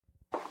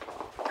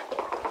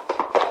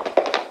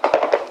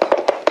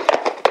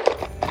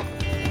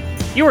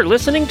You are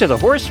listening to the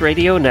Horse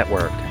Radio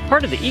Network,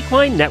 part of the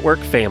Equine Network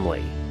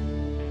family.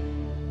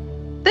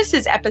 This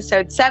is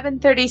episode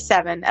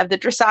 737 of the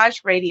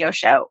Dressage Radio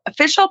Show,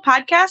 official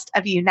podcast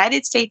of the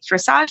United States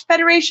Dressage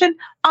Federation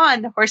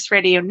on the Horse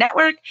Radio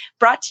Network,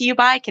 brought to you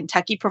by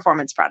Kentucky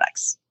Performance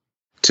Products.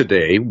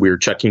 Today, we're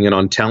checking in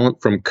on talent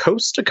from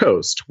coast to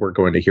coast. We're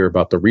going to hear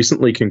about the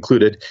recently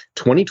concluded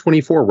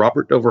 2024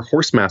 Robert Dover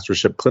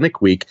Horsemastership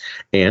Clinic Week,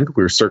 and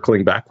we're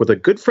circling back with a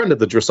good friend of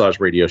the Dressage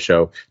Radio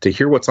Show to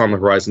hear what's on the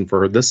horizon for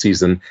her this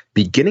season,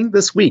 beginning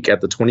this week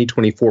at the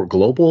 2024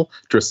 Global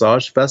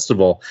Dressage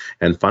Festival.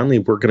 And finally,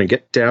 we're going to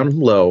get down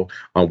low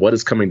on what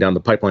is coming down the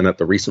pipeline at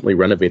the recently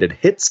renovated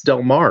Hits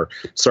Del Mar,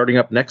 starting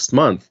up next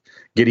month.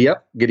 Giddy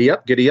up, giddy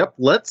up, giddy up.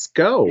 Let's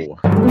go.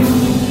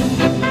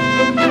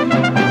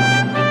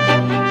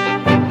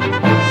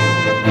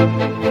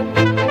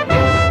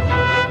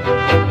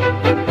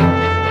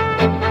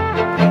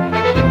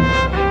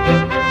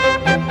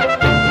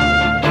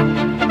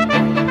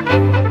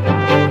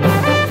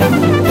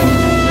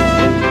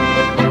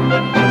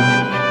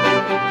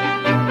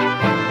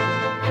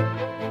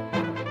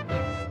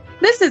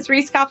 This is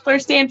Reese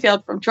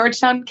Koffler-Stanfield from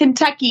Georgetown,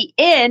 Kentucky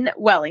in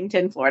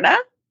Wellington, Florida.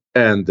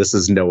 And this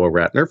is Noah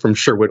Ratner from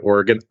Sherwood,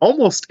 Oregon,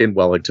 almost in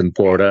Wellington,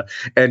 Florida.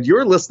 And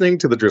you're listening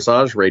to the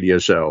Dressage Radio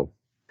Show.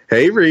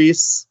 Hey,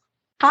 Reese.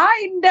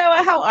 Hi,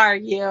 Noah. How are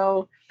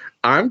you?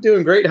 I'm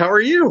doing great. How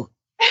are you?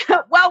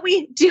 Well,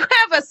 we do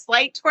have a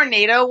slight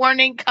tornado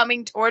warning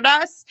coming toward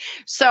us.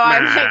 So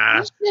I'm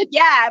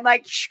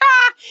like,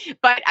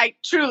 but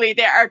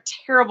there are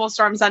terrible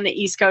storms on the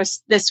East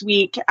Coast this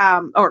week,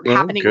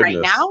 happening right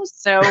now.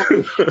 So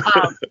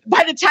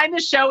by the time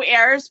the show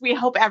airs, we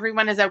hope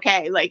everyone is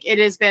okay. Like, it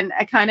has been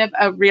a kind of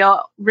a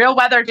real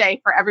weather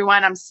day for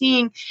everyone. I'm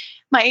seeing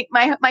my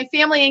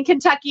family in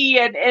Kentucky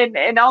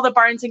and all the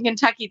barns in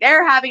Kentucky,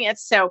 they're having it.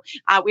 So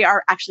we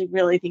are actually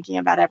really thinking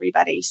about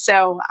everybody.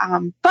 So,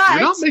 but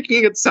you're not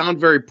making it sound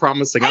very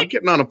promising. I'm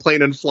getting on a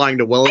plane and flying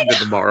to Wellington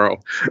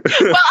tomorrow.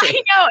 Well,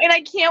 I know, and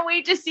I can't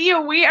wait to see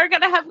you. We are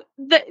going to have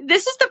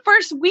this is the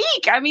first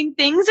week. I mean,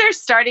 things are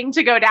starting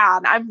to go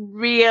down. I'm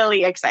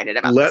really excited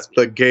about Let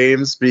the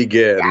games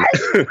begin. Yes.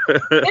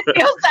 It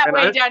feels that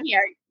way down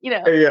here. You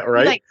know, yeah,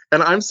 right. Like,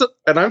 and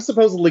I'm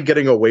supposedly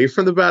getting away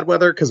from the bad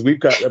weather because we've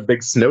got a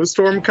big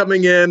snowstorm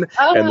coming in,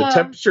 and the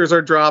temperatures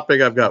are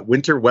dropping. I've got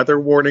winter weather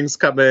warnings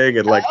coming,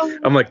 and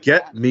I'm like,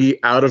 get me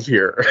out of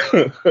here.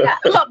 Yeah.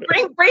 Well,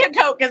 bring a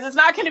coat because it's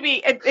not going to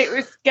be. It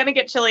was going to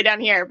get chilly down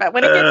here, but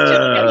when it gets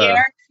chilly down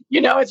here,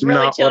 you know, it's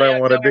really not chilly.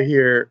 Not what I wanted to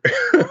hear.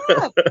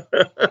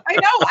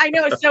 I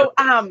know. So,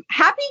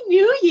 Happy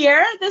New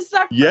Year! This is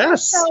our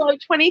first show of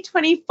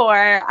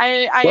 2024.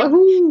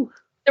 I'm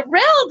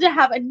thrilled to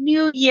have a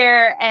new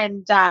year,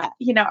 and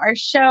our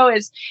show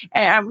is.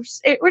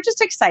 We're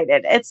just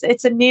excited.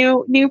 It's a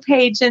new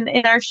page in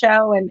our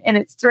show, and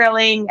it's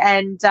thrilling.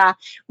 And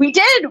we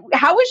did.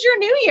 How was your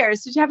New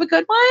Year's? Did you have a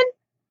good one?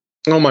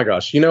 Oh my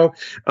gosh.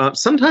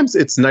 Sometimes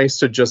it's nice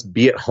to just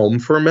be at home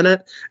for a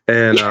minute.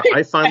 And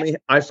I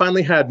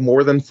finally had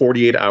more than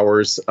 48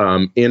 hours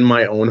in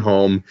my own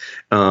home.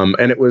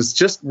 And it was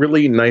just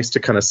really nice to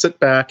kind of sit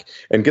back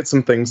and get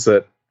some things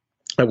that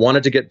I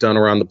wanted to get done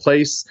around the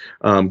place,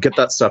 get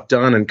that stuff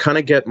done, and kind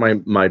of get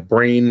my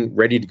brain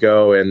ready to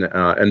go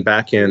and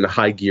back in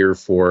high gear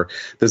for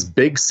this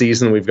big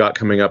season we've got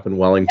coming up in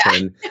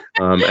Wellington.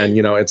 And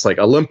it's like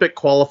Olympic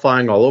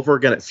qualifying all over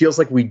again. It feels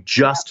like we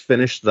just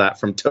finished that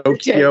from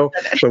Tokyo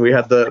when we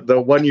had the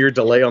 1 year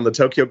delay on the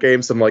Tokyo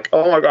Games. I'm like,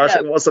 oh my gosh,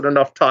 it wasn't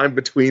enough time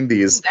between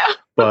these. No.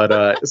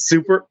 But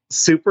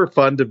super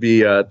fun to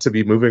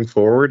be moving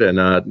forward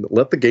and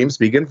let the games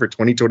begin for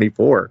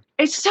 2024.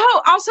 It's so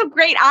also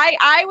great.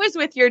 I was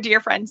with your dear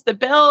friends, the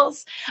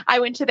Bills. I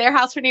went to their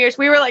house for New Year's.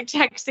 We were like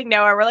texting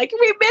Noah. We're like,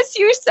 we miss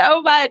you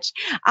so much.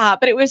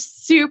 But it was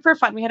super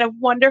fun. We had a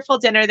wonderful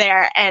dinner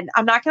there. And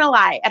I'm not going to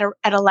lie,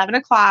 at 11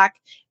 o'clock,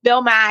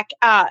 Bill Mack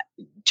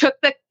took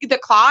the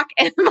clock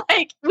and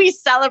we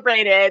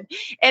celebrated,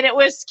 and it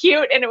was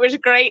cute and it was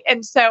great.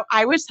 And so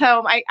I was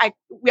home.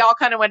 We all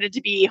kind of wanted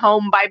to be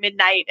home by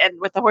midnight and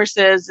with the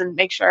horses and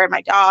make sure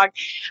my dog.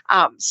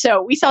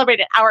 So we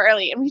celebrated an hour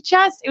early, and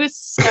it was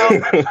so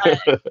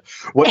fun.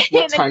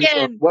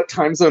 What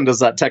time zone does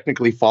that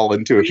technically fall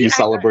into if you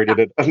celebrated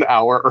it an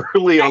hour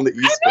early on the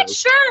East Coast? I'm not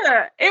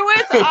sure. It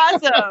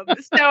was awesome.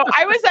 So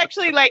I was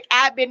actually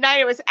at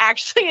midnight, I was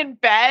actually in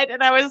bed,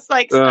 and I was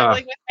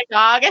snuggling with my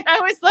dog, and I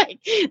was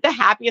the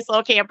happiest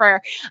little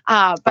camper.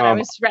 But I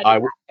was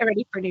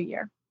ready for New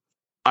Year.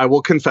 I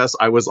will confess,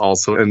 I was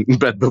also in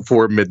bed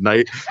before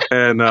midnight,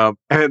 and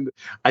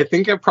I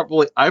think I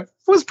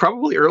was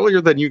probably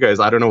earlier than you guys.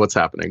 I don't know what's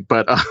happening,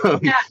 but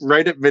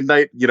right at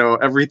midnight,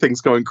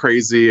 everything's going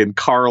crazy and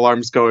car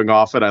alarms going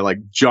off, and I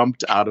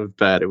jumped out of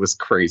bed. It was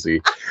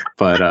crazy,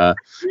 but a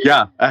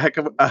heck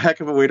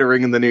of a way to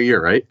ring in the new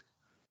year, right?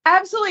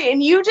 Absolutely.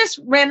 And you just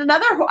ran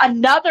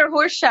another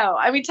horse show.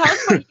 I mean, tell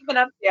us what you've been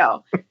up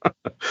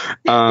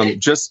to.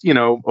 Just,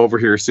 over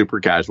here, super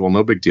casual,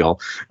 no big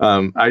deal.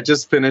 I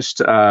just finished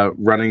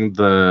running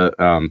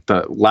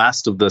the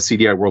last of the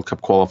CDI World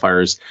Cup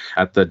qualifiers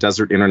at the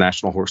Desert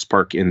International Horse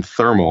Park in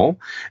Thermal,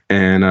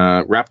 and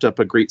wrapped up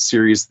a great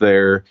series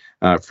there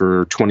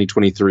for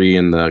 2023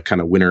 and the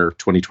kind of winter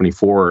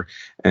 2024.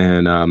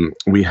 And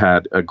we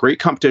had a great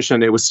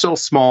competition. It was still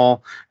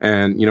small,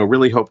 and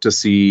really hope to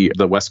see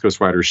the West Coast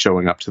riders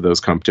showing up to those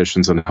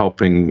competitions and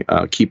helping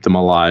keep them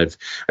alive.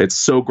 It's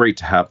so great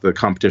to have the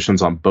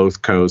competitions on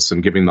both coasts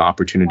and giving the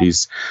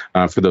opportunities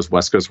for those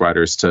West Coast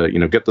riders to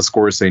get the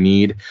scores they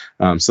need,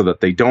 so that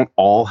they don't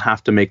all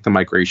have to make the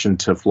migration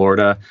to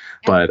Florida.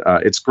 But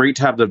it's great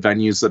to have the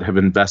venues that have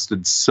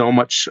invested so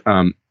much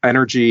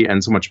energy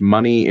and so much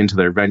money into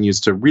their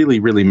venues to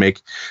really, really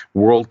make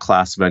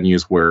world-class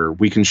venues where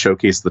we can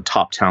showcase the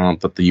top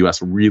talent that the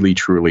U.S. really,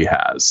 truly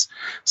has.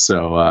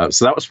 So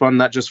that was fun.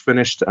 That just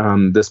finished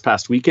this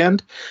past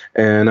weekend.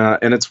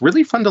 And it's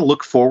really fun to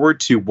look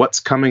forward to what's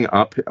coming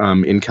up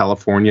in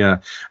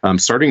California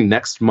starting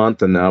next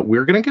month. And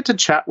we're going to get to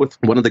chat with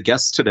one of the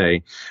guests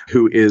today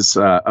who is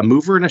a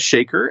mover and a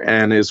shaker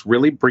and is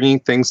really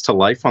bringing things to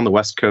life on the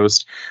West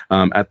Coast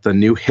at the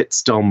new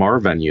HITS Del Mar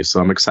venue.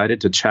 So I'm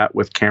excited to chat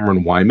with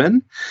Cameron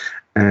Wyman.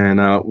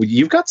 And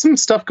you've got some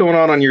stuff going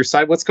on your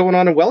side. What's going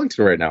on in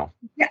Wellington right now?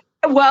 Yeah.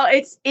 Well,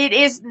 it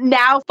is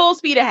now full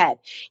speed ahead.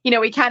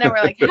 We kind of were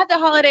like, had the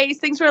holidays,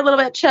 things were a little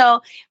bit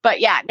chill, but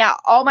yeah, now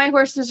all my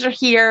horses are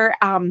here.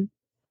 And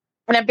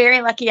I'm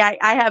very lucky. I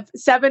have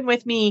 7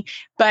 with me,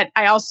 but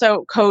I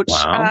also coach,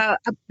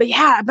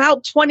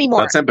 about 20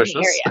 more. That's ambitious.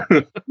 In the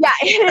area. Yeah,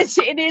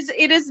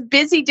 it is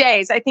busy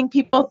days. I think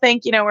people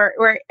think,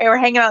 we're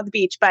hanging out at the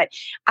beach, but,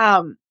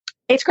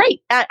 it's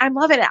great. I'm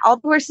loving it. All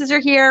the horses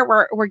are here.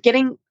 We're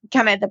getting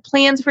kind of the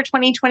plans for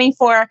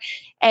 2024.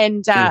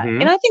 And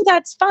I think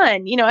that's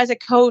fun. As a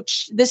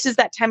coach, this is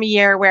that time of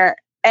year where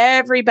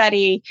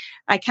everybody,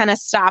 I kind of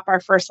stop our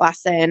first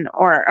lesson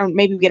or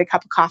maybe we get a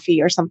cup of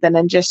coffee or something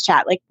and just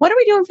chat. Like, what are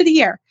we doing for the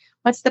year?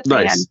 What's the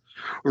plan? Nice.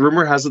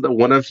 Rumor has it that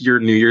one of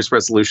your New Year's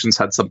resolutions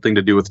had something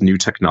to do with new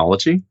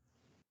technology.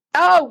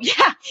 Oh,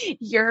 yeah,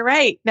 you're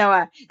right,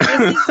 Noah.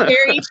 This is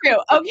very true.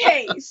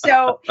 Okay,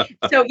 so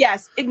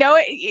yes,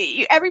 Noah,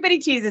 everybody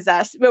teases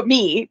us, but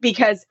me,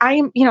 because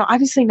I'm,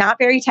 obviously not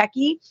very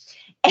techie.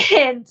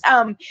 And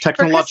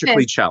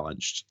technologically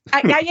challenged.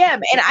 I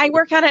am, and I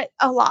work on it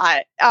a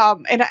lot.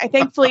 And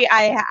thankfully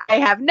I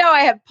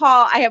have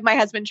Paul, I have my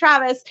husband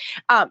Travis,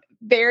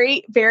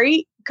 very,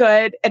 very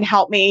good and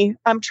help me.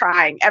 I'm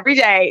trying every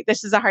day.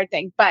 This is a hard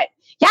thing, but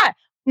yeah,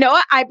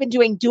 Noah, I've been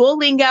doing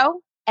Duolingo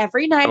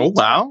every night. Oh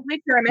wow! My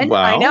German.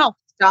 Wow. I know.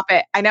 Stop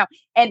it. I know.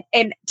 And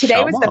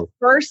today was the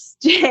first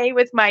day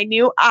with my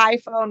new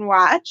iPhone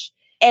watch,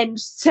 and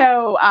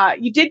so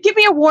you did give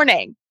me a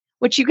warning,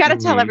 which you got to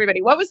tell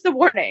everybody. What was the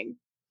warning?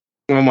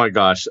 Oh my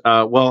gosh.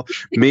 Well,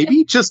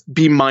 maybe just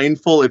be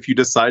mindful if you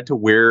decide to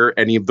wear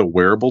any of the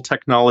wearable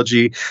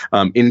technology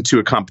into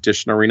a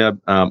competition arena.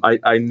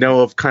 I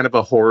know of kind of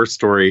a horror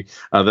story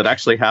that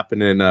actually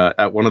happened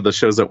at one of the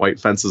shows at White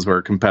Fences where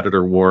a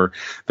competitor wore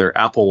their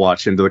Apple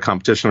Watch into the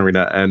competition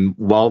arena. And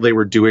while they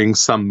were doing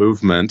some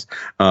movement,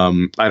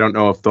 I don't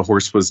know if the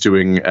horse was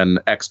doing an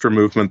extra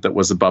movement that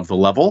was above the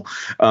level,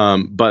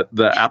 but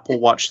the Apple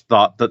Watch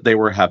thought that they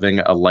were having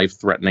a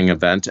life-threatening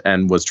event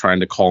and was trying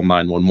to call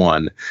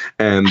 911.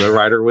 And the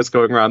rider was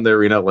going around the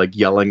arena, like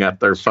yelling at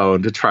their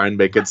phone to try and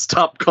make it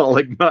stop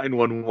calling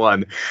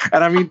 911.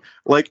 And I mean,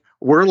 like,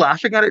 we're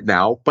laughing at it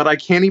now, but I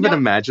can't even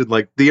imagine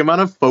like the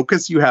amount of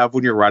focus you have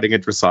when you're riding a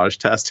dressage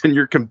test and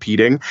you're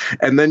competing,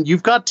 and then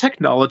you've got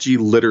technology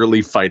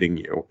literally fighting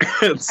you.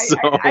 So,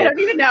 I don't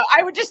even know.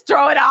 I would just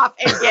throw it off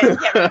and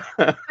get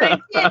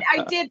but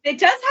I did. It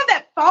does have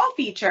that fall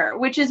feature,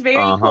 which is very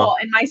cool.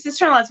 And my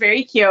sister-in-law is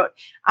very cute.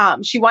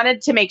 She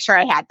wanted to make sure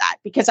I had that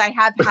because I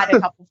have had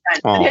a couple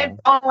friends that have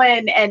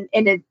fallen and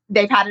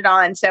they've had it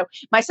on. So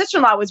my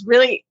sister-in-law was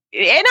really,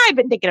 and I've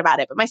been thinking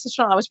about it, but my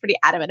sister-in-law was pretty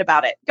adamant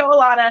about it. Go,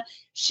 Alana.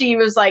 She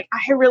was like,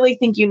 I really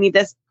think you need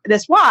this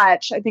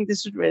watch. I think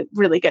this is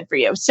really good for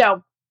you.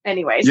 So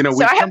anyways,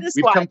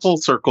 we've come full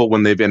circle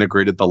when they've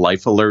integrated the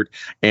Life Alert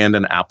and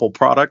an Apple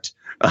product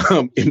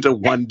into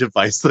one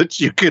device that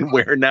you can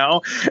wear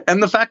now.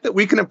 And the fact that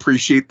we can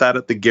appreciate that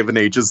at the given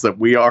ages that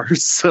we are.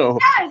 So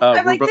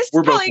I'm like, this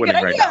is probably a good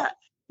idea.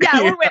 Yeah,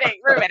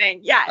 we're winning.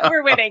 Yeah,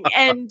 we're winning.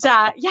 And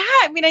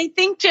I mean, I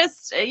think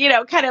just,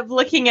 kind of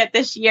looking at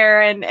this year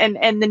and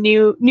the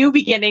new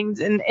beginnings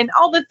and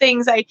all the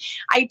things, I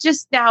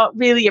just now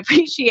really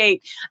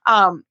appreciate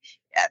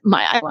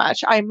my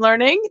iWatch. I'm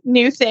learning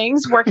new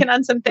things, working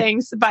on some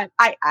things, but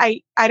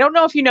I don't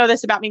know if you know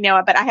this about me,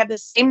 Noah, but I have the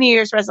same New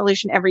Year's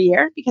resolution every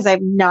year because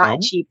I've not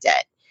achieved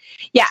it.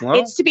 Yeah,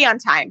 it's to be on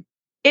time.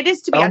 It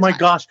is to be on time. Oh my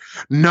gosh.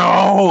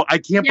 No, I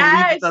can't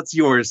believe that's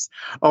yours.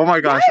 Oh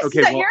my gosh. Yes, okay.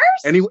 Is that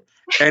yours?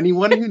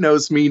 Anyone who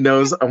knows me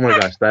knows, oh my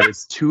gosh, that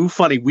is too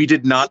funny. We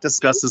did not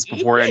discuss this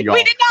beforehand, y'all.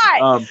 We did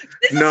not.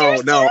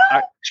 No.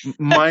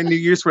 my New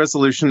Year's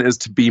resolution is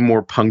to be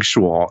more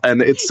punctual.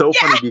 And it's so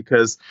funny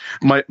because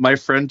my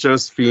friend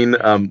Josephine,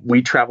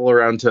 we travel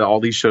around to all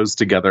these shows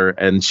together,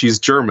 and she's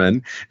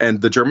German.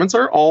 And the Germans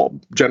are all,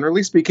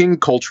 generally speaking,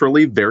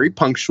 culturally very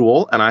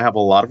punctual. And I have a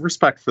lot of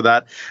respect for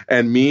that.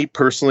 And me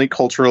personally,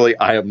 culturally,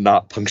 I am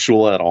not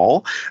punctual at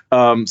all.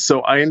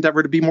 So I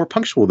endeavor to be more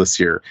punctual this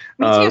year.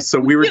 So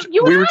we were.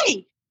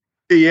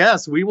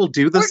 Yes, we will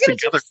do this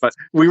together. But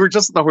we were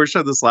just at the horse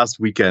show this last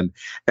weekend,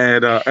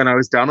 and I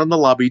was down in the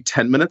lobby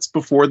 10 minutes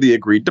before the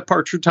agreed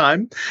departure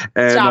time,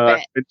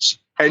 and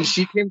and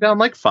she came down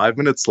like 5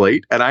 minutes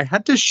late, and I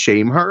had to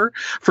shame her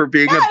for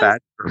being a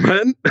bad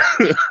German.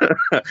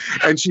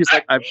 And she's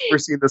like, "I've never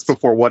seen this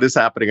before. What is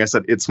happening?" I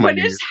said, "It's my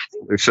New Year's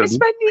resolution." It's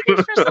my New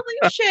Year's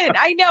resolution.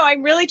 I know.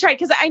 I'm really trying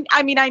because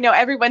I mean I know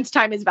everyone's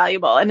time is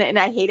valuable, and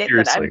I hate it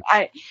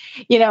that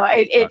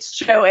it's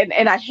true,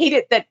 and I hate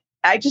it that.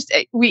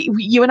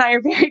 You and I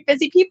are very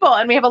busy people,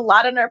 and we have a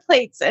lot on our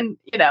plates, and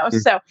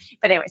so.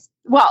 But anyways,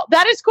 well,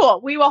 that is cool.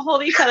 We will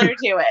hold each other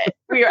to it.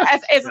 We are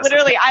as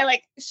literally. I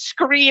like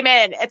scream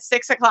in at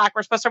 6 o'clock.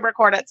 We're supposed to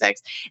record at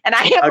 6, and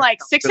I am like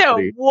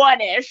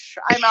 6:01-ish.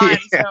 I'm on,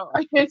 so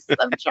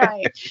I'm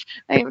trying.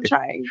 I am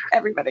trying.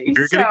 Everybody,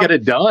 you're gonna get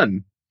it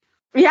done.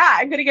 Yeah,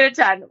 I'm going to get it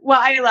done. Well,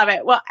 I love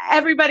it. Well,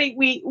 everybody,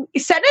 we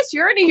send us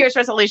your New Year's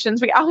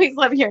resolutions. We always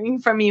love hearing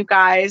from you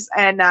guys.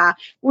 And Noah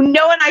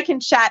and I can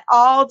chat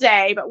all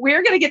day, but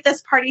we're going to get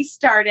this party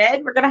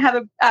started. We're going to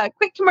have a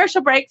quick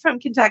commercial break from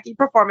Kentucky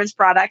Performance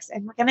Products,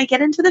 and we're going to get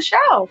into the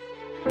show.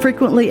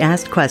 Frequently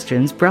asked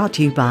questions brought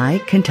to you by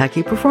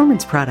Kentucky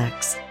Performance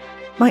Products.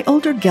 My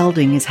older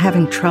gelding is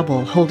having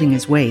trouble holding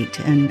his weight,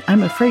 and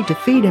I'm afraid to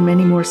feed him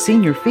any more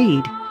senior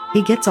feed.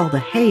 He gets all the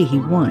hay he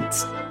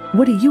wants.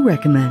 What do you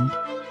recommend?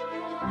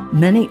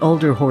 Many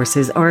older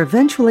horses are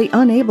eventually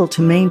unable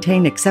to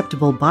maintain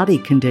acceptable body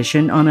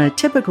condition on a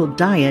typical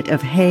diet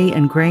of hay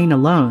and grain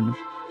alone.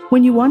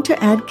 When you want to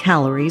add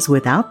calories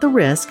without the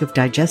risk of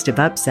digestive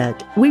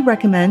upset, we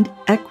recommend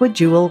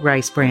Equijewel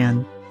Rice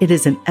Bran. It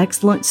is an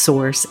excellent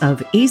source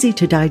of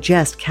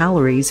easy-to-digest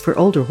calories for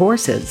older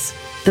horses.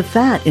 The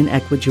fat in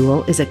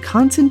Equijewel is a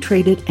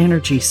concentrated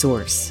energy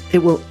source. It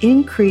will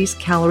increase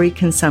calorie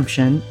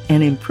consumption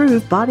and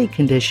improve body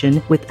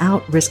condition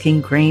without risking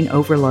grain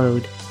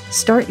overload.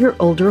 Start your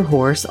older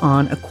horse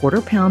on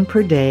 1/4 pound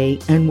per day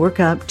and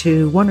work up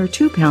to 1 or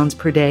 2 pounds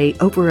per day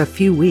over a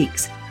few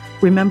weeks.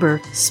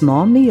 Remember,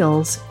 small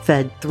meals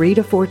fed 3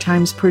 to 4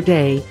 times per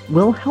day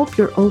will help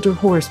your older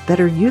horse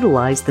better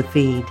utilize the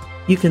feed.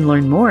 You can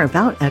learn more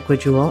about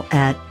Equijewel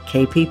at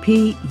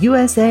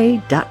kppusa.com.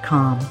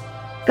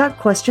 Got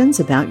questions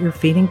about your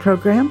feeding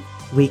program?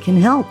 We can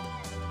help.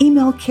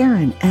 Email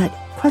Karen at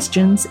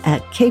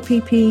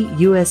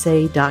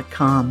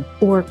questions@kppusa.com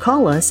or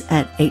call us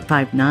at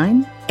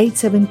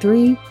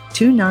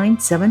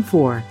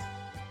 859-873-2974.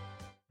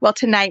 Well,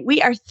 tonight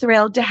we are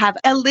thrilled to have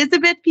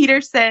Elizabeth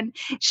Peterson.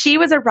 She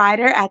was a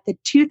rider at the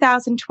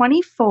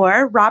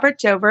 2024 Robert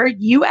Dover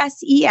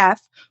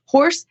USEF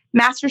Horse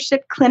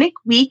Mastership Clinic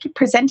Week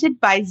presented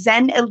by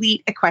Zen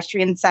Elite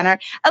Equestrian Center.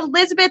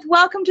 Elizabeth,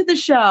 welcome to the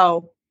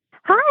show.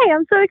 Hi,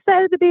 I'm so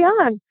excited to be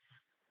on.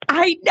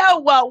 I know.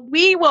 Well,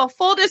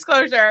 full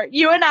disclosure,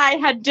 you and I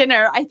had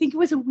dinner, I think it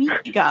was a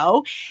week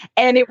ago,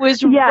 and it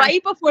was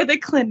right before the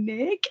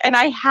clinic, and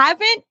I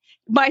haven't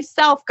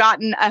myself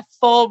gotten a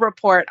full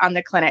report on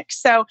the clinic.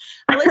 So,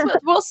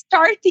 Elizabeth, we'll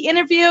start the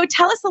interview.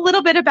 Tell us a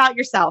little bit about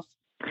yourself.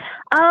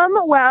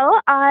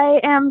 Well, I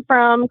am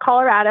from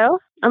Colorado.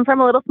 I'm from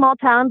a little small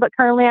town, but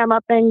currently I'm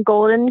up in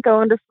Golden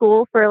going to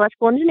school for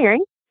electrical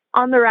engineering.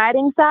 On the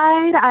riding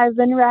side, I've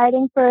been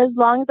riding for as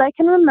long as I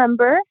can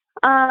remember.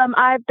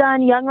 I've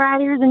done young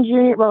riders and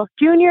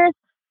juniors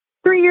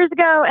 3 years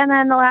ago, and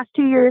then the last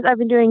 2 years I've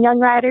been doing young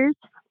riders.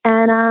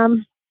 And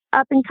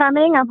up and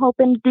coming, I'm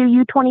hoping to do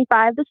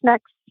U25 this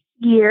next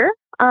year.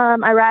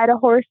 I ride a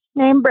horse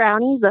named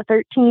Brownie. He's a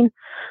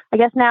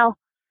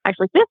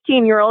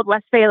 15-year-old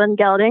Westphalian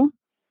gelding.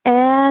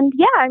 And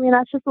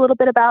that's just a little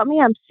bit about me.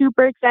 I'm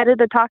super excited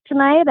to talk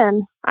tonight,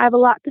 and I have a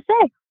lot to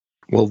say.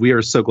 Well, we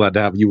are so glad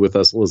to have you with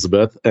us,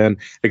 Elizabeth, and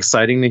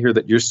exciting to hear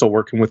that you're still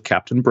working with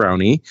Captain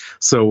Brownie.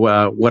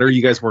 So what are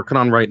you guys working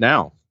on right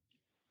now?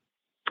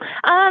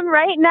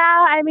 Right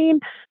now,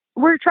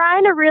 we're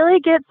trying to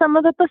really get some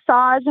of the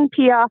Passage and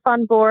Piaffe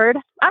on board.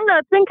 I don't know,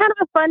 it's been kind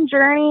of a fun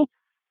journey.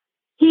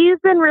 He's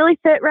been really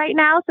fit right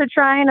now, so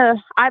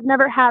I've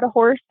never had a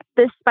horse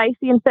this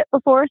spicy and fit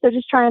before, so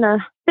just trying to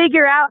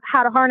figure out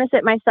how to harness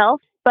it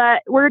myself.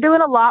 But we're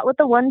doing a lot with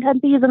the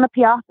 110Ps and the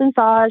Piaffe and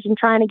Passage and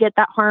trying to get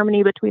that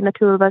harmony between the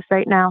two of us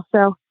right now.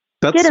 So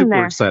that's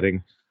super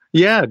exciting.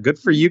 Yeah, good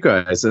for you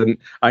guys. And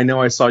I know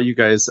I saw you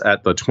guys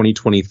at the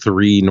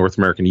 2023 North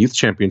American Youth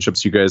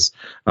Championships. You guys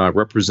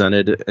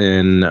represented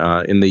in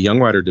the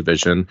Young Rider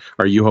division.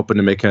 Are you hoping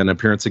to make an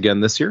appearance again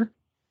this year?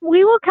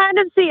 We will kind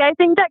of see. I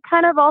think that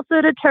kind of also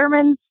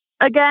determines,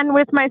 again,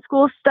 with my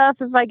school stuff,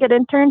 if I get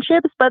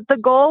internships. But the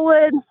goal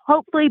would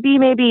hopefully be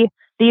maybe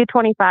the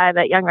U25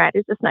 at Young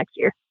Riders this next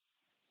year.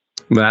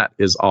 That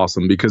is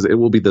awesome because it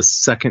will be the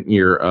second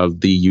year of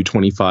the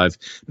U25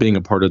 being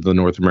a part of the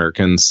North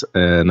Americans,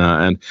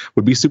 and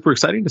would be super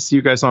exciting to see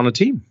you guys on a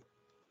team.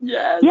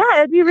 Yes. Yeah,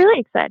 it'd be really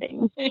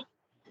exciting.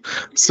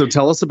 So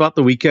tell us about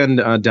the weekend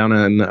down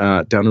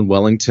in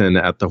Wellington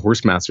at the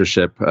Horse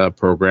Mastership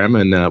program,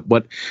 and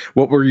what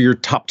were your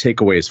top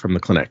takeaways from the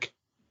clinic?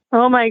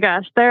 Oh my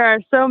gosh, there are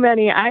so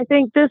many. I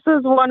think this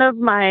is one of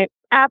my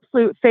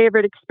absolute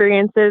favorite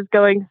experiences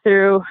going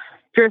through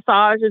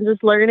dressage and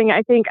just learning.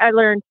 I think I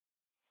learned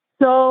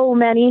so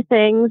many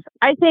things.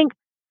 I think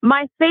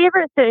my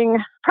favorite thing,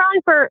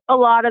 probably for a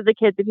lot of the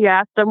kids, if you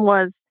asked them,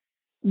 was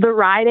the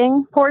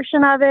riding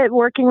portion of it,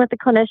 working with the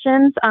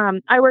clinicians.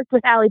 I worked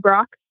with Allie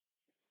Brock,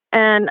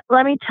 and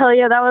let me tell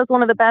you, that was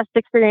one of the best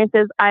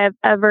experiences I have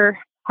ever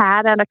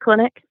had at a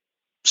clinic.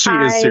 She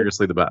is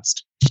seriously the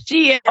best.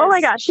 She is. Oh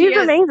my gosh, she's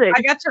amazing.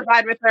 I got to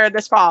ride with her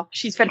this fall.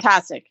 She's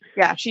fantastic.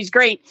 Yeah, she's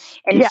great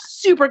and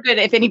super good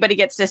if anybody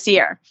gets to see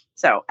her.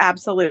 So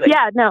absolutely.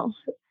 Yeah, no,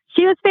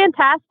 she was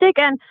fantastic.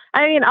 And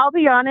I mean, I'll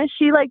be honest,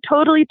 she like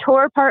totally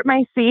tore apart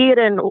my seat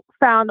and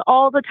found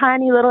all the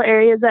tiny little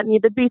areas that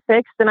needed to be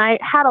fixed. And I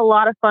had a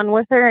lot of fun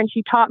with her, and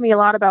she taught me a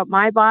lot about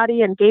my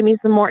body and gave me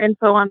some more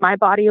info on my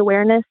body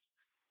awareness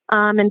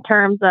in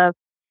terms of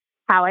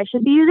how I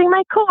should be using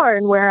my core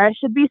and where I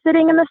should be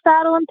sitting in the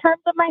saddle in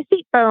terms of my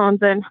seat bones,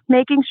 and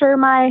making sure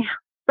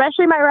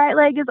especially my right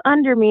leg is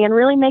under me, and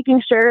really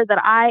making sure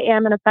that I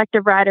am an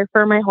effective rider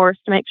for my horse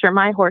to make sure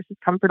my horse is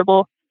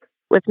comfortable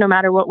with no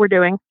matter what we're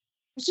doing. I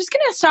was just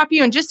going to stop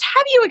you and just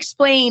have you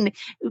explain,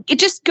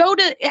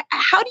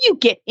 how do you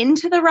get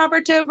into the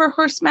Robert Dover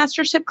Horse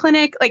Mastership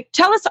Clinic? Like,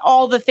 tell us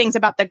all the things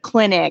about the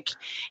clinic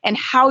and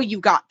how you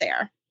got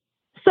there.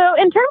 So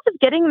in terms of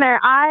getting there,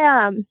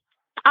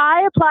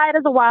 I applied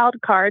as a wild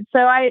card.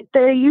 So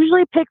they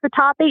usually pick the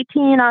top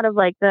 18 out of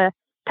like the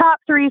top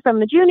 3 from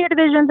the junior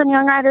divisions and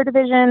young rider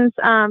divisions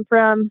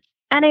from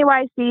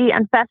NAYC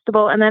and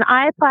Festival. And then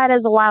I applied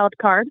as a wild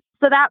card.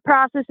 So that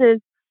process is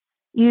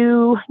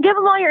you give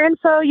them all your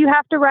info. You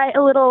have to write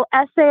a little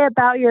essay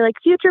about your like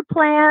future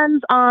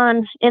plans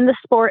in the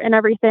sport and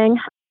everything.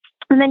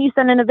 And then you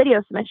send in a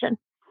video submission.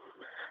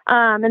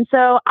 And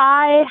so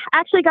I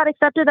actually got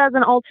accepted as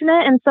an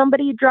alternate, and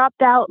somebody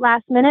dropped out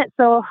last minute.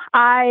 So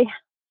I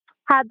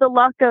had the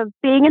luck of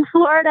being in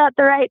Florida at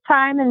the right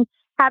time and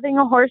having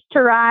a horse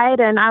to ride,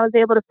 and I was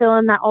able to fill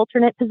in that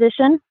alternate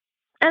position.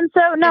 And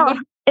so,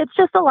 it's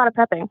just a lot of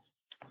prepping.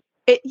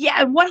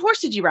 And what horse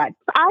did you ride?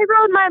 I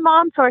rode my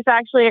mom's horse,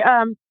 actually.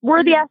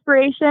 Worthy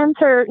Aspirations.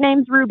 Her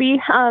name's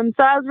Ruby. So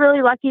I was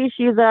really lucky.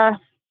 She's a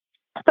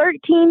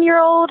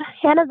 13-year-old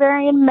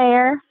Hanoverian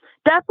mare.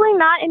 Definitely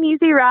not an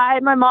easy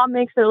ride. My mom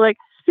makes it like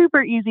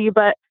super easy,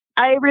 but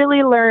I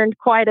really learned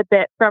quite a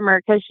bit from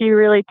her because she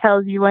really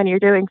tells you when you're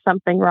doing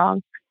something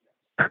wrong.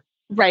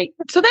 Right.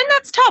 So then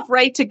that's tough,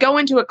 right? To go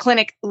into a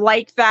clinic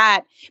like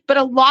that. But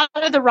a lot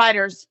of the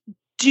riders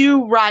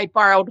do ride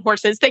borrowed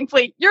horses.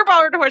 Thankfully, your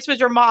borrowed horse was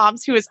your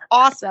mom's, who is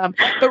awesome.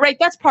 But right,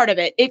 that's part of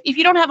it. If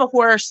you don't have a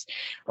horse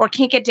or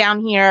can't get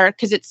down here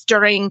because it's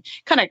during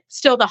kind of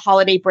still the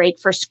holiday break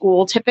for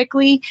school,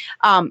 typically,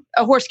 a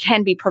horse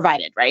can be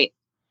provided, right?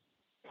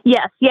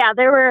 Yes. Yeah.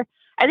 There were,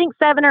 I think,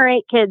 7 or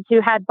 8 kids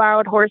who had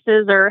borrowed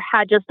horses or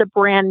had just a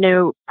brand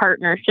new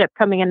partnership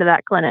coming into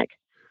that clinic.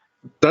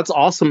 That's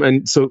awesome.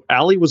 And so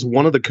Allie was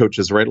one of the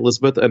coaches, right,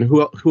 Elizabeth? And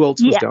who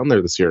else was down there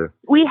this year?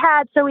 We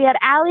had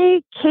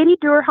Allie, Katie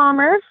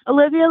Durhammer,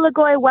 Olivia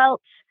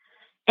Lagoy-Welch,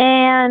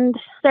 and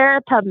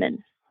Sarah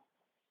Tubman.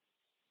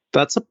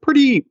 That's a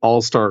pretty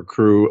all-star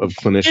crew of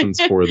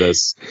clinicians for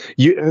this.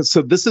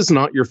 So this is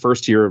not your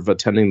first year of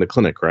attending the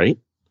clinic, right?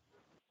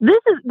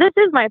 This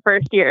is my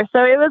first year,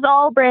 so it was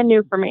all brand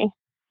new for me.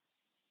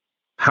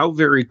 How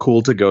very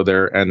cool to go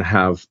there and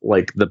have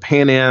like the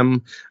Pan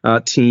Am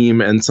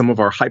team and some of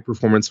our high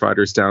performance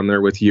riders down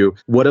there with you.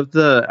 What of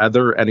the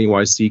other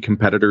NAYC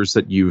competitors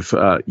that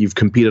you've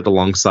competed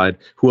alongside?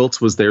 Who else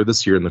was there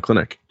this year in the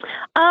clinic?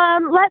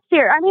 Let's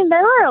see. I mean,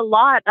 there were a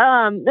lot.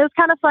 It was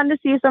kind of fun to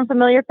see some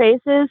familiar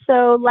faces.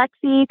 So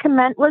Lexi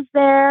Comment was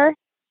there,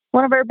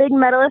 one of our big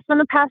medalists in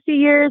the past few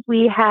years.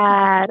 We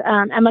had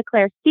Emma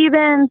Claire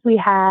Stevens. We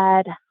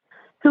had,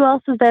 who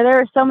else was there? There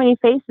were so many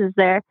faces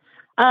there.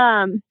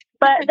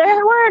 But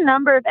there were a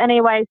number of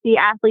NAYC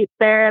athletes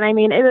there. And I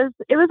mean, it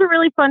was a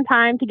really fun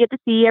time to get to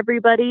see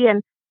everybody.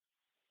 And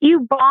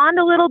you bond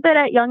a little bit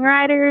at Young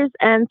Riders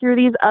and through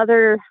these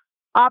other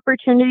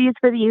opportunities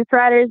for the youth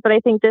riders. But I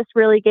think this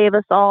really gave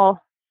us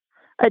all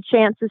a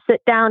chance to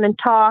sit down and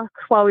talk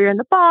while we were in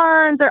the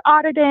barns or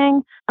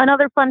auditing.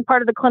 Another fun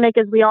part of the clinic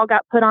is we all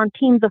got put on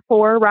teams of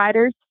 4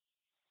 riders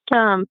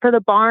for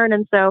the barn.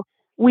 And so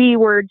we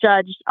were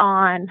judged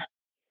on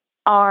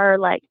our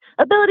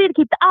ability to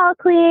keep the aisle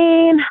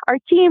clean, our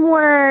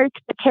teamwork,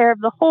 the care of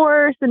the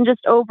horse, and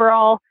just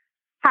overall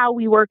how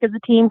we work as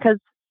a team. Because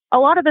a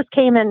lot of us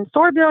came in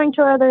sort of knowing each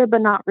other, but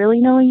not really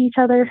knowing each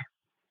other.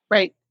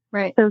 Right.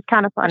 So it was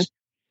kind of fun.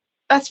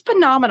 That's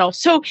phenomenal.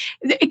 So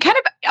kind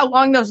of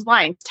along those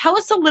lines, tell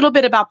us a little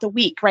bit about the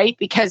week, right?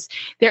 Because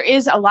there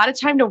is a lot of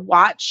time to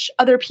watch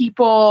other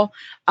people,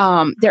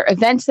 there are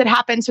events that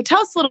happen. So tell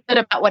us a little bit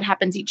about what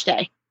happens each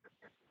day.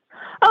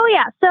 Oh,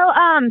 yeah.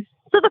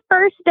 So the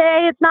first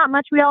day, it's not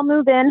much. We all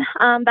move in.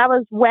 That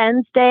was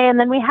Wednesday. And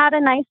then we had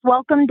a nice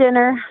welcome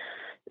dinner.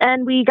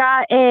 And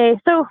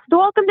so the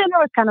welcome dinner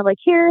was kind of like,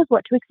 here's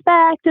what to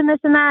expect and this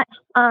and that.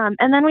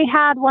 And then we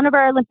had one of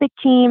our Olympic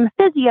team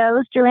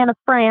physios, Joanna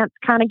France,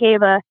 kind of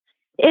gave a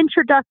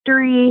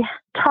introductory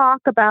talk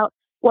about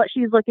what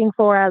she's looking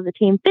for as a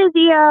team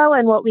physio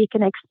and what we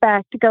can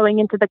expect going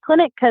into the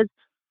clinic. Because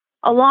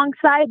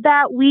alongside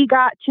that, we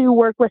got to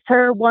work with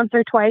her once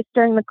or twice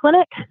during the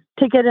clinic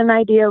to get an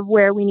idea of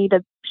where we need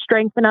to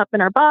strengthen up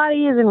in our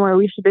bodies and where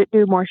we should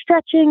do more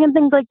stretching and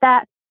things like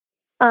that.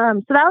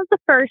 So that was the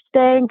first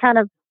day, and kind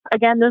of,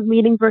 again, those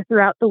meetings were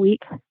throughout the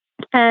week.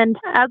 And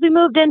as we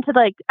moved into,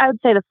 I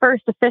would say the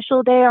first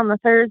official day on the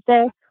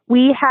Thursday,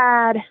 we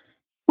had,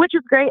 which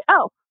was great.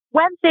 Oh,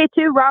 Wednesday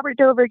too, Robert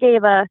Dover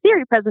gave a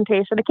theory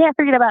presentation. I can't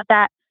forget about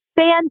that.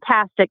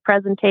 Fantastic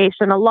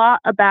presentation. A lot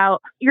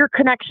about your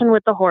connection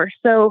with the horse.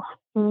 So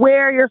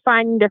where you're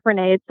finding different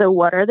aids. So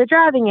what are the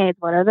driving aids?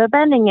 What are the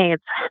bending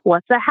aids?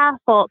 What's a half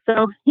vault?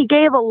 So he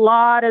gave a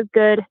lot of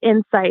good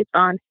insights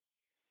on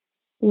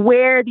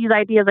where these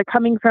ideas are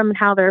coming from and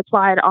how they're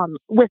applied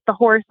with the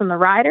horse and the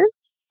rider.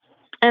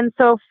 And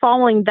so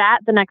following that,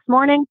 the next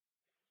morning,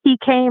 he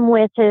came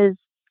with his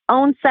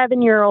own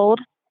 7-year-old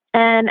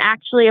and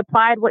actually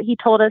applied what he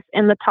told us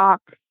in the talk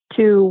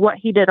to what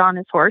he did on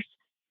his horse,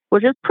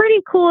 which is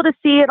pretty cool to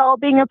see it all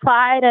being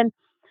applied. And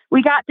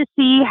we got to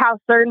see how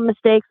certain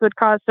mistakes would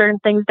cause certain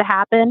things to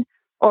happen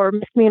or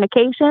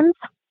miscommunications.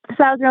 So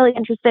that was really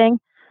interesting.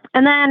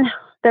 And then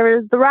there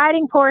was the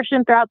riding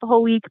portion throughout the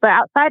whole week. But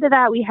outside of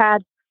that, we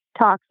had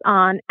talks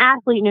on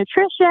athlete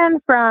nutrition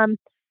from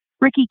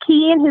Ricky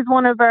Keene, who's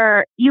one of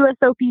our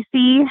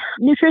USOPC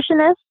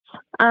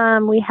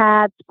nutritionists. We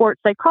had sports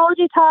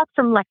psychology talks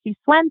from Lexi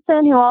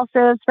Swenson, who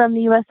also is from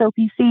the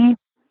USOPC.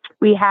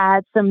 We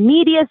had some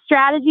media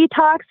strategy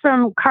talks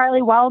from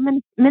Carly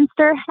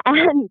Wildminster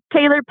and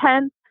Taylor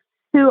Pence,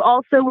 who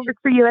also work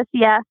for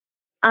USEF.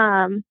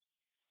 And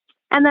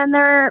then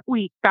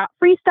we got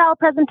freestyle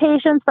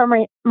presentations from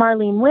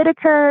Marlene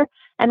Whitaker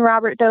and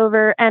Robert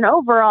Dover. And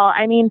overall,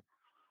 I mean,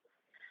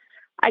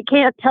 I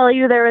can't tell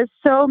you, there was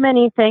so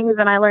many things,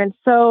 and I learned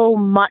so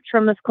much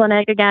from this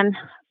clinic. Again,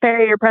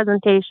 farrier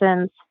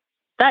presentations.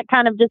 That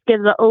kind of just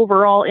gives the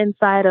overall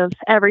insight of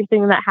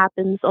everything that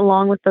happens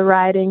along with the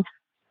riding.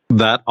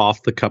 That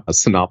off-the-cuff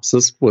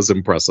synopsis was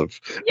impressive.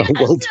 Yes,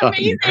 well done.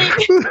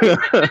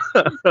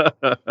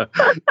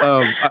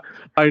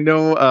 I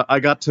know I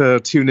got to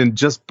tune in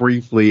just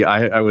briefly.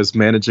 I was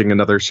managing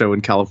another show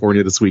in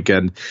California this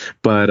weekend,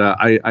 but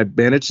I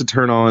managed to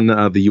turn on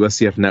the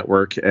USCF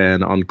network,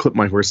 and on Clip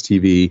My Horse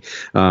TV,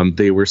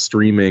 they were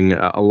streaming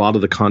a lot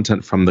of the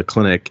content from the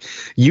clinic.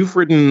 You've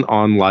ridden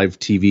on live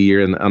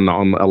TV and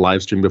on a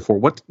live stream before.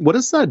 What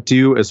does that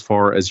do as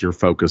far as your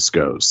focus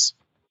goes?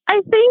 I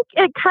think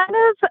it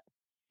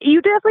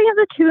you definitely have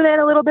to tune in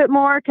a little bit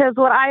more, because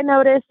what I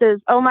noticed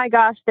is, oh my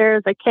gosh,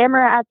 there's a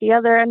camera at the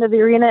other end of the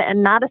arena,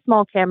 and not a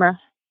small camera.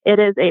 It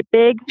is a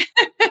big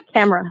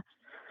camera.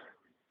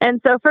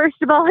 And so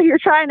first of all, you're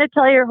trying to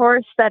tell your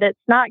horse that it's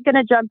not going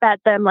to jump at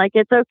them. Like,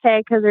 it's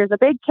okay, because there's a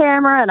big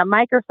camera and a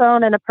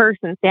microphone and a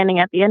person standing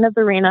at the end of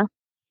the arena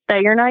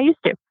that you're not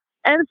used to.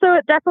 And so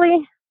it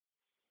definitely,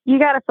 you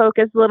got to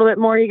focus a little bit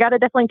more. You got to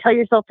definitely tell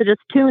yourself to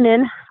just tune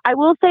in. I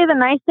will say the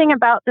nice thing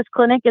about this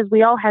clinic is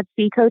we all had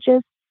C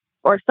coaches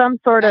or some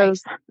sort of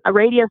a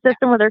radio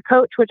system with our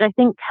coach, which I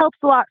think helps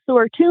a lot. So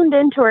we're tuned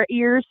into our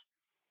ears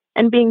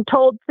and being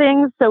told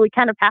things. So we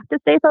kind of have to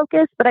stay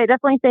focused. But I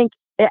definitely think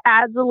it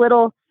adds a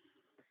little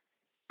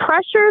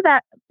pressure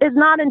that is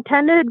not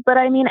intended. But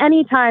I mean,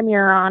 anytime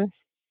you're on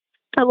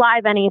a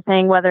live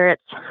anything, whether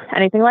it's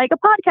anything like a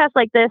podcast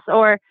like this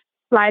or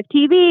live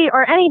TV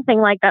or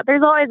anything like that,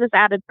 there's always this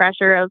added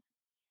pressure of,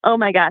 oh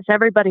my gosh,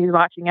 everybody's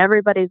watching,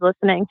 everybody's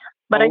listening.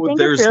 But I think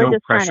there's it's really no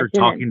just pressure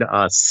talking to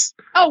us.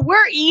 Oh, we're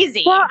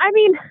easy. Well, I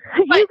mean,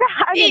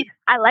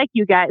 I like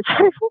you guys.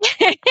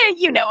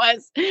 You know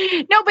us.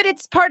 No, but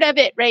it's part of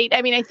it, right?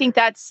 I mean, I think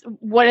that's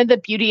one of the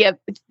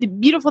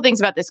beautiful things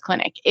about this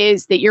clinic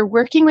is that you're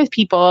working with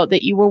people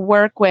that you will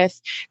work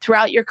with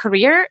throughout your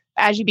career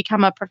as you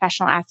become a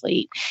professional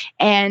athlete,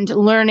 and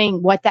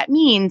learning what that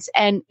means.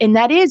 And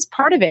that is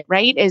part of it,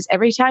 right? Is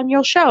every time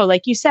you'll show,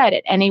 like you said,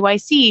 at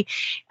NAYC,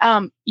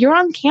 you're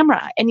on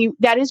camera, and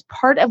that is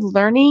part of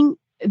learning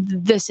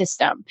the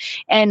system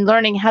and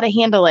learning how to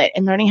handle it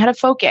and learning how to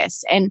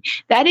focus. And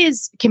that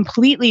is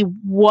completely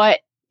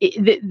what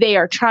they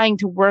are trying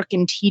to work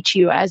and teach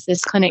you as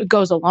this clinic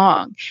goes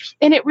along.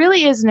 And it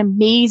really is an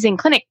amazing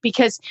clinic,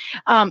 because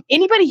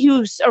anybody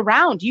who's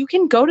around, you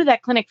can go to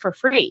that clinic for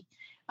free.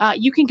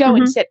 You can go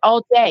and sit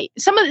all day.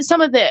 Some of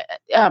the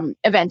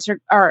events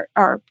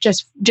are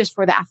just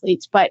for the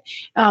athletes, but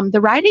the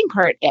riding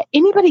part,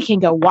 anybody can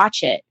go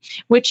watch it,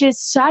 which is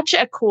such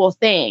a cool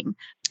thing.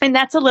 And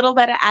that's a little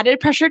bit of added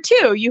pressure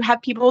too. You have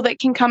people that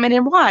can come in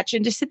and watch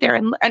and just sit there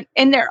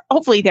and they're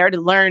hopefully there to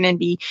learn and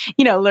be,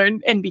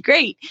 learn and be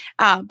great.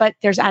 But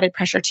there's added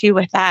pressure too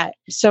with that.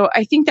 So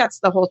I think that's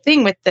the whole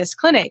thing with this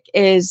clinic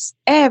is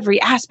every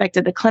aspect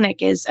of the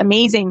clinic is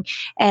amazing.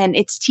 And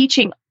it's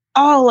teaching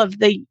all of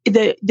the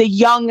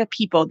young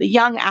people, the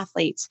young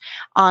athletes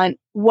on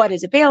what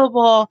is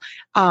available,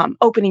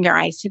 opening your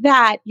eyes to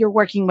that. You're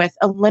working with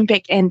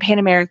Olympic and Pan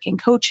American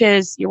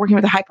coaches. You're working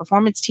with a high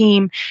performance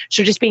team.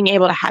 So just being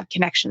able to have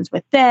connections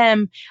with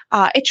them.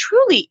 It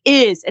truly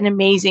is an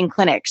amazing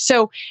clinic.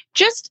 So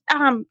just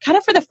kind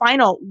of for the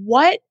final,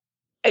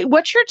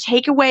 what's your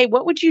takeaway?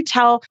 What would you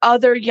tell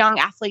other young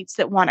athletes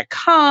that want to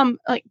come?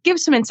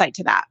 Give some insight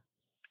to that.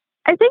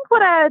 I think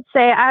what I would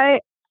say,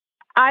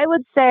 I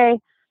would say,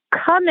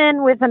 come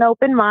in with an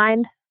open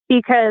mind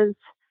because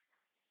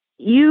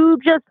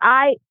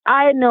I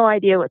had no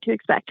idea what to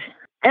expect.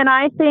 And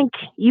I think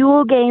you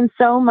will gain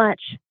so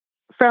much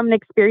from an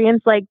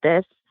experience like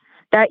this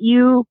that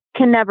you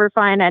can never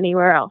find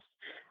anywhere else.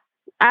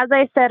 As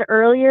I said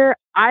earlier,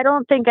 I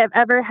don't think I've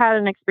ever had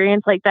an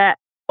experience like that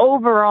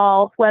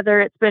overall, whether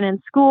it's been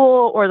in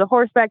school or the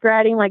horseback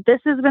riding. Like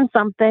this has been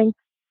something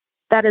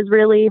that has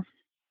really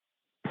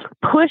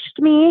pushed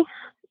me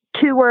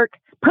to work,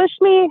 pushed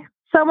me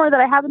somewhere that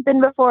I haven't been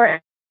before.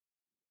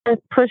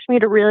 It's pushed me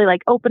to really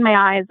open my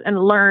eyes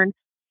and learn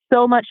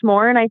so much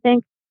more. And I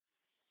think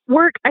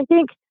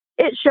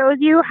it shows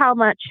you how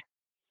much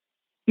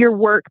your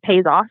work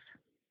pays off.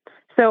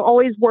 So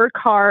always work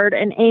hard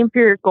and aim for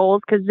your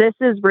goals because this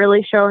is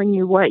really showing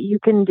you what you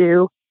can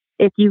do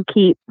if you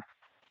keep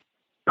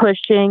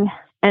pushing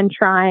and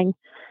trying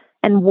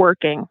and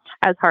working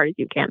as hard as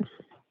you can.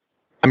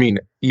 I mean,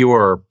 you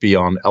are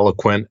beyond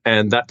eloquent,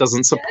 and that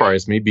doesn't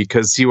surprise me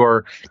because you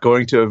are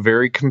going to a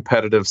very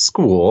competitive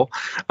school.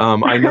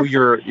 I know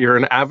you're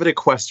an avid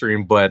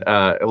equestrian, but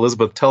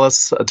Elizabeth, tell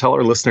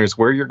our listeners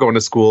where you're going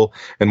to school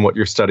and what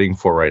you're studying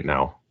for right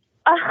now.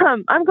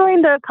 I'm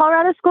going to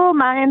Colorado School of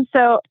Mines,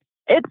 so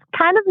it's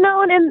kind of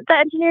known in the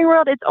engineering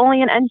world. It's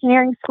only an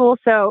engineering school,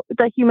 so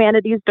the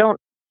humanities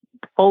don't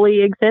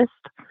fully exist.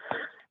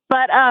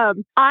 But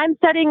I'm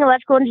studying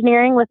electrical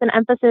engineering with an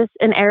emphasis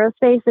in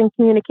aerospace and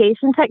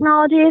communication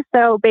technology.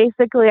 So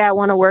basically, I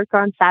want to work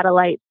on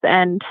satellites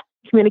and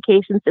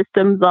communication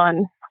systems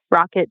on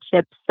rocket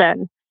ships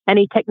and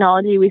any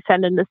technology we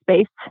send into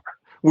space.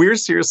 We're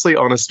seriously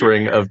on a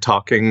string of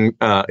talking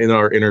in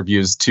our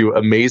interviews to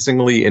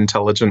amazingly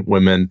intelligent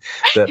women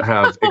that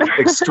have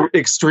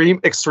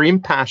extreme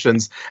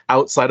passions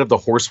outside of the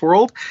horse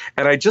world.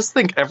 And I just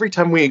think every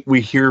time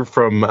we hear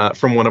from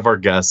one of our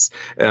guests,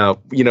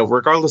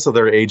 regardless of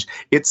their age,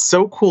 it's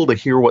so cool to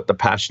hear what the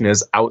passion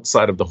is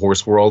outside of the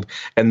horse world,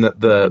 and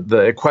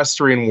the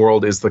equestrian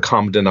world is the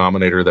common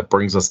denominator that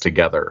brings us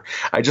together.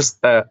 I just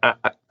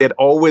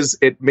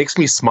it makes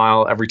me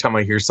smile every time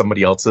I hear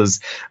somebody else's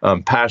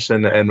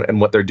passion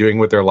and what they're doing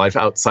with their life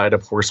outside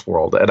of horse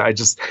world. And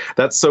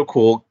that's so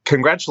cool.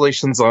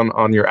 Congratulations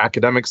on your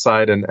academic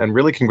side and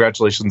really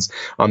congratulations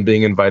on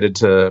being invited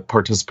to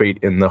participate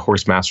in the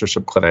Horse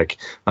Mastership Clinic.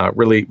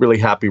 Really, really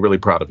happy, really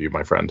proud of you,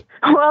 my friend.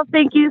 Well,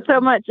 thank you so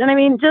much. And I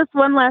mean, just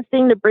one last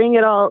thing to bring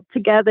it all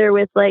together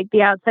with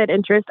the outside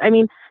interest. I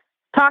mean,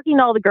 talking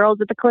to all the girls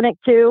at the clinic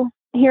too,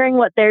 hearing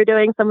what they're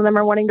doing. Some of them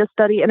are wanting to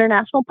study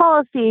international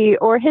policy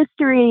or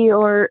history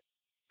or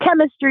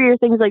chemistry or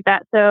things like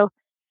that. So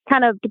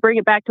kind of to bring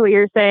it back to what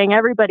you're saying,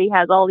 everybody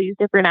has all these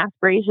different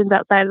aspirations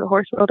outside of the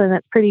horse world, and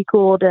it's pretty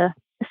cool to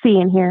see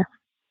and hear.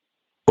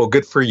 Well,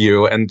 good for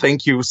you. And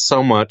thank you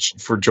so much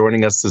for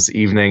joining us this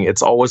evening.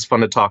 It's always fun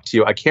to talk to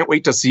you. I can't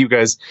wait to see you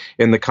guys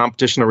in the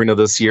competition arena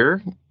this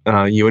year.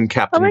 You and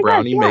Captain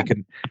Brownie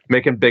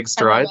making big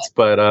strides,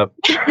 but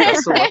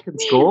best of luck in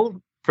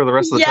school for the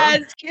rest of the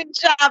time. Yes, good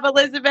job,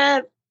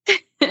 Elizabeth.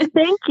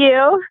 Thank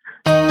you.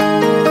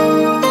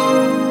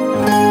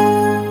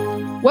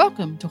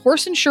 Welcome to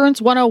Horse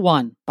Insurance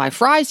 101 by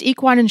Fry's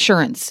Equine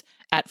Insurance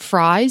at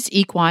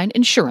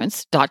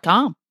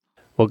friesequineinsurance.com.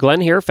 Well,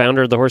 Glenn here,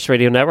 founder of the Horse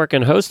Radio Network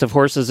and host of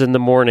Horses in the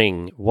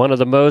Morning. One of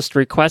the most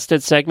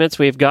requested segments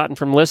we've gotten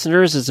from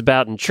listeners is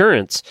about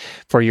insurance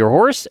for your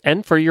horse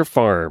and for your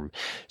farm.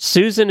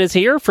 Susan is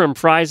here from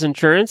Fry's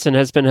Insurance and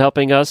has been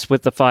helping us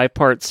with the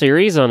 5-part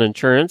series on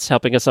insurance,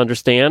 helping us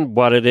understand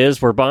what it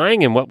is we're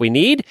buying and what we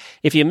need.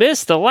 If you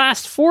missed the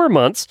last 4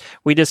 months,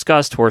 we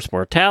discussed horse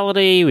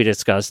mortality, we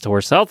discussed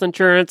horse health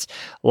insurance,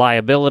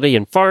 liability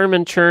and farm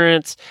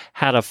insurance,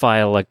 how to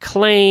file a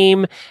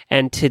claim,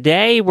 and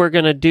today we're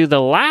going to do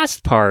the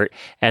last part,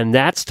 and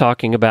that's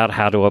talking about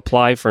how to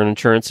apply for an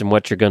insurance and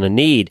what you're going to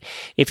need.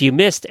 If you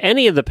missed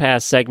any of the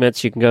past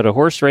segments, you can go to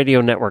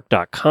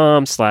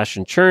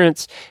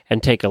horseradionetwork.com/insurance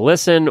and take a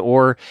listen.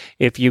 Or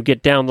if you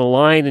get down the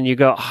line and you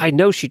go, I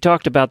know she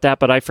talked about that,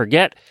 but I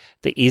forget,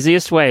 the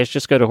easiest way is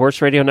just go to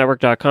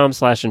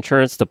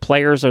horseradionetwork.com/insurance. The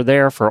players are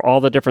there for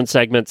all the different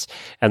segments,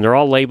 and they're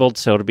all labeled,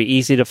 so it'll be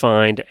easy to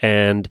find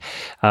and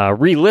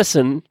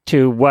re-listen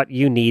to what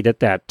you need at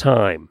that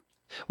time.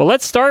 Well,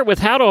 let's start with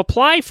how to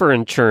apply for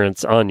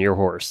insurance on your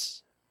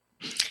horse.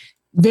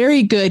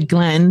 Very good,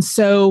 Glenn.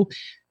 So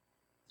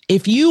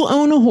if you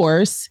own a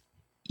horse,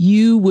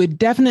 you would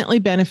definitely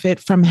benefit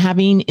from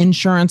having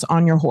insurance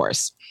on your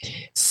horse.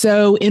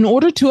 So in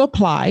order to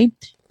apply,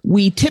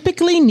 we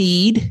typically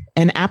need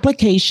an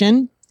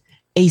application,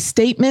 a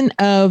statement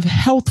of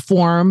health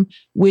form,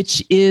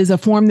 which is a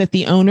form that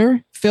the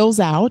owner fills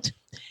out,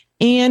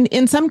 and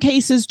in some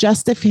cases,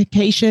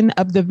 justification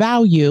of the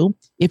value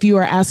if you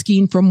are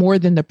asking for more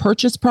than the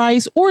purchase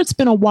price or it's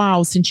been a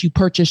while since you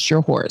purchased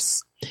your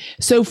horse.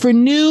 So for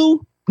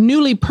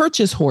newly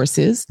purchased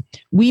horses,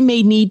 we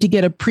may need to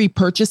get a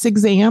pre-purchase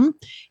exam.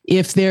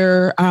 If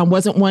there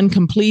wasn't one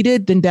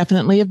completed, then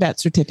definitely a vet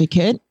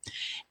certificate.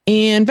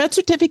 And vet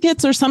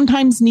certificates are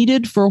sometimes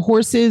needed for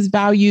horses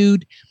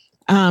valued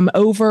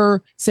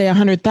over, say,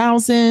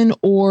 100,000,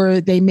 or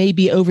they may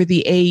be over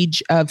the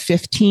age of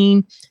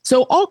 15.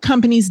 So all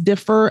companies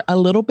differ a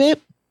little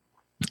bit.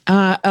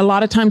 A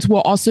lot of times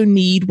we'll also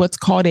need what's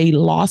called a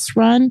loss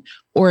run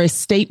or a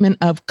statement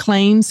of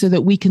claim so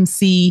that we can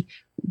see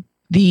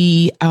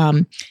the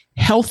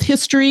health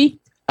history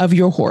of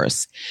your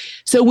horse.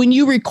 So when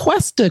you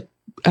request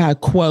a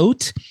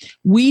quote,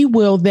 we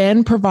will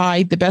then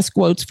provide the best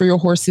quotes for your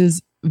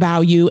horse's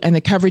value and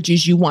the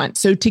coverages you want.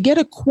 So to get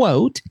a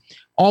quote,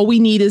 all we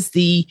need is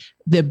the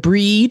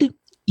breed,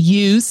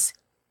 use,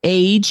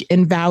 age,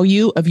 and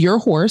value of your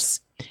horse.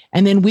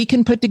 And then we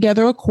can put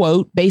together a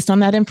quote based on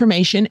that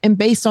information and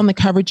based on the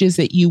coverages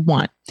that you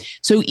want.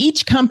 So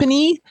each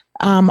company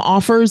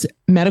offers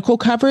medical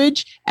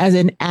coverage as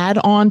an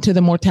add-on to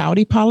the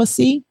mortality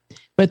policy,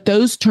 but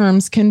those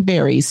terms can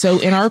vary. So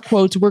in our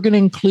quotes, we're going to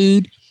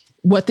include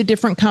what the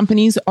different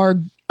companies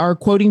are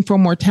quoting for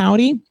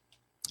mortality,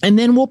 and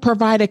then we'll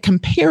provide a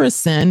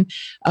comparison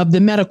of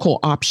the medical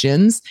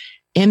options,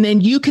 and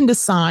then you can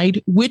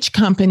decide which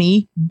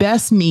company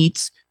best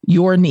meets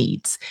your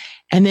needs.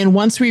 And then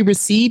once we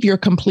receive your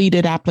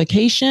completed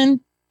application,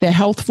 the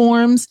health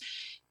forms,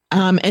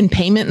 and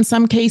payment in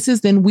some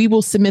cases, then we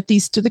will submit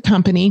these to the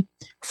company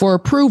for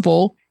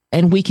approval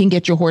and we can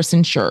get your horse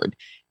insured.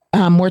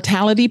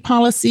 Mortality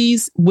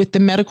policies with the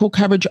medical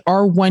coverage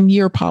are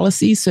 1-year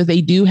policies, so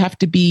they do have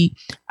to be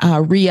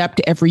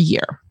re-upped every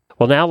year.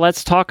 Well, now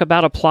let's talk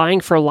about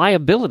applying for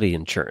liability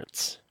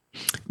insurance.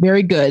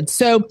 Very good.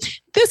 So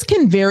this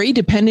can vary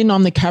depending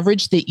on the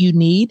coverage that you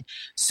need.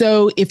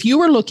 So if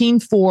you are looking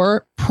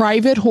for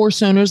private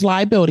horse owners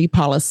liability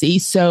policy,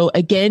 so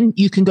again,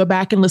 you can go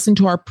back and listen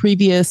to our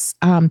previous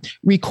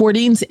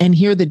recordings and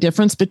hear the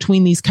difference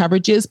between these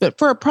coverages. But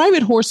for a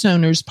private horse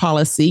owners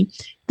policy,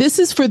 this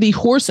is for the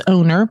horse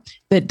owner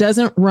that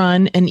doesn't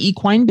run an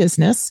equine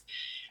business.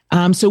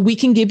 So we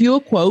can give you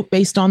a quote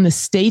based on the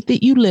state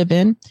that you live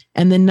in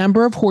and the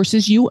number of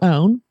horses you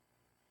own.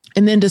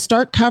 And then to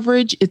start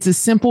coverage, it's as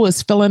simple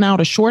as filling out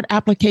a short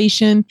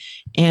application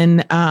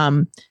and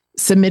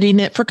submitting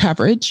it for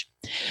coverage.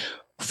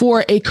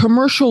 For a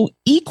commercial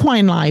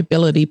equine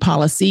liability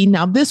policy,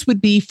 now this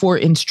would be for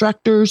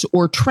instructors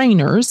or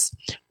trainers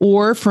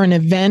or for an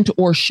event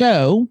or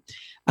show,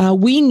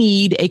 we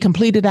need a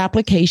completed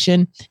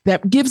application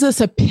that gives us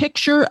a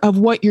picture of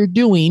what you're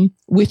doing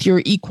with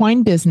your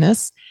equine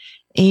business.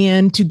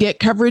 And to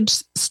get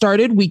coverage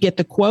started, we get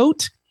the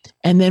quote.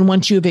 And then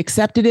once you've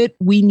accepted it,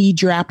 we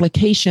need your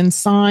application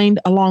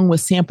signed along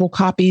with sample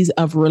copies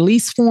of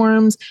release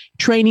forms,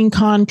 training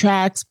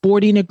contracts,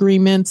 boarding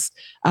agreements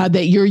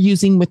that you're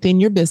using within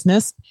your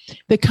business.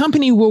 The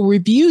company will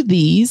review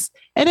these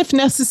and if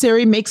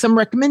necessary, make some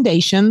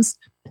recommendations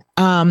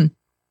so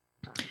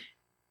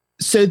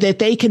that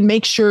they can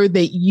make sure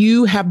that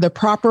you have the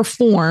proper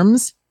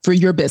forms for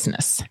your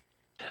business.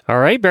 All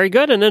right, very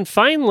good. And then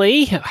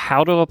finally,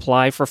 how to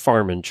apply for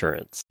farm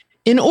insurance.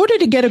 In order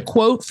to get a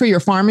quote for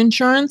your farm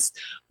insurance,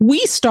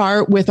 we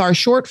start with our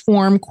short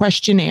form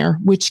questionnaire,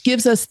 which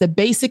gives us the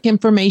basic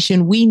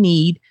information we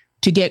need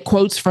to get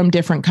quotes from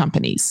different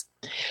companies.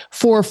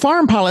 For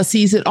farm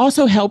policies, it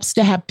also helps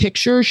to have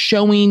pictures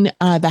showing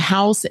the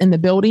house and the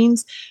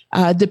buildings.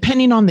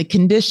 Depending on the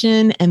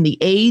condition and the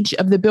age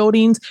of the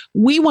buildings,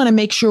 we want to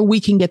make sure we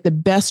can get the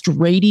best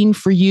rating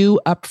for you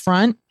up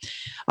front.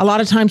 A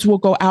lot of times we'll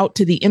go out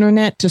to the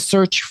internet to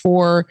search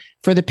for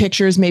the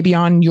pictures, maybe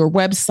on your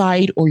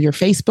website or your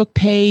Facebook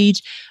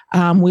page.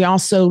 We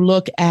also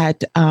look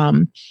at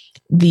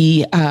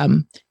the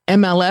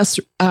MLS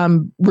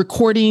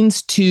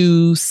recordings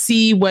to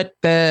see what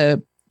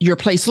your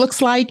place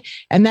looks like,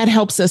 and that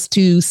helps us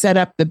to set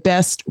up the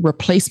best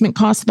replacement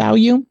cost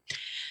value.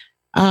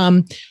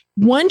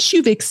 Once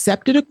you've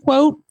accepted a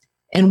quote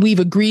and we've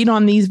agreed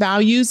on these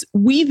values,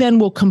 we then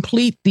will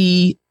complete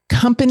the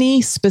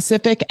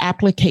company-specific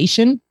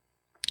application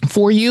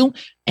for you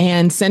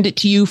and send it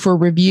to you for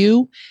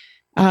review.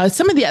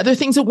 Some of the other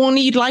things that we'll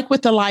need, like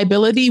with the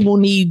liability, we'll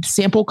need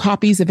sample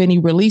copies of any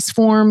release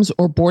forms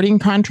or boarding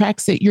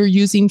contracts that you're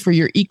using for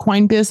your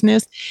equine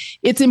business.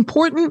 It's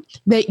important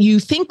that you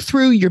think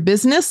through your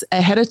business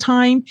ahead of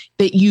time,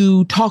 that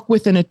you talk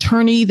with an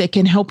attorney that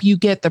can help you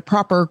get the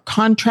proper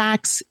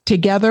contracts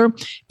together,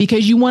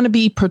 because you want to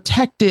be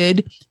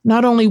protected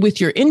not only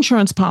with your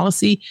insurance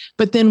policy,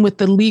 but then with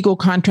the legal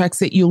contracts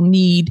that you'll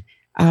need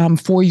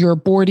for your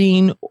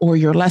boarding or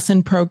your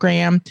lesson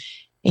program.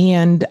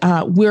 And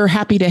we're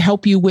happy to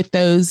help you with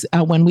those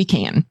when we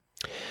can.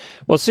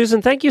 Well,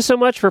 Susan, thank you so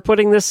much for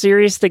putting this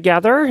series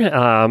together.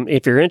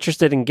 If you're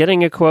interested in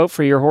getting a quote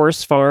for your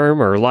horse,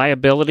 farm, or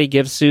liability,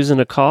 give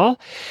Susan a call.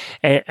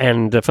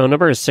 And the phone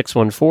number is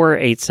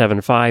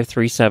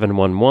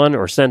 614-875-3711,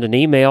 or send an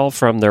email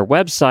from their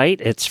website.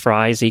 It's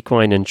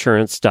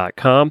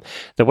friesequineinsurance.com.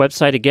 The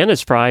website, again,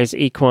 is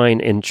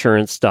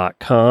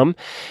friesequineinsurance.com.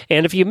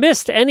 And if you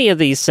missed any of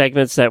these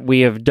segments that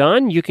we have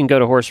done, you can go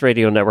to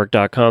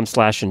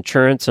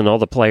horseradionetwork.com/insurance, and all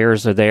the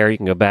players are there. You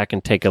can go back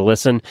and take a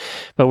listen.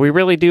 But we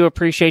really do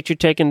appreciate you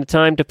taking the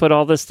time to put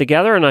all this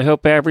together, and I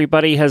hope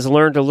everybody has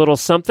learned a little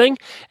something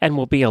and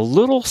will be a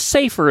little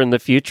safer in the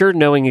future,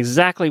 knowing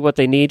exactly what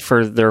they need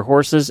for their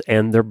horses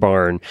and their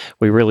barn.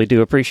 We really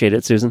do appreciate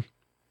it, Susan.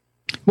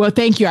 Well,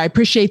 thank you. I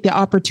appreciate the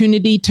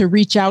opportunity to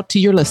reach out to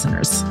your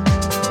listeners.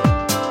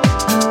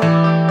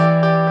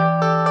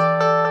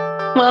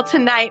 Well,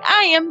 tonight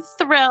I am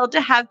thrilled to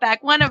have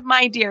back one of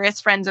my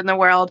dearest friends in the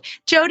world,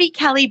 Jody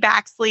Kelly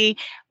Baxley.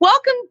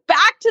 Welcome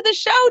back to the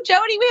show,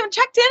 Jody. We haven't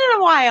checked in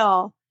a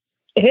while.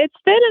 It's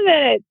been a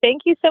minute.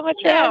 Thank you so much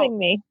for having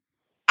me.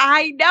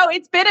 I know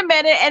it's been a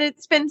minute, and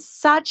it's been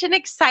such an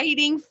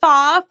exciting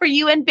thaw for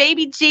you and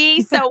Baby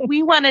G. So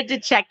we wanted to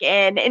check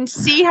in and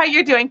see how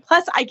you're doing.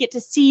 Plus, I get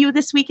to see you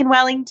this week in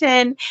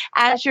Wellington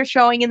as you're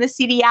showing in the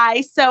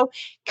CDI. So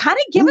kind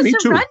of give us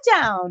a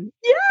rundown.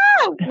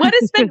 Yeah. What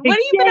have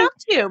you been up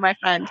to, my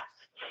friend?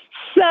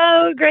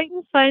 So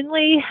Grayton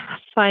finally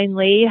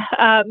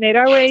made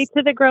our way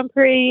to the Grand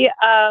Prix.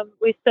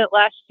 We spent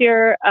last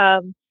year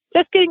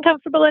just getting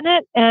comfortable in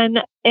it. And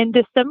in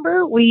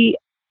December, we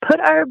put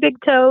our big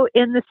toe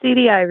in the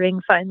CDI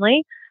ring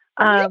finally.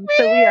 So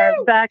we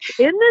are back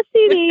in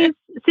the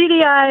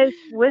CDIs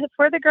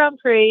for the Grand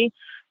Prix,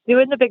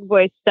 doing the big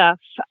boy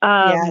stuff.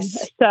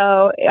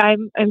 So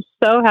I'm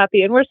so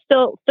happy, and we're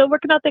still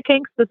working out the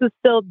kinks. This is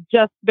still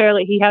just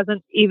barely. He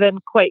hasn't even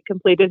quite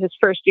completed his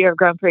first year of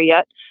Grand Prix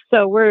yet.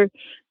 So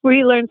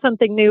we learn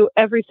something new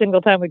every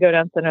single time we go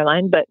down center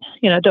line. But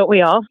don't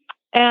we all?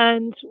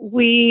 And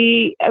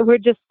we're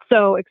just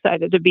so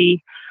excited to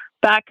be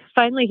back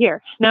finally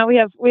here. Now we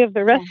have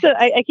the rest of,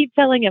 I keep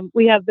telling him,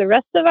 we have the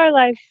rest of our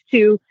lives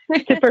to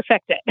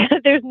perfect it.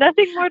 There's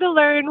nothing more to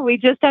learn. We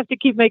just have to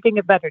keep making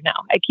it better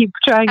now. I keep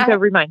trying to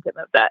remind him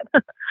of that.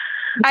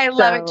 I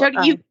love it.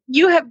 Jody,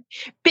 you have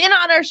been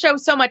on our show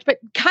so much, but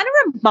kind of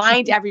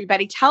remind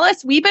everybody, tell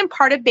us, we've been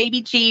part of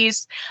Baby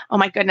G's, oh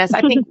my goodness,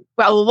 I think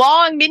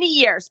many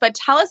years, but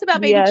tell us about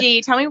Baby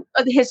G. Tell me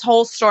his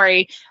whole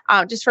story,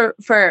 just for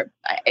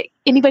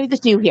anybody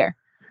that's new here.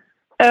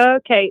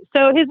 Okay,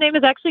 so his name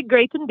is actually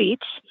Grayton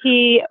Beach.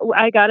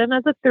 I got him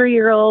as a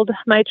 3-year-old.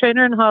 My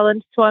trainer in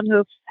Holland, Twan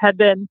Hoof, had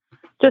been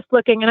just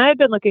looking, and I had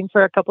been looking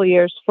for a couple of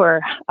years for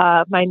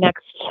the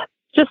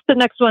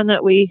next one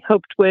that we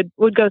hoped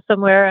would go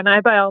somewhere. And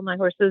I buy all my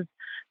horses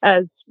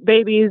as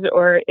babies,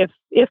 or if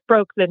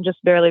broke, then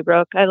just barely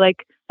broke. I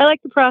like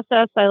the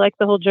process. I like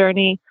the whole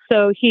journey.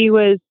 So he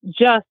was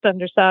just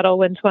under saddle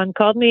when Twan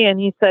called me, and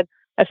he said,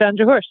 "I found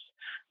your horse."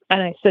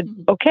 And I said,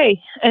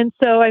 okay. And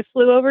so I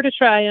flew over to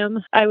try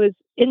him. I was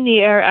in the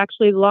air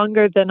actually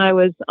longer than I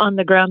was on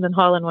the ground in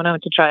Holland when I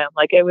went to try him.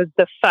 Like, it was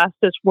the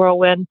fastest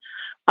whirlwind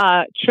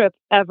trip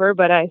ever.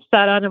 But I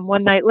sat on him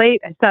one night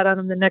late. I sat on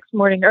him the next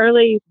morning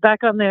early,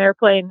 back on the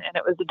airplane, and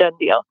it was a done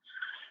deal.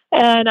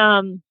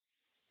 And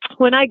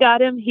when I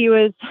got him, he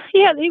had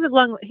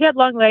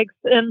long legs,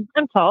 and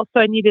I'm tall, so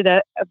I needed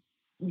a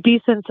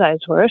decent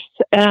sized horse.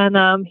 And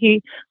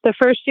the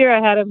first year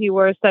I had him, he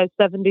wore a size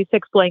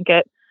 76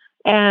 blanket.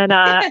 And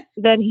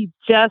then he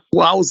just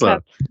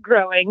kept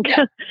growing.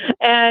 Yeah.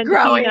 And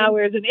he now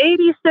wears an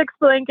 86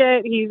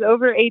 blanket. He's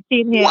over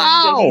 18 hands.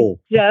 Wow. And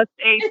he's just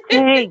a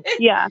tank.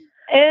 Yeah.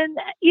 And,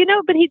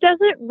 but he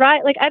doesn't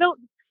ride. Like, I don't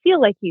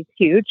feel like he's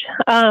huge.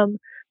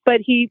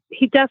 But he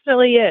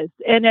definitely is.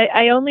 And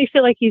I only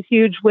feel like he's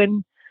huge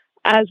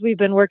as we've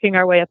been working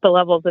our way up the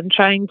levels, and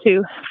trying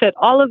to fit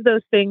all of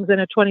those things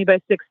in a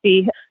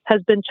 20x60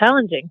 has been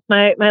challenging.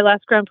 My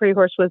last Grand Prix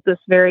horse was this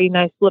very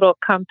nice little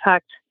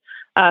compact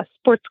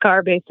sports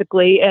car,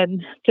 basically,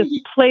 and just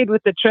played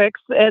with the tricks.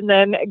 And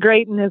then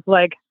Grayton is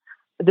like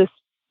this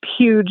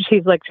huge,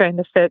 he's like trying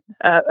to fit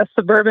a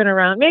Suburban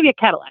around, maybe a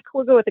Cadillac.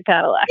 We'll go with a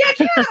Cadillac.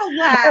 Yeah,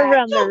 Cadillac.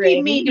 Around the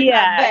ring. Baby.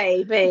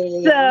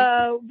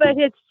 So, but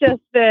it's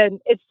just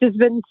been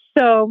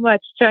so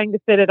much trying to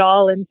fit it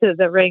all into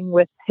the ring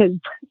with his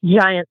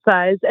giant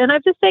size. And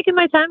I've just taken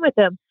my time with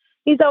him.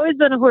 He's always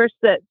been a horse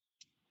that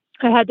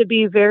I had to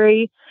be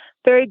very,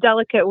 very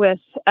delicate with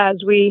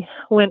as we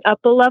went up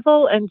a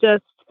level, and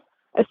just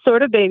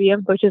sort of baby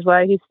him, which is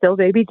why he's still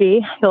Baby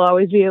D. He'll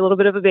always be a little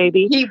bit of a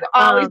baby. He will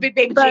always be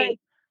Baby G.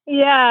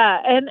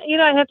 Yeah. And,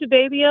 I have to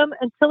baby him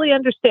until he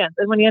understands.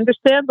 And when he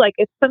understands, like,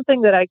 it's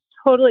something that I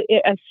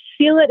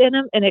feel it in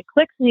him, and it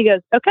clicks, and he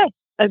goes, okay,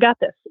 I've got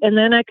this. And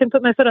then I can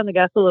put my foot on the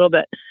gas a little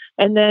bit.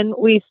 And then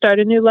we start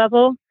a new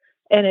level,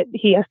 and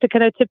he has to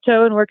kind of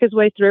tiptoe and work his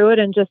way through it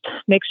and just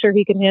make sure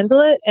he can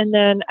handle it. And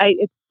then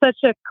it's such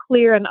a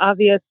clear and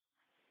obvious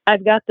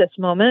I've got this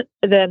moment,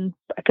 then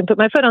I can put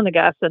my foot on the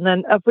gas, and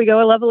then up we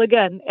go a level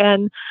again.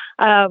 And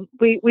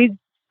we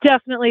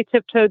definitely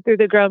tiptoed through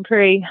the Grand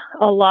Prix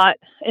a lot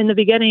in the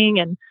beginning,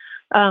 and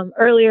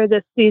earlier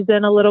this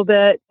season a little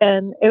bit.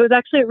 And it was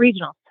actually at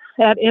regional.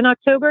 In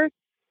October,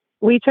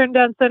 we turned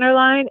down center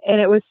line, and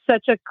it was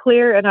such a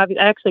clear and obvious.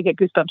 I actually get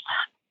goosebumps.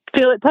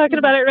 Feel it talking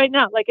about it right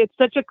now. Like, it's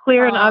such a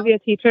clear and obvious.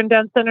 He turned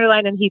down center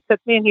line, and he took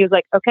me, and he was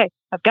like, "Okay,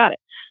 I've got it."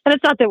 And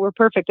it's not that we're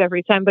perfect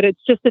every time, but it's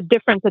just a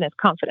difference in his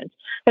confidence.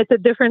 It's a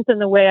difference in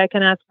the way I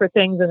can ask for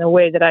things, and the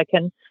way that I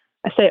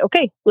say,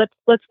 "Okay,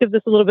 let's give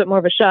this a little bit more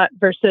of a shot,"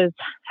 versus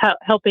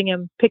helping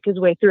him pick his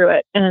way through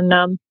it. And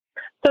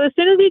so as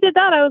soon as he did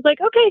that, I was like,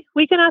 "Okay,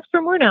 we can ask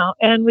for more now."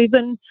 And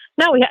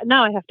now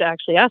I have to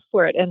actually ask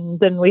for it, and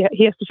then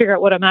he has to figure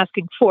out what I'm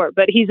asking for.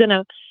 But he's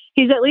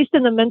at least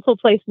in the mental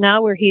place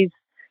now where he's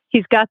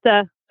got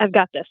I've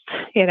got this,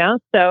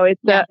 so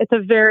it's a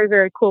very,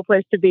 very cool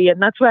place to be.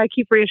 And that's why I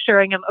keep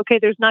reassuring him, okay,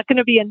 there's not going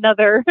to be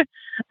another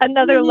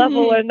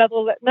level,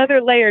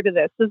 another layer to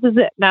this. This is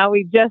it. Now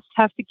we just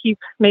have to keep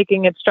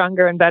making it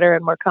stronger and better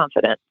and more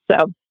confident.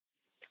 So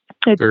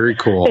it's very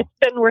cool. It's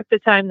been worth the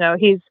time though.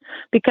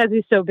 Because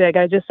he's so big.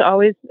 I just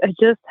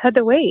had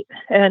to wait.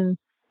 And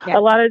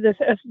a lot of this,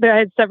 I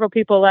had several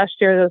people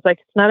last year that was like,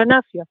 "It's not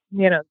enough.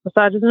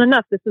 Massage isn't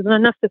enough. This isn't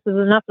enough. This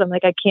isn't enough." And I'm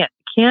like, I can't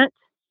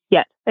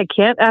yet. I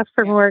can't ask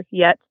for more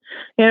yet.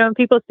 And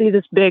people see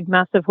this big,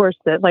 massive horse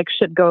that like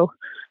should go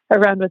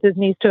around with his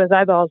knees to his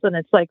eyeballs. And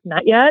it's like,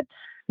 not yet,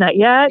 not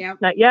yet,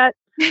 not yet.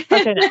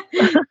 Okay,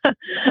 now.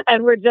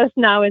 And we're just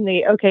now in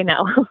the okay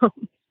now.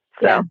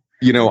 So.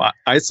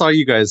 I saw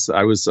you guys.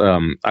 I was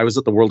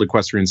at the World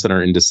Equestrian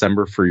Center in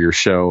December for your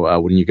show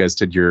when you guys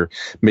did your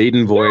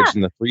maiden voyage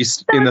in the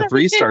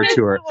 3-star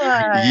tour.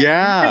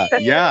 Yeah.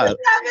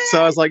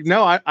 So I was like,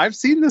 no, I've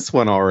seen this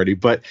one already,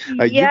 but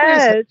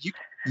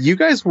you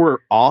guys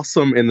were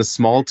awesome in the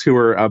small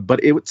tour.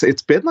 But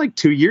it's been like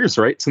 2 years,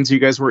 right, since you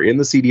guys were in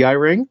the CDI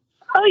ring.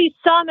 Oh, you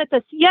saw him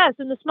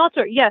in the small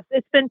tour. Yes,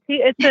 it's been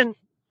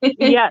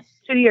yes,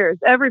 2 years,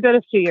 every bit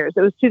of 2 years.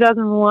 It was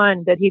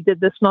 2001 that he did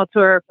the small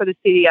tour for the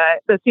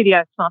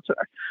CDI small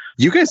tour.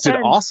 You guys did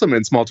awesome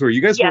in small tour.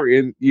 You guys were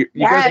in you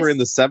guys were in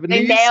the 70s.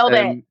 They nailed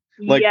it.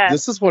 Like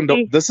this is one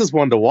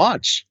to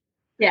watch.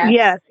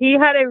 Yes, he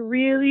had a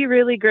really,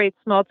 really great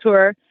small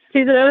tour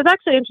season. It was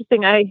actually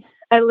interesting. I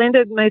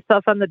landed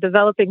myself on the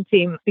developing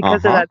team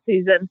because of that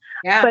season,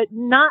 but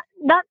not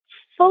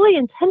fully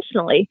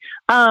intentionally,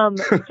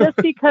 just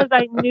because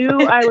I knew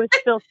I was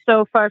still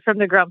so far from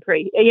the Grand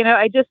Prix.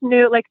 I just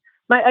knew, like,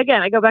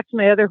 I go back to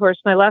my other horse,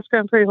 my last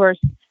Grand Prix horse.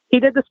 He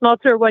did the small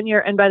tour 1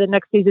 year, and by the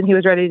next season, he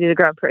was ready to do the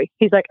Grand Prix.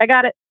 He's like, I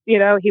got it. He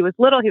was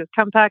little, he was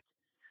compact,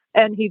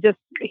 and he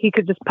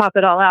could just pop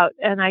it all out.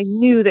 And I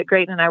knew that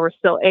Grayton and I were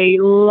still a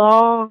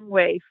long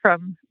way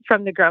from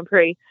the Grand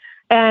Prix.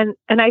 And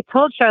I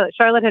told Charlotte.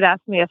 Charlotte had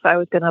asked me if I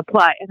was going to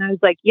apply, and I was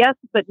like, yes,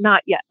 but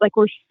not yet. Like,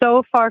 we're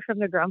so far from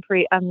the Grand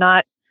Prix. I'm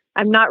not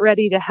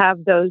ready to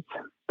have those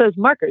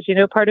markers.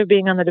 Part of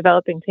being on the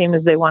developing team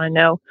is they want to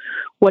know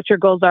what your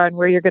goals are and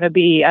where you're going to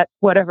be at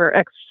whatever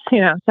X,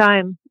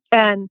 time.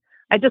 And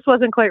I just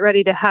wasn't quite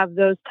ready to have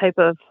those type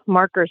of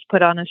markers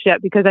put on us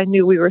yet, because I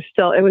knew it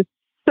was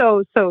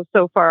so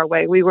far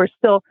away. We were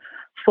still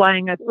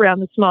flying around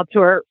the small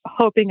tour,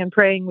 hoping and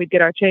praying we'd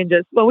get our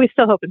changes. Well, we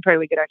still hope and pray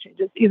we get our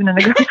changes, even in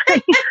the Grand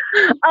Prix.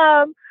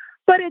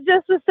 But it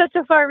just was such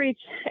a far reach.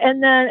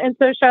 And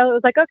so Charlotte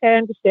was like, okay, I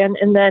understand.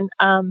 And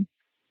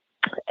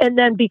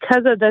then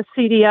because of the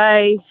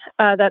CDI,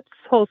 that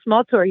whole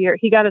small tour year,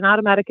 he got an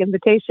automatic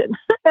invitation.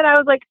 And I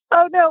was like,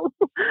 oh no,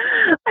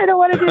 I don't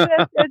want to do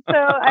this. And so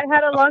I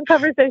had a long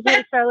conversation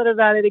with Charlotte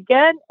about it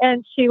again.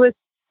 And she was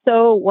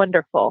so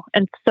wonderful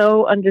and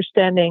so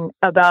understanding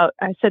about,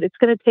 I said, it's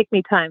going to take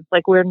me time.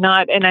 Like, we're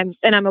not, and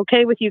I'm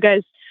okay with you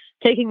guys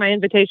taking my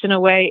invitation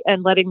away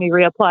and letting me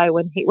reapply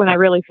when I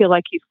really feel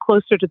like he's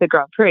closer to the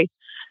Grand Prix.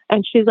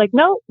 And she's like,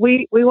 no,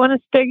 we want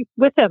to stay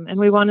with him and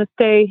we want to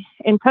stay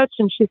in touch.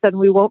 And she said,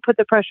 we won't put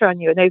the pressure on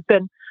you. And they've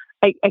been,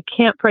 I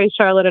can't praise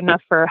Charlotte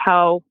enough for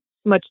how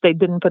much they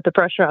didn't put the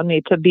pressure on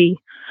me to be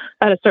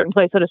at a certain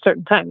place at a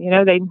certain time.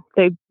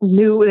 They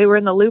knew, they were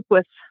in the loop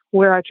with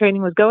where our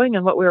training was going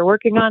and what we were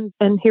working on.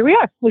 And here we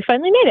are. We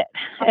finally made it.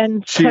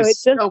 And so it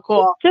just, so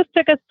cool. It just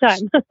took us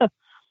time.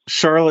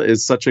 Charlotte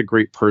is such a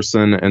great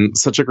person and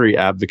such a great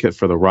advocate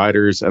for the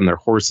riders and their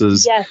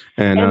horses. Yes,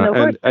 and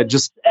I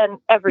just and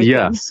everything.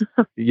 Yes,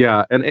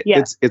 yeah, and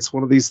it's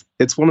one of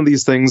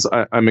these things.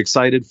 I'm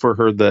excited for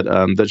her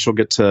that she'll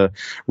get to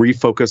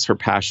refocus her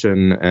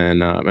passion,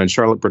 and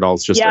Charlotte Bradall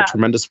is just a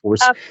tremendous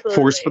force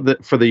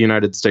for the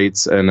United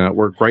States, and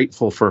we're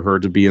grateful for her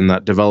to be in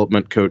that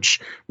development coach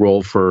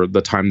role for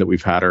the time that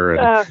we've had her.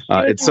 And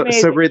it's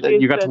so great that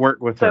you got to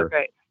work with her.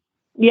 Great.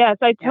 Yes,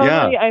 I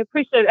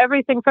appreciate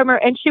everything from her.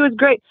 And she was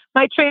great.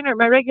 My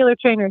regular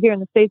trainer here in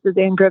the States is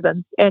Ann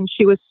Gribbons. And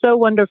she was so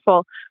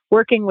wonderful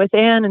working with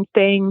Ann and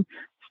staying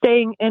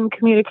in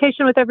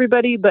communication with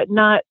everybody, but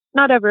not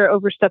ever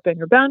overstepping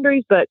her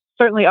boundaries, but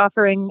certainly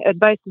offering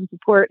advice and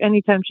support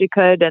anytime she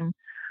could. And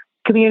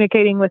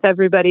communicating with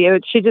everybody. I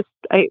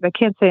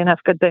can't say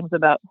enough good things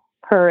about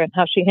her and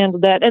how she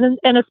handled that.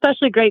 And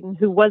especially Grayton,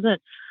 who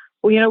wasn't,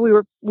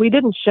 we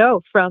didn't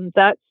show from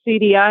that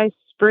CDI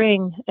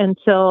spring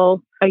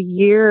until a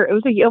year. It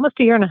was almost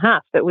a year and a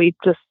half that we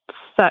just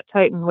sat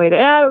tight and waited.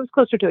 It was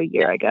closer to a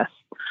year, I guess.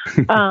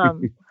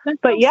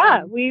 But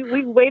yeah,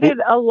 we waited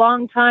a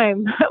long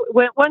time.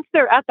 Once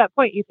they're at that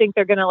point, you think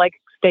they're going to like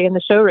stay in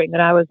the show ring.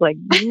 And I was like,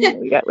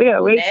 we got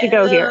ways to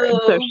go here. And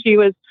so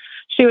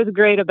she was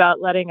great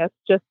about letting us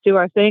just do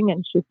our thing.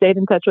 And she stayed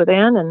in touch with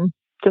Anne and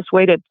just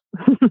waited.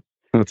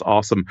 That's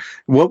awesome.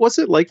 What was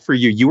it like for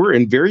you? You were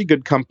in very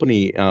good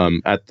company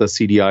at the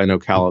CDI in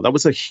Ocala. That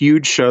was a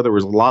huge show. There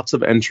was lots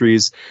of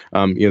entries.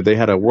 They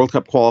had a World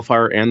Cup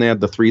qualifier and they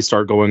had the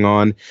 3-star going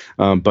on.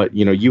 But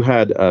you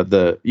had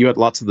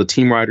lots of the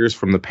team riders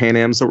from the Pan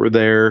Ams that were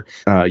there.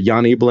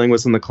 Jan Ebeling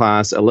was in the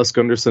class. Ellis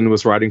Gunderson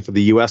was riding for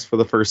the U.S. for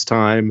the first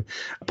time.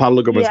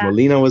 Pablo Gomez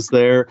Molina was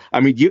there. I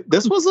mean,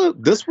 this was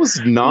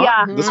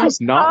not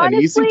Honestly, an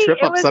easy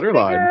trip up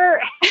Sutterline.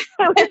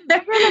 It was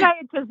bigger than I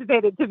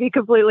anticipated, to be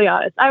completely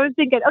honest. I was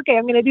thinking, okay,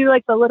 I'm going to do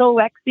like the little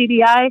WEC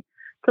CDI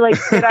to like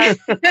get our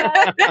success, and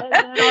then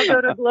I'll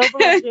go to Global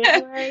in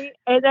January.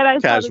 And then I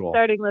saw the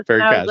starting list,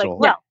 and I was like,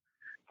 well,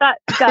 that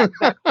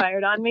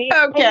backfired on me.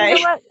 Okay. And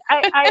you know what?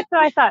 I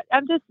thought,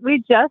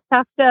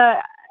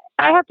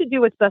 I have to do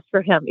what's best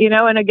for him,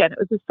 and again, it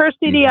was his first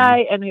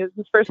CDI and it was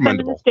his first time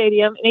in the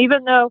stadium. And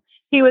even though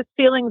he was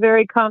feeling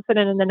very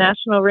confident in the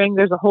national ring,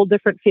 there's a whole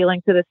different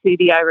feeling to the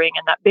CDI ring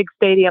and that big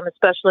stadium,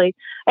 especially.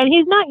 And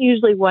he's not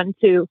usually one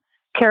to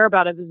care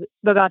about his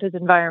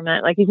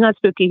environment. Like, he's not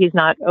spooky. He's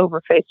not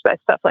overfaced by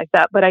stuff like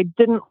that. But I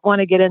didn't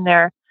want to get in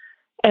there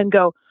and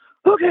go,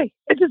 okay,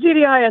 it's a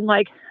CDI, and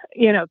like,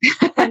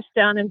 punch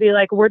down and be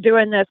like, we're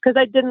doing this. Cause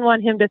I didn't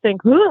want him to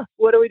think,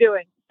 what are we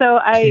doing? So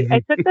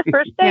I took the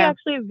first day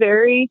actually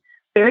very,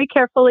 very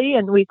carefully,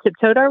 and we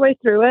tiptoed our way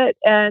through it.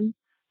 And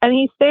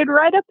he stayed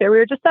right up there. We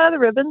were just out of the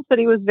ribbons, but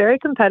he was very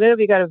competitive.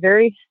 He got a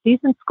very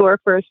decent score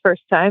for his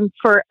first time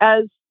for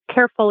as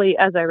carefully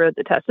as I rode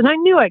the test. And I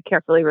knew I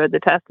carefully rode the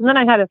test. And then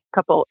I had a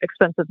couple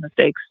expensive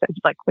mistakes.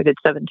 Like we did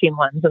 17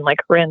 ones and like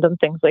random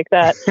things like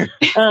that.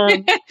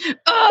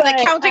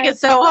 The counting is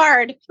so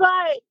hard.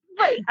 But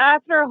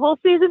after a whole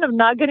season of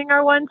not getting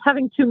our ones,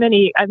 having too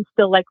many, I'm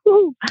still like,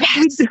 ooh,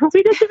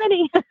 we did too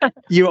many.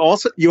 You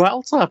also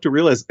have to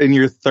realize in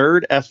your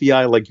third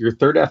FEI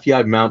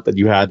mount that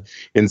you had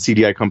in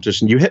CDI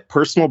competition, you hit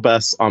personal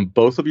bests on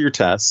both of your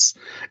tests,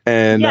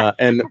 and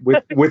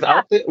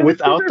without the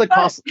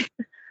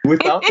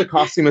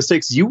costly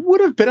mistakes, you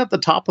would have been at the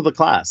top of the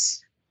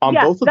class on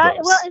both of those.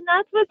 Well, and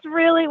that's was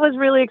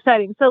really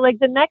exciting. So like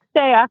the next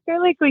day after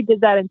like we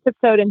did that and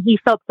tiptoed and he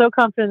felt so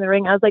confident in the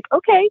ring, I was like,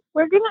 okay,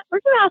 we're gonna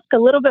ask a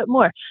little bit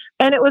more.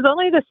 And it was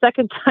only the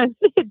second time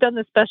we had done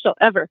the special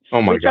ever.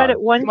 Oh my God. We tried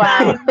it one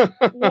time this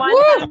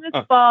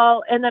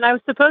fall, and then I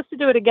was supposed to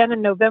do it again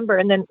in November,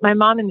 and then my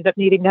mom ended up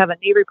needing to have a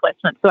knee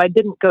replacement, so I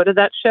didn't go to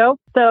that show.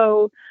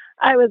 So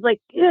I was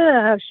like,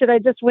 yeah, should I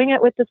just wing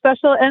it with the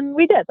special? And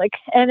we did,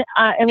 and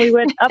we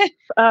went up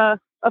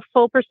a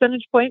full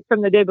percentage point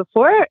from the day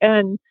before,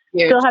 and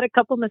still had a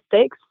couple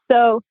mistakes.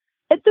 So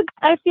I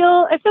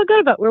feel good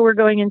about where we're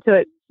going into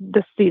it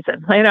this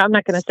season. I'm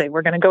not going to say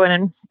we're going to go in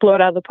and blow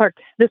it out of the park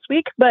this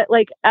week, but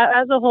like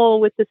as a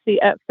whole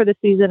for the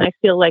season, I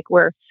feel like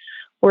we're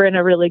in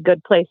a really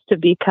good place to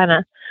be kind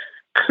of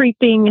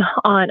creeping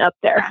on up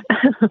there.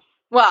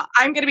 Well,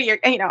 I'm going to be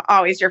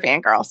always your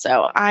fangirl.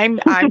 So I'm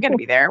going to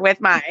be there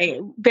with my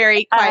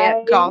very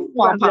quiet golf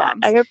pom-poms.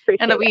 I appreciate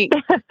and it'll be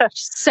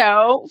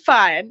so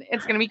fun.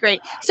 It's going to be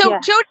great. So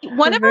Jody,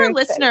 one of our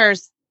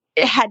listeners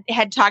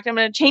had talked, I'm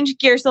going to change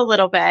gears a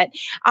little bit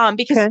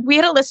because we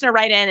had a listener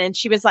write in and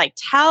she was like,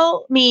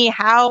 tell me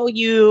how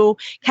you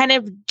kind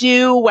of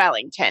do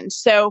Wellington.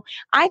 So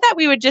I thought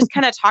we would just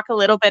kind of talk a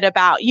little bit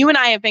about, you and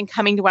I have been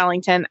coming to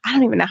Wellington. I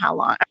don't even know how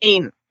long. I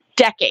mean,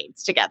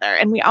 decades together,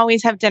 and we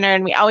always have dinner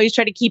and we always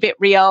try to keep it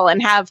real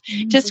and have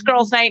just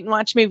girls' night and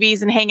watch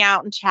movies and hang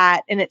out and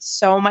chat, and it's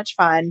so much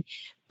fun.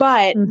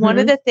 But one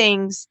of the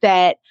things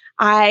that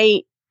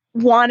I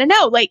want to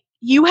know, like,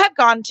 you have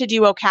gone to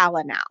do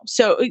Ocala now,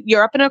 so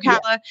you're up in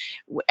Ocala.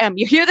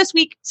 You're here this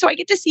week, so I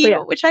get to see you,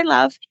 which I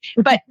love.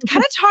 But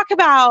kind of talk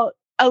about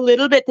a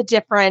little bit the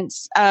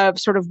difference of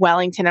sort of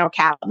Wellington and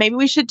Ocala. Maybe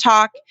we should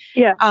talk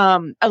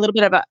a little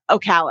bit about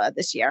Ocala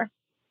this year.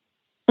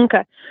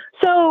 Okay.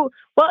 So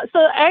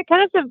I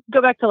kind of have to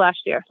go back to last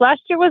year.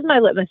 Last year was my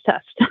litmus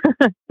test.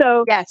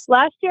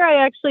 Last year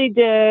I actually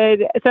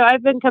did. So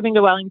I've been coming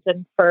to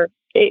Wellington for,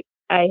 I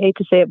hate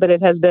to say it, but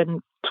it has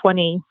been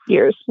 20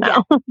 years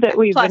now that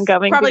we've been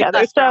coming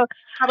together. So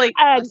probably,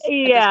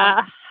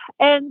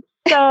 and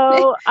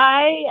so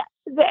I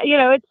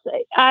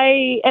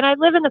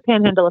live in the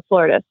Panhandle of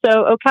Florida.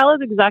 So Ocala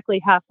is exactly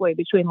halfway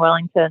between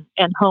Wellington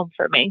and home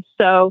for me.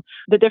 So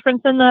the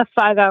difference in the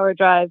 5-hour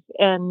drive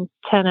and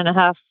 10 and a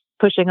half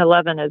pushing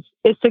 11 is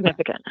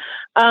significant.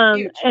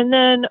 And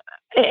then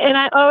And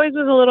I always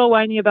was a little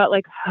whiny about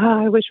like,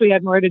 I wish we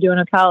had more to do in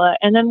Ocala.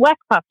 And then WEC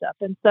popped up.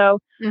 And so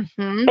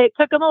it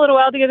took them a little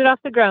while to get it off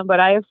the ground. But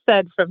I have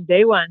said from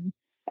day one,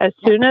 as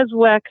soon as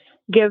WEC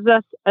gives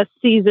us a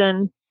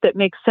season that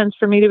makes sense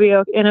for me to be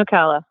in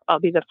Ocala, I'll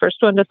be the first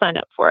one to sign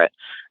up for it.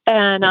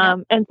 And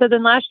and so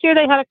then last year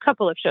they had a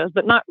couple of shows,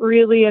 but not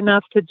really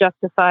enough to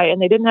justify.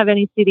 And they didn't have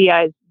any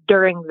CDIs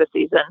during the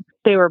season.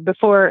 They were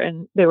before,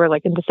 and they were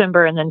like in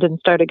December, and then didn't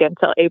start again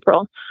until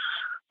April.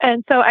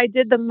 And so I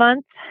did the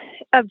month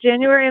of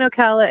January in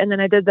Ocala, and then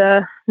I did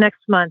the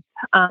next month,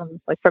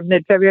 like from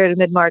mid-February to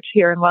mid-March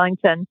here in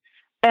Wellington.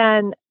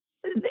 And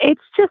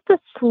it's just a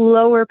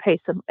slower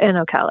pace in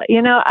Ocala.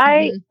 You know,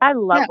 I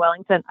love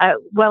Wellington.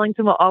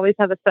 Wellington will always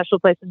have a special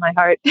place in my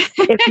heart.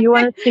 If you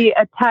want to see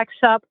a tack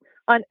shop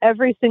on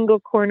every single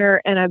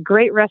corner and a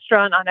great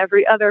restaurant on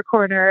every other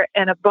corner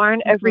and a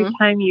barn every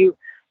time you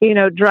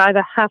drive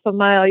a half a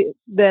mile,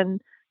 then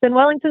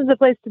Wellington's the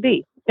place to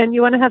be. And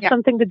you want to have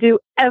something to do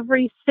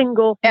every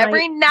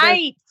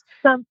night.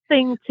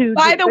 Something to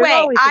By do. the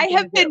way, I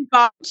have been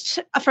bumped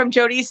from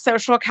Jody's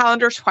social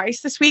calendar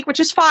twice this week, which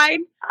is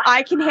fine.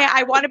 I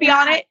want to be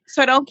on it,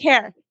 so I don't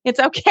care. It's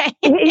okay.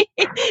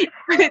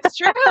 It's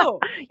true.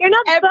 You're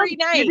not every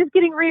night. You're just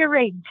getting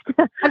rearranged.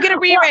 I'm going to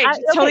rearrange.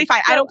 It's totally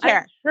fine. I don't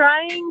care.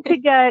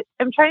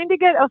 I'm trying to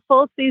get a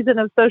full season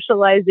of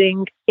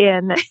socializing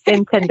in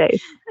 10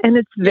 days. And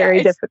it's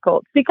very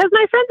difficult because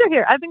my friends are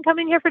here. I've been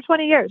coming here for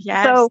 20 years.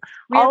 Yes. So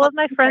all of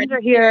my friends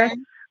are here.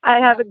 I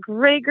have a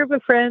great group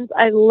of friends.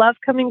 I love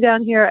coming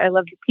down here. I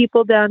love the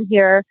people down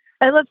here.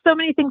 I love so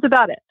many things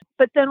about it.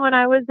 But then when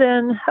I was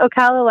in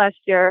Ocala last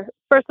year,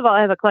 first of all,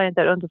 I have a client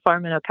that owns a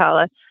farm in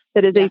Ocala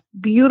that is a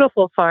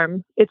beautiful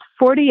farm. It's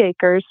 40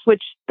 acres,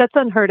 which that's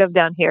unheard of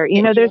down here.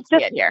 You know, there's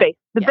just space.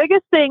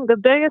 The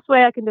biggest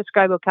way I can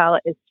describe Ocala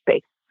is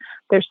space.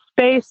 There's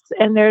space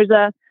and there's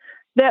a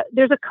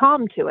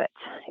calm to it,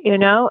 you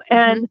know?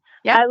 And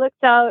I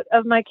looked out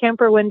of my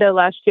camper window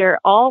last year.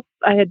 I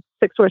had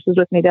 6 horses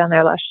with me down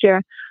there last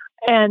year,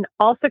 and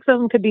all 6 of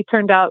them could be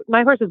turned out.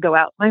 My horses go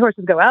out.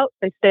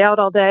 They stay out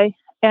all day.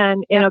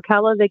 And in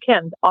Ocala, they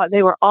can.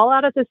 They were all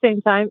out at the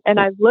same time. And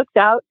I looked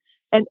out,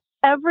 and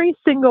every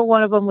single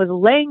one of them was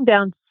laying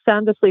down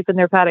sound asleep in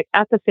their paddock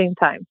at the same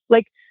time.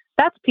 Like,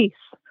 that's peace.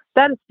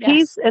 That is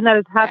peace, and that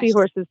is happy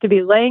horses to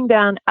be laying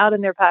down out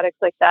in their paddocks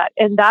like that.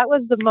 And that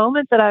was the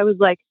moment that I was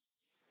like,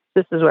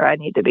 this is where I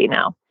need to be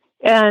now.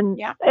 And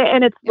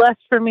it's less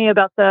for me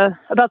about the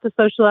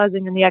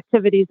socializing and the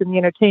activities and the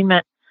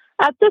entertainment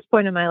at this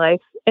point in my life,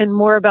 and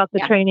more about the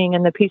training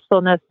and the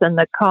peacefulness and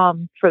the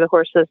calm for the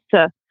horses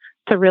to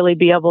really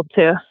be able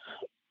to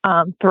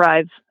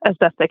thrive as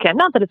best they can.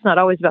 Not that it's not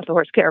always about the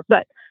horse care,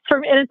 but for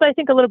me, and it's, I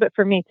think, a little bit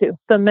for me too,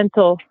 the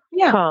mental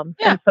calm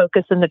and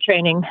focus in the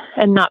training,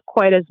 and not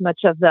quite as much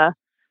of the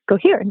go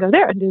here and go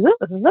there and do this.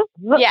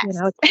 Yes. You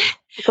know,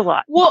 it's a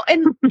lot. Well,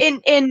 and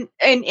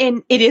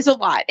it is a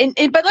lot.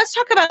 But let's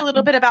talk about a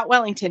little bit about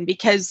Wellington,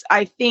 because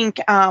I think,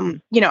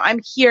 I'm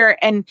here,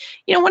 and,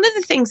 one of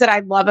the things that I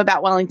love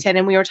about Wellington,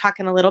 and we were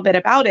talking a little bit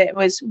about it,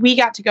 was we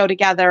got to go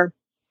together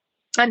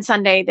on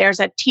Sunday. There's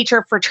a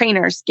teacher for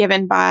trainers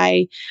given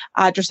by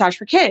Dressage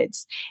for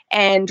Kids,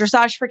 and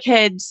Dressage for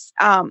Kids.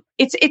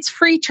 It's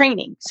free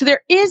training. So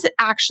there is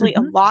actually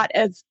a lot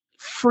of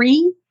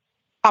free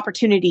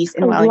opportunities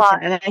in Wellington.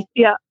 And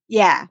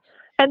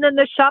And then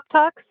the shop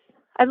talks.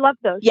 I love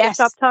those. Yes.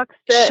 The shop talks.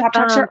 Shop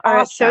talks are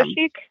awesome. So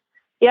chic.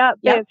 Yeah.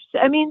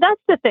 I mean, that's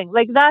the thing.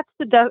 Like, that's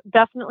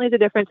definitely the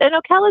difference. And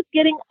Ocala's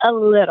getting a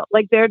little,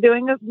 like, they're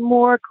doing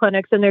more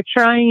clinics, and they're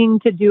trying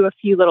to do a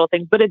few little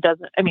things, but it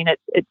doesn't, I mean,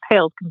 it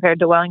pales compared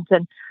to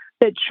Wellington.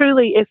 That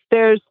truly,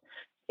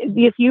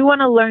 if you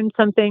want to learn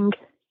something,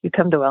 you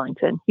come to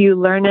Wellington. You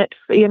learn it,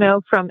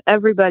 from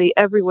everybody,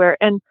 everywhere.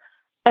 And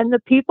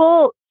the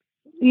people,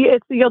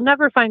 you'll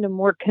never find a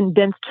more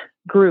condensed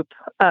group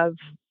of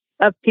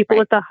people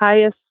at the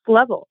highest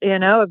level,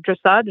 of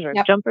dressage or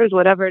jumpers,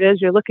 whatever it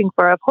is you're looking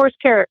for, of horse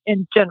care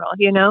in general.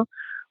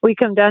 We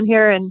come down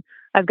here, and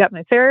I've got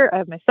my farrier, I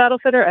have my saddle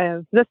fitter, I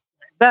have this,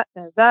 that,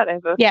 and that. I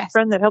have a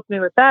friend that helps me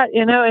with that.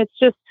 It's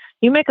just,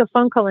 you make a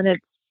phone call and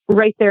it's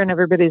right there and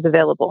everybody's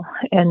available.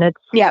 And it's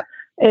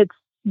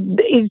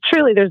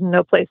truly, there's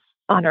no place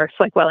on earth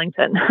like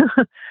Wellington.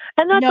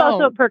 And that's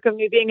also a perk of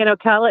me being in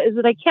Ocala, is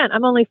that I can't.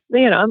 I'm only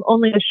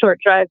a short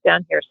drive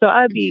down here, so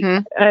I'll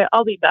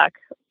be back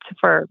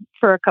for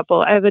a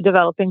couple. I have a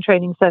developing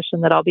training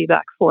session that I'll be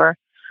back for,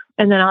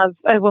 and then I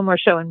have one more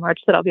show in March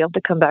that I'll be able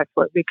to come back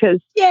for,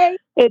 because it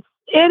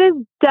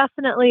is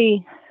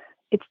definitely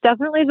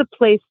the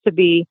place to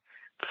be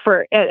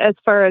for, as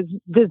far as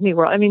Disney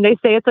World. I mean, they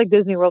say it's like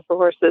Disney World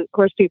for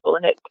horse people,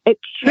 and it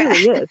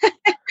truly is.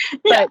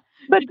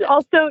 But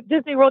also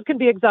Disney World can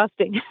be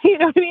exhausting. You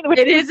know what I mean?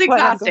 It is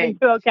exhausting.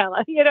 To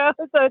Ocala,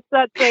 so it's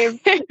that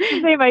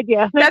same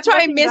idea. That's why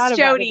I miss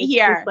Jody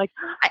here. Like,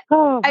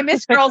 I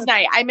miss girls'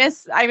 night. I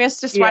miss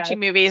just watching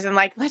movies, and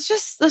like, let's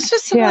just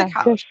sit on the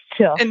couch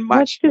and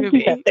watch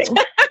movies.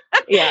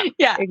 Yeah,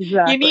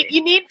 exactly.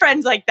 You need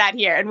friends like that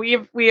here, and we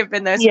have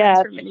been those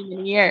friends for many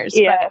years.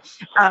 Yeah.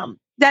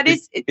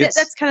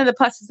 That's kind of the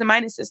pluses and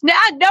minuses. Now,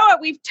 Noah,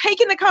 we've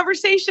taken the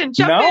conversation.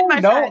 Jump in,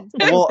 my friend.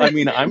 Well, I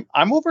mean,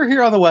 I'm over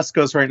here on the West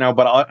Coast right now,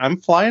 but I'm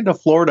flying to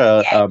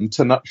Florida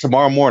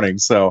tomorrow morning,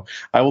 so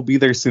I will be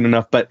there soon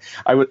enough. But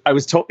I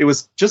was told, it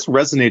was just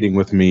resonating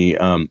with me.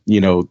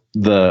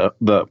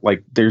 The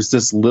like, there's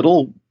this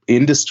little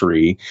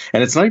industry,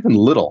 and it's not even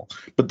little,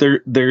 but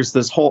there's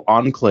this whole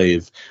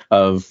enclave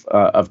of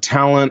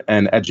talent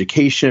and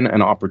education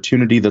and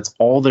opportunity that's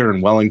all there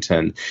in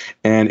Wellington,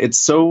 and it's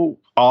so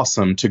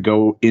awesome to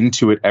go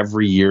into it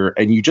every year,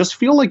 and you just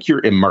feel like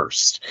you're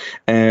immersed.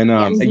 And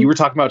and you were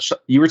talking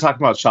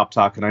about Shop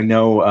Talk, and I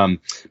know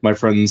my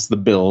friends the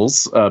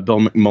Bills,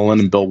 Bill McMullen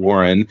and Bill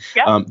Warren,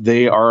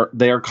 they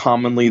are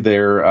commonly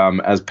there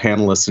as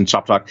panelists in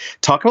Shop Talk.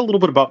 Talk a little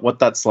bit about what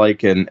that's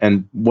like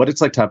and what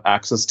it's like to have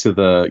access to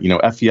the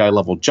FEI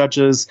level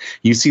judges.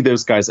 You see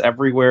those guys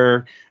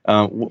everywhere.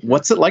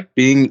 What's it like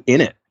being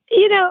in it?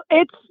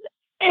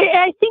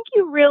 I think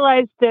you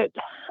realize that.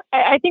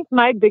 I think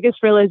my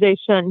biggest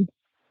realization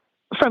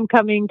from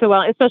coming to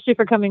especially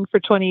for coming for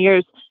 20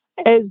 years,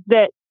 is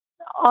that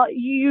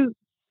you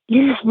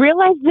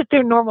realize that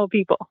they're normal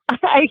people,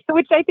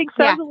 which I think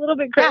sounds a little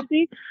bit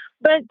crazy,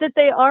 but that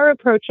they are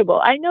approachable.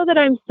 I know that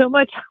I'm so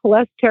much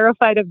less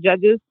terrified of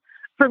judges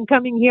from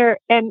coming here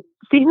and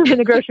seeing them in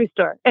the grocery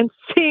store and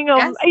seeing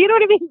them, you know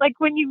what I mean? Like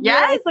when you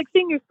realize, it's like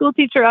seeing your school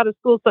teacher out of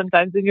school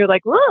sometimes, and you're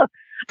like, whoa.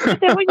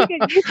 But then when you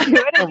get used to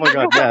it, oh my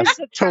God, yes,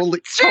 totally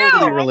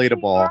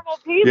relatable.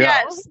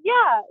 Yes.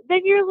 Yeah.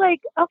 Then you're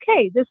like,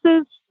 okay,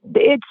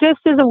 it just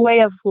is a way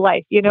of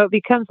life. It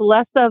becomes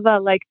less of a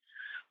like,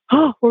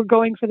 oh, we're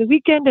going for the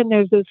weekend, and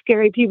there's those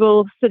scary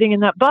people sitting in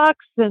that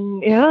box,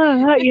 and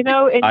and you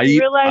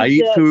realize I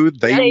eat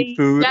food, they eat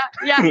food.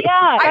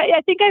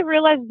 I think I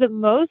realized the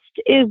most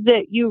is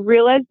that you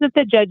realize that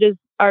the judges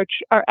are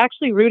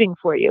actually rooting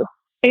for you.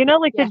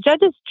 The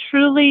judges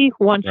truly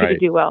want you to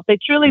do well. They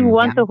truly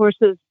want the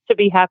horses to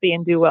be happy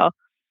and do well.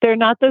 They're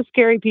not those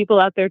scary people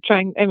out there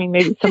trying,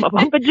 maybe some of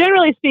them, but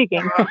generally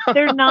speaking,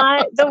 they're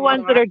not the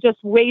ones that are just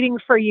waiting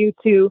for you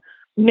to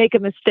make a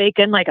mistake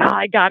and like, oh,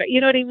 I got it.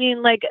 You know what I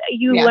mean? Like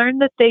you learn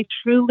that they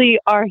truly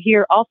are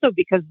here also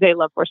because they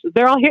love horses.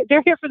 They're all here.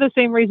 They're here for the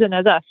same reason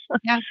as us.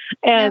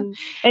 And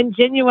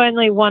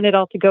genuinely want it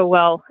all to go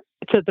well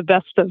to the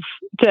best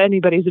to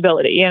anybody's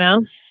ability,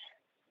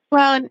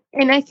 Well,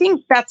 and I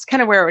think that's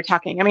kind of where we're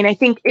talking. I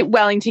think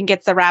Wellington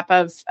gets the rap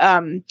of,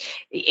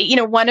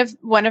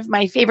 one of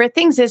my favorite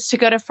things is to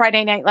go to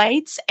Friday Night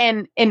Lights,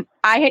 and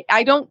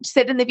I don't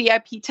sit in the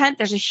VIP tent.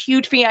 There's a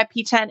huge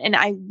VIP tent, and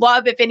I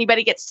love if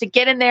anybody gets to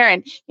get in there.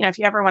 And if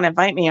you ever want to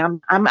invite me,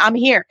 I'm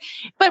here.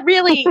 But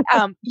really,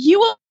 you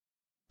will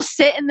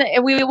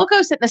we will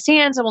go sit in the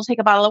stands, and we'll take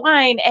a bottle of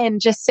wine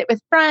and just sit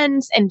with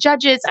friends and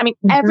judges.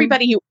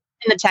 Everybody who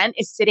in the tent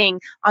is sitting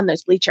on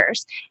those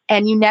bleachers,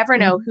 and you never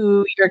know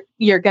who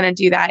you're going to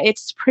do that.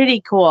 It's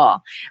pretty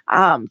cool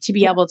to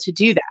be able to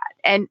do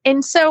that.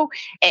 And so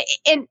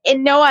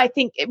Noah, I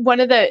think one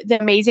of the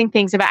amazing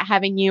things about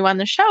having you on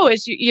the show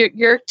is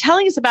you're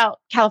telling us about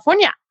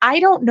California. I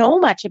don't know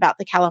much about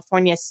the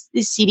California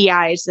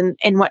CDIs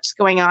and what's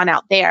going on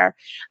out there.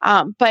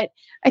 But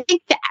I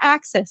think the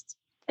access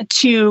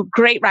to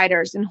great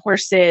riders and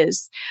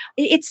horses,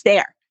 it's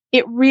there.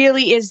 It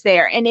really is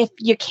there. And if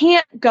you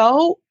can't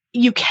go,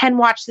 you can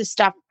watch this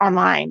stuff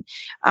online,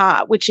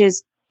 which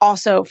is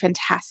also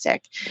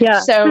fantastic. Yeah,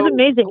 so it's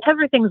amazing.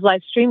 Everything's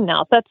live streamed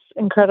now. That's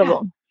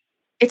incredible.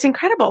 It's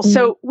incredible.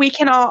 So we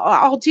can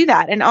all do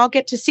that, and I'll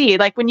get to see,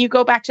 like when you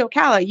go back to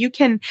Ocala, you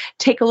can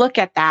take a look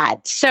at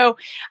that. So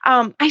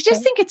I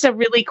just think it's a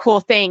really cool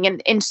thing.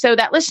 And so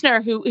that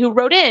listener who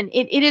wrote in,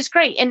 it is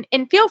great.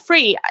 And feel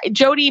free,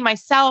 Jody,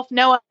 myself,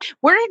 Noah,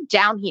 we're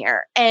down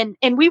here and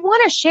we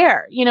want to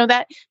share,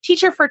 that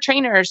teacher for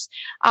trainers.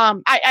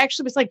 I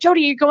actually was like,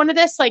 Jody, are you going to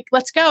this? Like,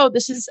 let's go.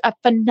 This is a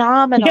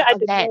phenomenal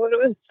event. I didn't know what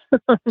it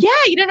was.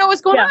 You didn't know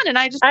what's going on. And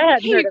I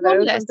hadn't heard of it. It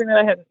was something that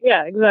I hadn't.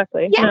 Yeah,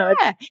 exactly. Yeah.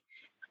 No,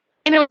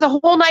 and it was a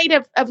whole night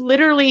of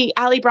literally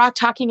Allie Brock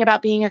talking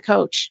about being a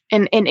coach,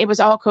 and it was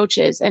all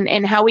coaches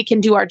and how we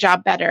can do our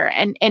job better.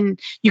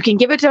 And you can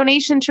give a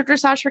donation to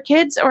Dressage for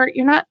Kids, or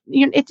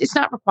it's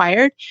not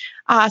required.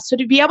 So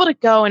to be able to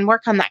go and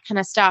work on that kind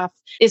of stuff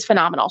is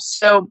phenomenal.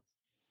 So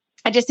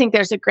I just think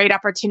there's a great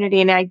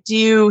opportunity, and I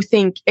do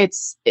think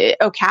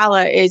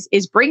Ocala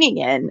is bringing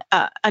in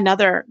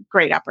another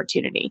great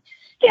opportunity.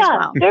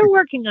 Yeah, they're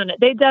working on it.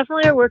 They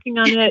definitely are working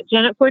on it.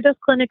 Janet Ford does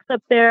clinics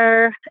up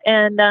there,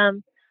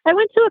 and I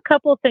went to a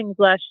couple things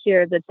last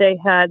year that they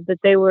had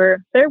that they're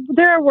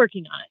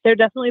working on it. They're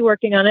definitely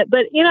working on it.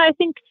 But, I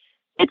think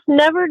it's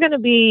never going to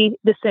be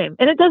the same,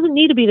 and it doesn't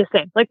need to be the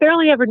same. Like there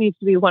only ever needs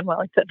to be one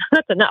Wellington.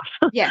 That's enough.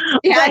 Yeah,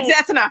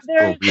 that's enough.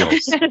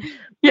 It's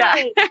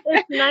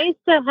nice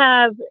to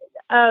have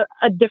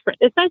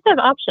it's nice to have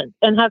options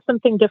and have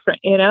something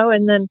different,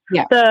 and then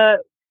the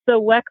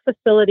WEC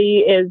facility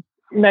is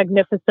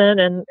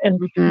magnificent and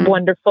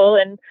wonderful.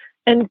 And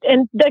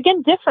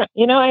again, different,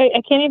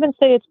 I can't even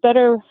say it's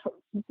better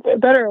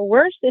or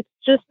worse. It's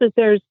just that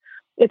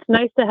it's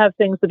nice to have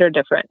things that are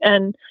different.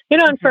 And,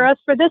 and for us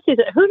for this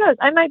season, who knows?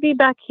 I might be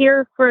back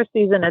here for a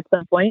season at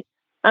some point.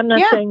 I'm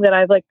not saying that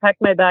I've packed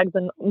my bags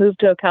and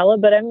moved to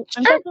Ocala, but I'm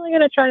definitely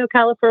going to try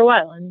Ocala for a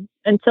while and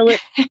until it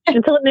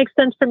makes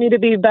sense for me to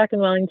be back in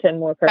Wellington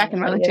more permanently. Back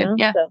in Wellington.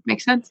 Yeah. So.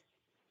 Makes sense.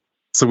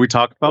 So we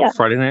talked about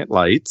Friday Night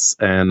Lights,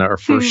 and our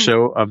first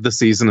show of the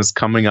season is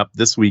coming up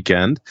this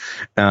weekend.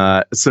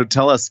 So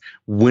tell us,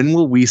 when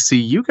will we see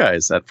you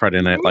guys at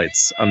Friday Night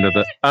Lights under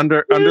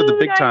the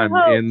big time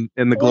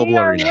in the global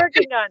arena? We are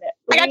working on it.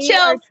 I got chills. We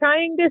are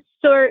trying to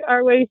sort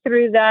our way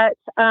through that.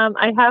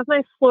 I have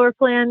my floor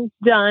plan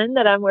done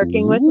that I'm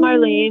working with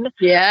Marlene.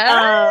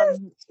 Yeah.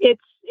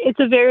 It's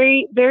a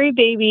very, very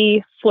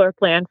baby floor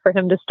plan for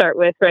him to start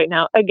with right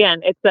now.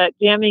 Again, it's that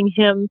jamming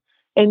him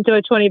into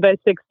a 20 by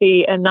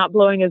 60 and not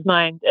blowing his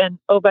mind. And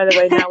oh, by the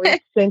way, now we've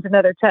changed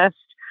another test.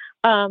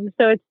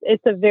 So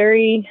it's a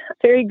very,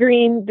 very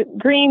green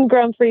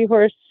Grand Prix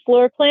horse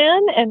floor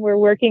plan, and we're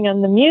working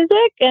on the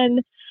music.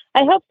 And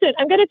I hope to.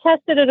 I'm going to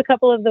test it at a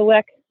couple of the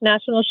WEC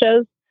national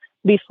shows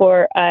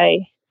before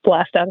I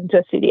blast out into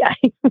a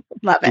CDI.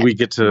 Love it.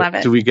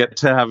 Do we get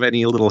to have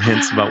any little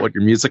hints about what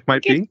your music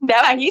might be? No,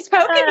 he's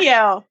poking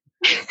you.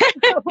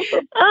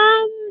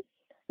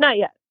 Not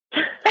yet.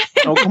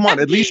 Oh, come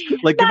on. At least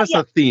give us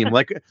a theme.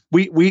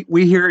 We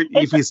hear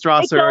Evie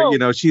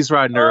Strasser, she's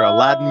riding her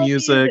Aladdin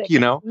music,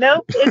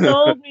 Nope, it's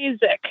old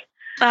music.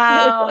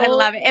 Oh, I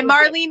love it. And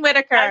Marlene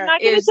Whitaker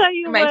is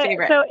my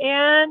favorite. So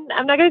Anne,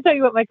 I'm not going to tell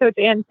you what my coach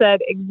Anne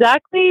said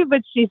exactly,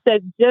 but she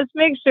said, just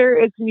make sure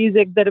it's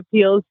music that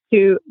appeals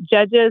to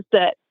judges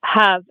that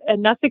have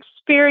enough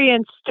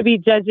experience to be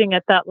judging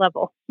at that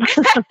level. That's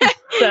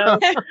so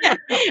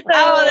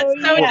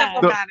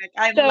diplomatic.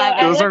 I love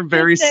it. Those are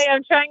very.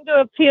 I'm trying to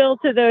appeal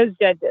to those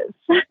judges.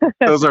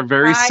 Those are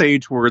very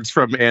sage words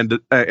from Anne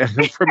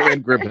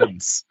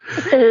Gribbins.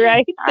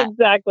 Right,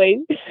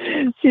 exactly.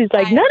 She's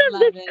like, none of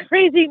this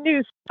crazy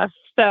new stuff.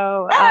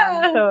 So,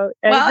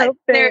 I hope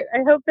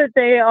that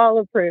they all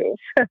approve.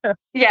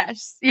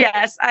 Yes,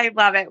 I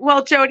love it.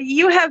 Well, Jody,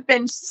 you have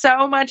been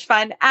so much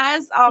fun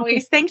as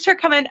always. Thanks for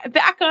coming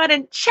back on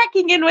and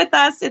checking in with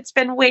us. It's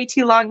been way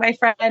too long, my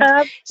friend.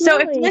 Absolutely. So,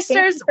 if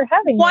listeners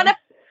want to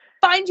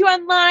find you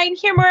online,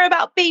 hear more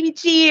about Baby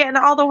G and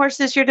all the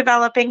horses you're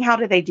developing, how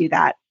do they do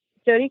that?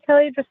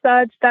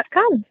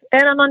 JodyKellyDressage.com.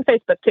 And I'm on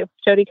Facebook too,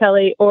 Jody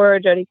Kelly or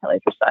Jody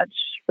Kelly Dressage.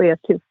 We have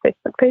 2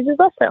 Facebook pages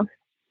also.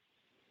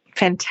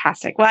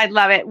 Fantastic. Well, I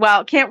love it.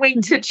 Well, can't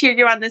wait to cheer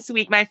you on this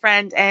week, my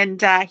friend,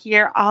 and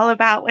hear all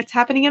about what's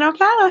happening in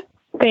Ocala.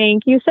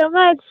 Thank you so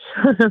much.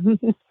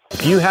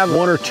 If you have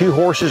 1 or 2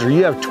 horses, or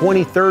you have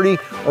 20, 30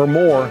 or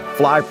more,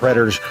 fly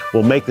predators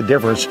will make the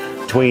difference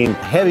between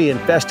heavy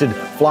infested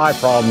fly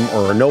problem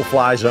or a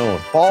no-fly zone.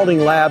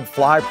 Balding lab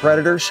fly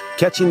predators,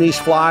 catching these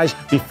flies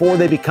before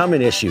they become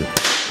an issue.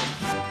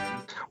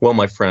 Well,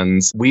 my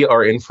friends, we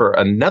are in for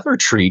another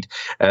treat,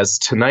 as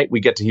tonight we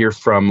get to hear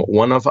from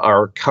one of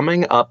our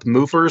coming up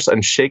movers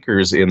and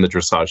shakers in the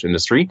dressage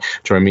industry.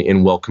 Join me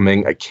in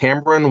welcoming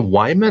Cameron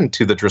Wyman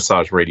to the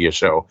Dressage Radio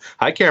Show.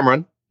 Hi,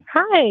 Cameron.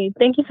 Hi.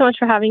 Thank you so much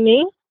for having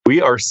me. We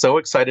are so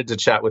excited to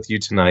chat with you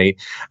tonight.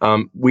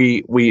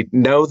 We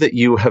know that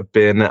you have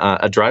been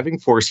a driving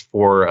force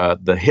for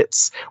the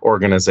HITS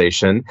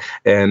organization,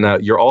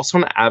 and you're also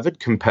an avid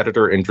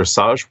competitor in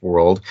dressage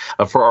world.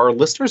 For our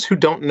listeners who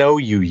don't know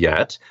you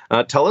yet,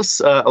 tell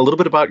us a little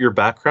bit about your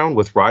background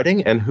with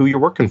riding and who you're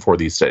working for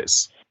these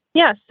days.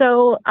 Yeah,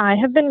 so I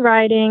have been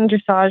riding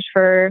dressage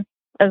for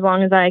as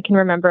long as I can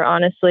remember,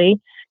 honestly.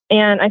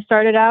 And I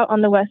started out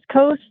on the West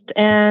Coast,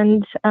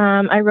 and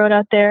I rode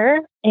out there,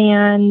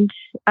 and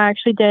I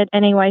actually did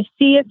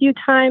NAYC a few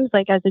times,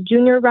 as a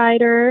junior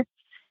rider,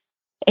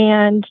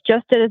 and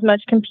just did as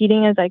much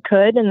competing as I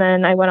could. And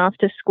then I went off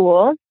to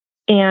school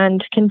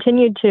and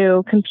continued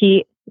to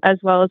compete as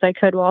well as I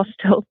could while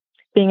still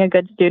being a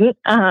good student.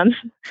 And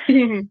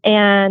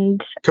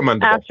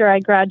after I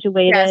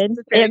graduated,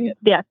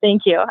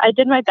 thank you. I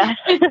did my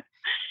best.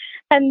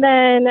 And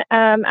then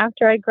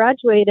after I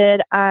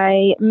graduated,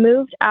 I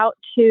moved out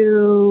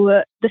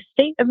to the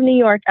state of New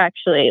York,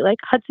 actually,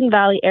 Hudson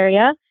Valley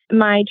area.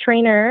 My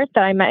trainer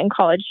that I met in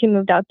college, she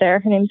moved out there.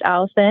 Her name's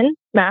Allison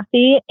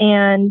Matthey.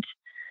 And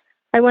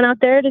I went out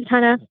there to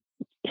kind of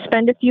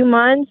spend a few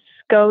months,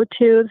 go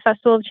to the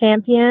Festival of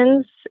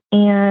Champions,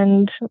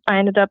 and I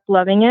ended up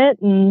loving it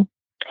and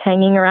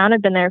hanging around.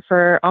 I've been there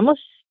for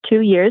almost 2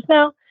 years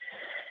now.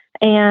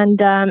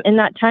 And in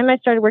that time, I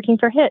started working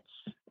for HITS.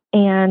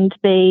 And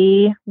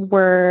they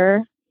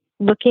were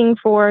looking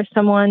for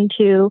someone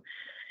to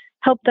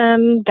help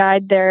them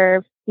guide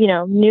their,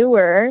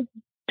 newer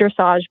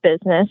dressage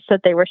business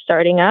that they were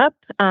starting up.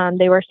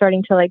 They were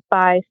starting to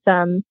buy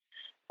some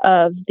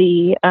of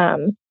the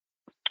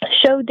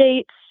show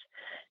dates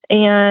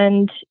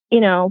and,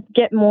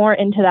 get more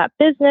into that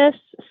business.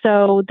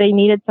 So they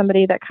needed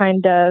somebody that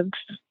kind of,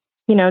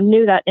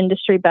 knew that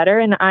industry better.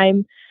 And I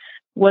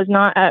was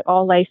not at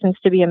all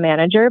licensed to be a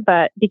manager,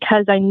 but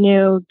because I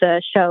knew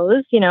the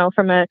shows,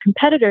 from a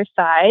competitor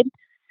side,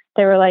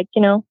 they were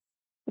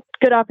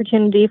good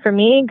opportunity for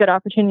me, good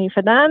opportunity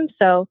for them.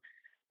 So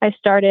I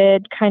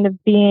started kind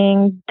of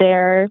being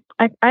their,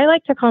 I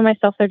like to call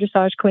myself their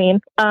dressage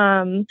queen.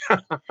 So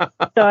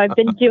I've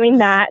been doing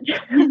that.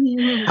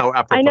 How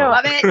apropos. I know.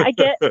 Love it. I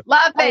get,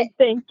 Love it.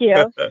 thank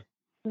you.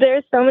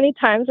 There's so many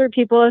times where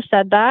people have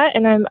said that,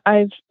 and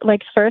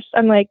first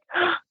I'm like,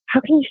 how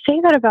can you say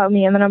that about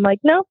me? And then I'm like,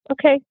 no,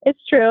 okay, it's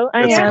true.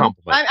 It's a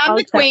compliment. I'm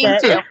the queen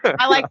too.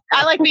 I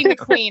like being the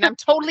queen. I'm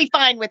totally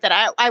fine with it.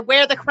 I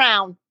wear the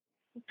crown.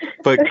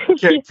 But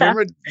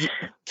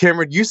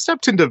Cameron, you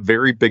stepped into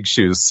very big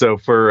shoes. So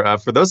for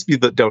those of you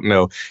that don't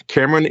know,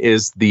 Cameron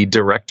is the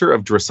director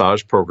of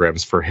dressage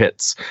programs for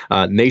HITS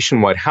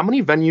nationwide. How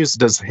many venues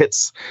does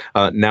HITS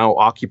now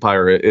occupy,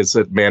 or is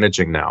it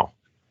managing now?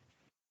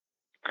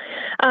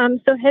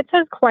 So HITS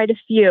has quite a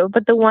few,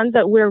 but the ones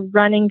that we're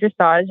running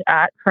dressage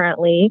at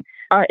currently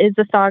is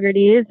the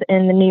Saugerties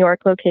in the New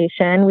York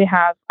location. We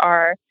have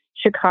our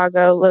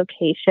Chicago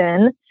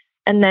location.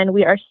 And then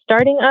we are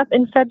starting up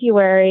in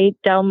February,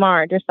 Del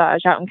Mar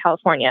Dressage out in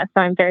California.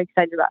 So I'm very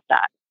excited about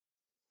that.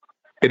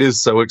 It is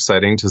so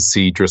exciting to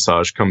see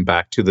dressage come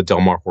back to the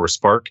Del Mar Horse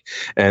Park,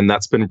 and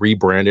that's been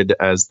rebranded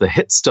as the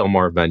HITS Del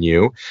Mar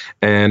venue.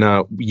 And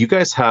you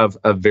guys have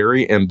a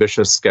very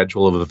ambitious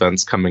schedule of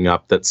events coming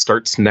up that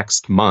starts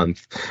next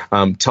month.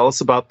 Tell us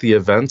about the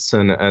events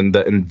and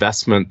the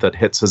investment that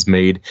HITS has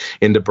made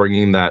into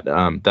bringing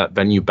that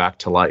venue back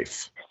to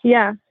life.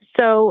 Yeah,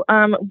 so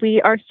we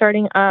are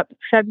starting up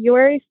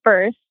February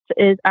 1st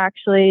is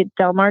actually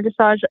Del Mar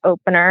Dressage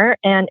opener,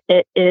 and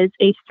it is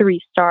a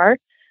 3-star.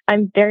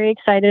 I'm very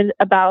excited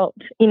about,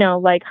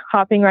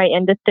 hopping right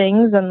into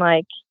things and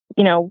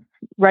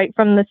right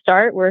from the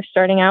start, we're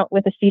starting out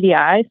with a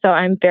CDI. So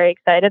I'm very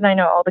excited. I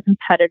know all the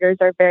competitors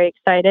are very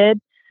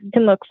excited. You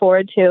can look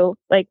forward to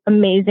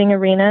amazing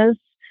arenas.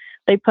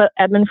 They put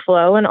ebb and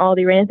flow in all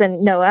the arenas.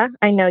 And Noah,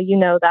 I know you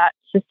know that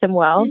system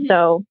well. Mm-hmm.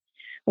 So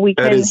we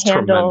can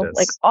handle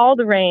all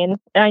the rain.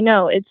 I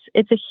know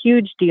it's a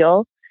huge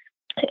deal.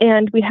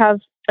 And we have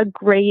a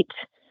great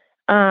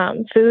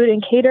food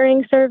and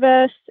catering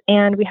service.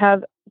 And we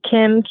have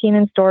Kim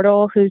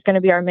Keenan-Stortle, who's going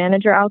to be our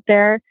manager out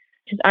there,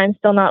 because I'm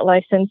still not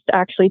licensed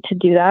actually to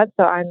do that.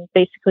 So I'm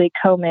basically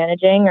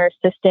co-managing or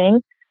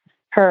assisting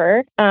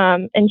her.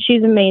 And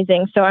she's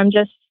amazing. So I'm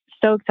just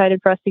so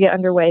excited for us to get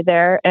underway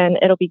there, and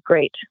it'll be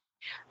great.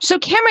 So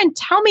Cameron,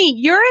 tell me,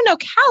 you're in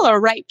Ocala,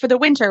 right, for the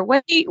winter.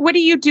 What are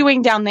you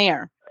doing down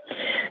there?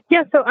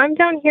 Yeah, so I'm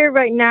down here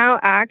right now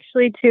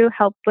actually to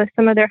help with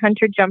some of their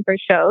hunter jumper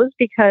shows,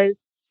 because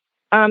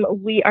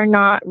we are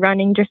not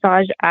running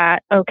dressage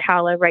at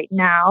Ocala right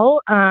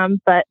now,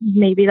 but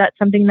maybe that's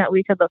something that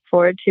we could look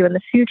forward to in the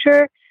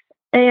future.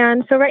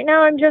 And so right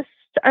now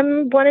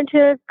I'm wanting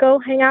to go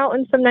hang out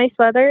in some nice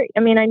weather. I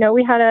mean, I know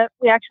we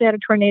actually had a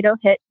tornado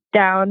hit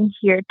down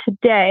here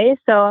today,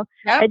 so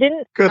I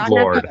didn't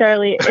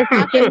necessarily.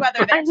 Not good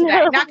weather there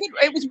today. Not good.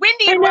 It was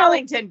windy in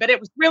Wellington, but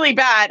it was really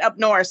bad up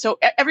north. So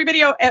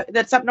everybody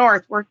that's up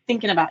north, we're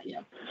thinking about you.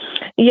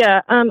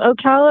 Yeah,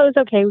 Ocala was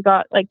okay. We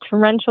got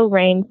torrential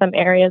rain. Some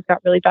areas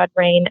got really bad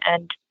rain,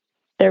 and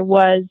there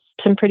was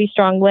some pretty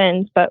strong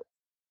winds. But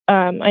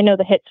I know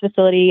the HITS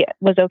facility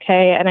was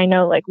okay, and I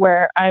know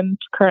where I'm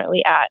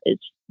currently at is,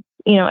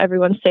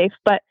 everyone's safe.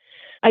 But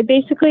I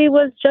basically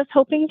was just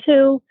hoping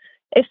to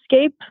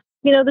escape,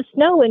 the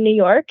snow in New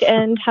York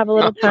and have a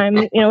little time,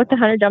 with the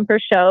hunter jumper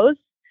shows,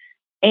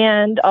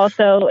 and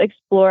also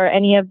explore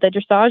any of the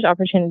dressage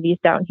opportunities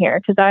down here,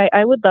 because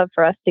I would love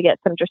for us to get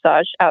some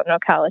dressage out in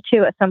Ocala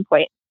too at some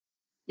point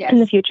in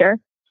the future.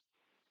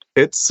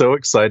 It's so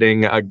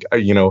exciting.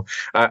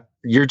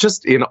 You're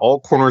just in all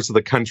corners of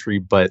the country,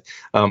 but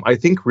I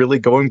think really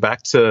going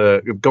back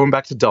to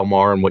Del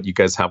Mar and what you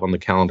guys have on the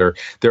calendar,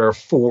 there are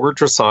 4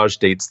 dressage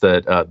dates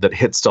that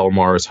HITS Del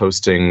Mar is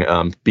hosting,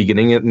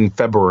 beginning in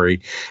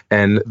February,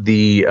 and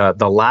the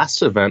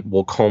last event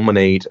will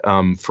culminate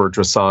for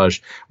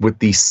dressage with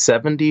the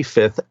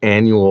 75th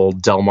annual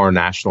Del Mar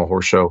National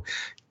Horse Show.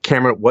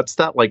 Cameron, what's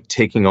that like,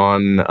 taking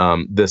on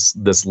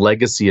this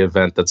legacy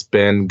event that's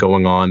been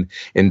going on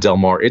in Del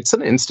Mar? It's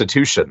an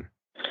institution.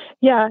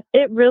 Yeah,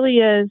 it really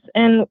is.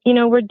 And,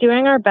 we're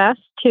doing our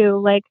best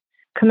to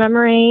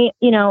commemorate,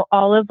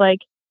 all of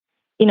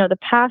the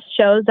past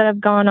shows that have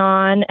gone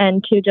on,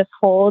 and to just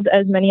hold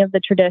as many of the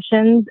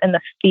traditions and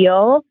the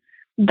feel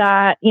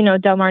that,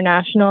 Del Mar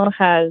National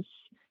has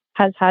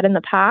had in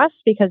the past,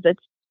 because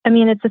it's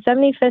the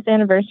 75th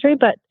anniversary,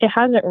 but it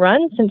hasn't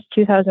run since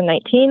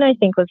 2019, I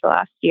think was the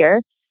last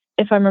year,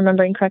 if I'm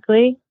remembering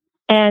correctly.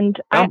 And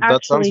I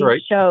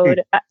actually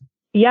showed,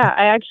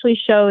 I actually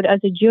showed as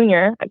a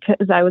junior,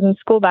 because I was in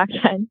school back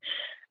then.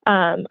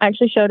 I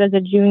actually showed as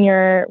a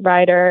junior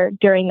rider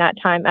during that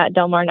time at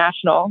Del Mar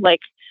National,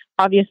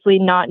 obviously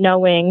not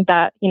knowing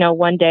that,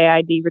 one day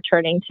I'd be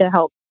returning to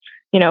help,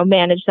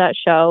 manage that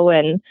show,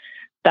 and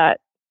that,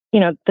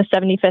 the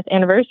 75th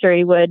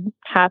anniversary would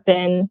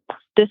happen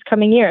this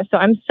coming year. So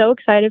I'm so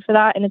excited for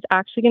that. And it's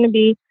actually going to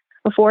be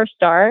a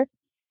 4-star.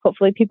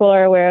 Hopefully people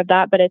are aware of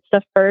that, but it's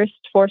the first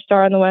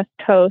 4-star on the West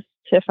Coast,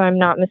 if I'm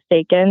not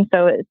mistaken.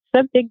 So it's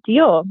a big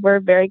deal. We're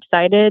very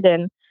excited,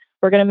 and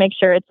we're going to make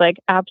sure it's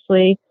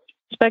absolutely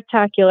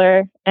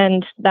spectacular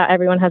and that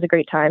everyone has a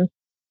great time.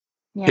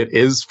 Yeah. It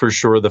is for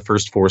sure the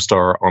first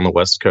 4-star on the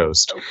West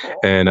Coast. So cool.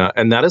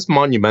 And that is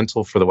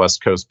monumental for the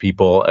West Coast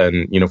people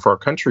and, for our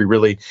country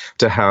really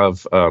to have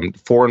 4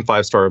 and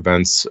 5-star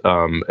events,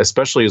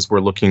 especially as we're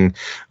looking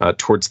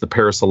towards the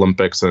Paris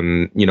Olympics.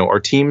 And, our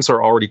teams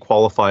are already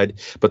qualified,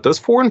 but those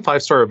 4 and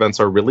 5-star events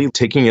are really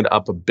taking it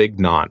up a big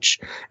notch.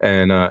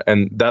 And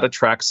that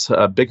attracts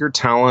bigger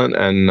talent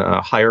and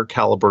higher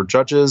caliber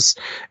judges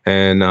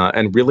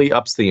and really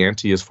ups the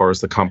ante as far as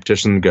the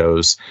competition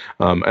goes.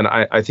 And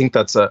I think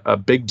that's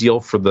a big deal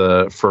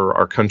for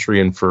our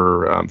country and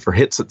for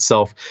HITS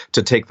itself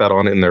to take that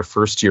on in their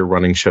first year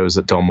running shows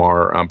at Del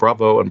Mar.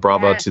 Bravo and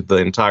bravo Yes. to the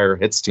entire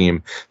HITS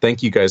team.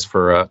 Thank you guys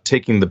for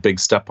taking the big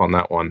step on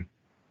that one.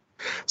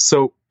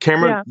 So,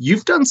 Cameron,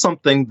 you've done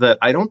something that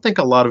I don't think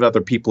a lot of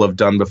other people have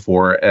done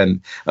before.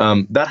 And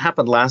that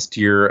happened last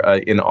year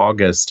in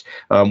August,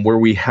 where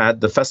we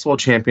had the Festival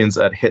Champions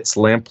at HITS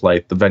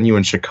Lamplight, the venue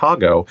in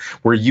Chicago,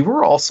 where you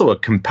were also a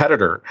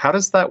competitor. How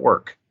does that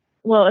work?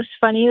 Well, it's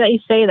funny that you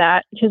say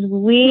that because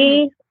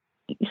we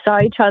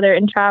saw each other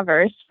in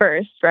Traverse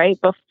first, right?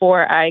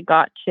 Before I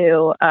got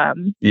to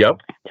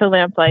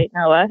Lamplight,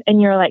 Noah.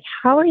 And you're like,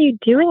 how are you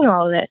doing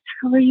all this?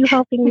 How are you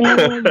helping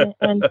manage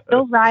and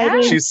still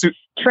riding,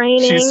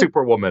 training? She's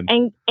Superwoman.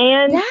 And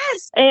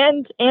Yes.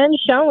 and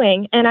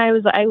showing. And I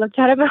looked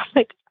at him, I was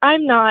like,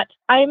 I'm not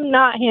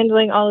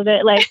handling all of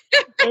it. Like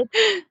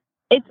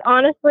it's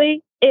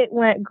honestly, it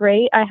went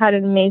great. I had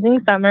an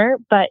amazing summer,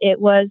 but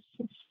it was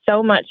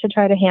so much to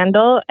try to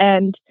handle.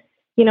 And,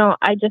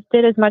 I just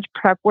did as much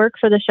prep work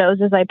for the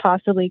shows as I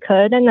possibly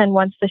could. And then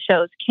once the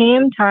shows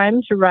came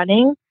time to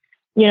running,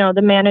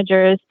 the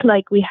managers,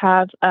 like we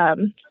have,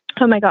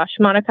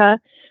 Monica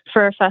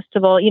for a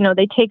festival,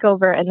 they take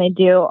over and they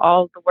do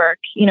all the work,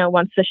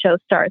 once the show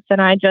starts.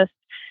 And I just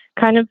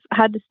kind of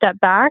had to step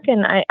back.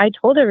 And I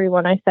told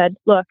everyone, I said,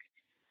 look,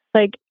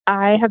 like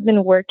I have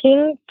been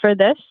working for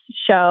this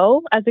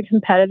show as a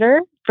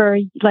competitor for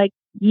like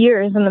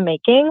years in the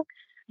making.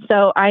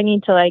 So I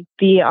need to like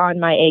be on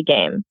my A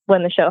game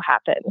when the show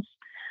happens.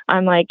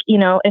 I'm like,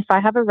 if I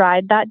have a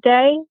ride that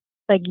day,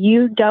 like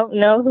you don't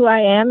know who I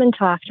am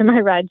until after my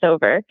ride's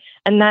over.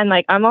 And then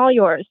like, I'm all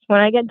yours. When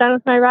I get done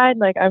with my ride,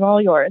 like I'm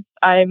all yours.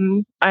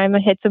 I'm a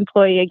HITS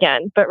employee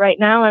again. But right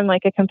now I'm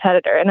like a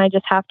competitor and I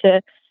just have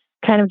to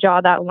kind of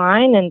draw that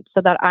line and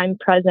so that I'm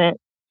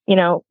present,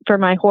 for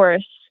my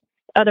horse.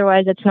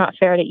 Otherwise it's not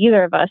fair to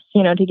either of us,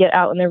 to get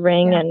out in the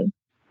ring and,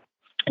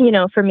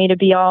 for me to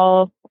be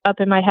all up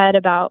in my head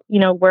about,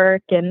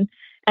 work and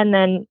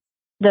then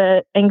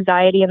the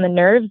anxiety and the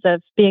nerves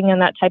of being in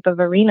that type of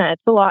arena.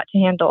 It's a lot to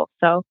handle.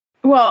 So,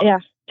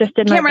 just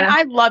did Cameron, my best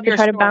I love your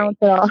try story. to balance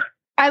it all.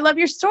 I love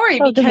your story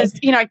because,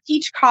 I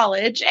teach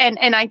college and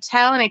I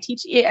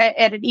teach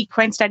at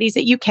equine studies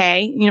at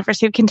UK,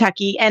 University of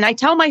Kentucky. And I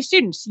tell my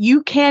students,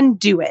 you can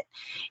do it.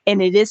 And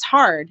it is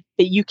hard,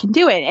 but you can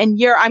do it. And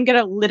I'm going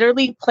to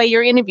literally play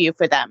your interview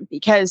for them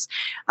because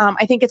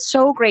I think it's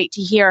so great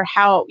to hear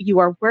how you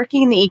are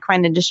working in the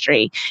equine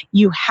industry.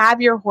 You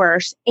have your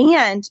horse.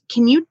 And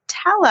can you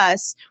tell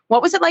us,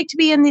 what was it like to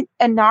be in the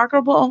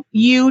inaugural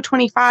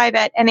U25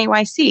 at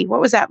NAYC?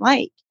 What was that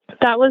like?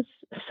 That was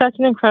such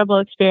an incredible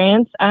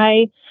experience.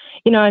 I've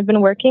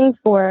been working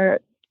for,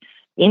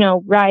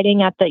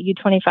 riding at the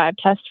U25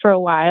 test for a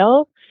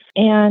while.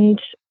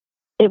 And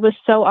it was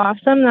so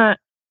awesome that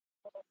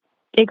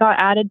it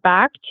got added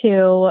back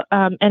to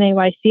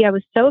NAYC. I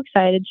was so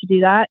excited to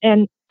do that.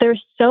 And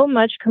there's so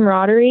much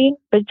camaraderie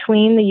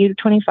between the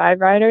U25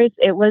 riders.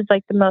 It was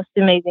like the most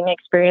amazing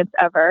experience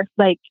ever.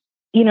 Like,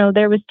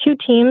 there was 2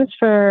 teams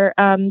for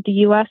the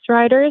US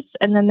riders.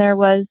 And then there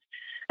was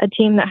a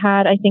team that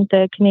had, I think,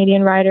 the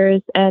Canadian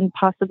riders and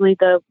possibly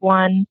the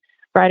one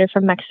rider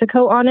from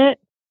Mexico on it.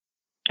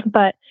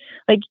 But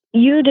like,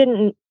 you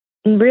didn't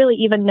really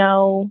even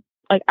know,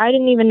 like, I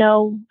didn't even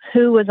know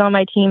who was on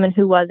my team and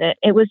who wasn't.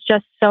 It was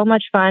just so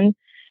much fun.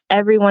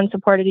 Everyone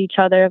supported each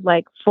other,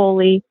 like,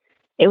 fully.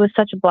 It was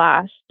such a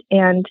blast.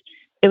 And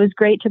it was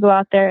great to go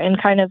out there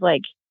and kind of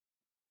like,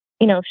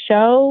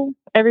 show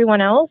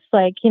everyone else,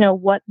 like,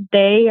 what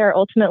they are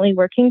ultimately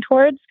working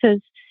towards. Because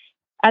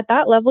at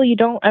that level, you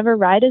don't ever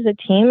ride as a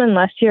team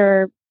unless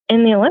you're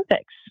in the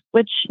Olympics,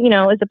 which,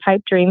 is a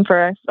pipe dream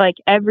for like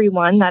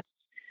everyone that's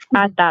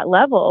at that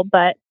level.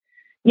 But,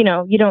 you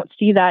don't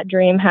see that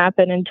dream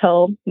happen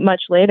until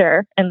much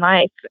later in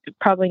life,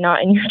 probably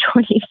not in your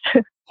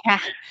 20s. Yeah.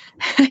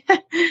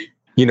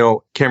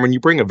 Cameron, you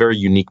bring a very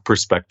unique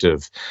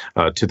perspective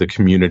to the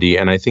community.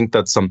 And I think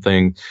that's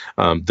something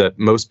that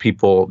most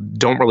people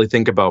don't really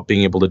think about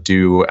being able to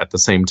do at the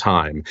same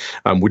time,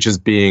 which is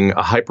being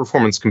a high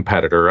performance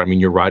competitor. I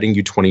mean, you're riding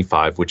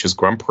U25, which is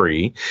Grand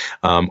Prix,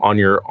 on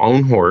your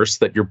own horse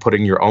that you're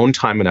putting your own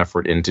time and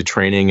effort into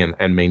training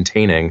and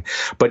maintaining.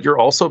 But you're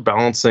also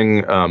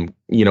balancing,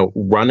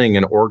 running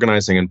and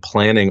organizing and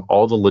planning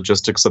all the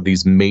logistics of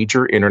these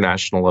major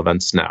international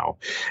events now.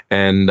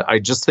 And I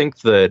just think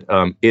that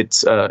it's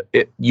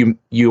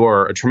you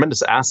are a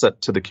tremendous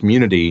asset to the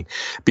community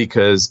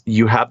because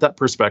you have that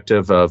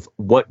perspective of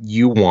what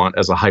you want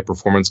as a high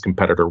performance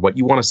competitor, what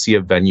you want to see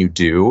a venue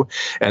do,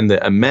 and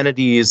the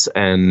amenities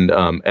and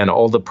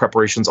all the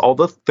preparations, all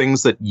the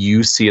things that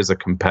you see as a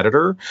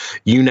competitor.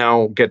 You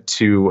now get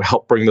to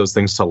help bring those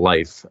things to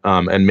life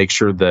and make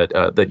sure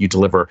that you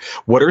deliver.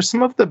 What are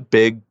some of the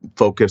big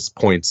focus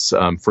points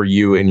for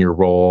you in your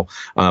role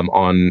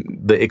on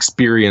the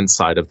experience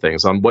side of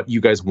things, on what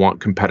you guys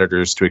want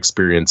competitors to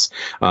experience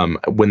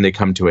when they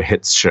come to a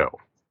HITS show?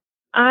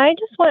 I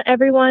just want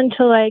everyone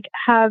to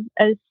have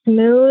as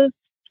smooth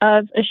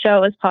of a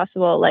show as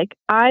possible. Like,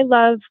 I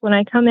love when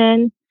I come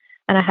in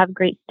and I have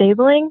great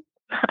stabling.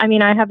 I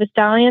mean, I have a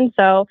stallion,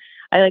 so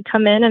I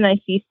come in and I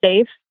see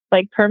safe,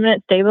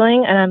 permanent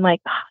stabling, and I'm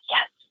like, oh,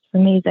 yes,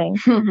 amazing.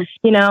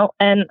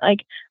 And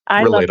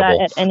I love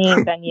that at any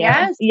venue.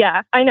 Yes.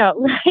 Yeah, I know,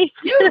 right?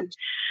 Huge.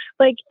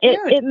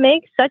 It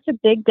makes such a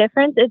big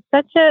difference. It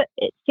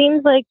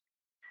seems like,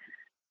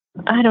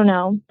 I don't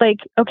know,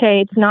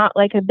 okay, it's not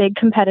like a big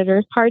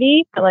competitors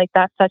party, but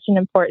that's such an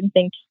important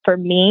thing for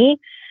me.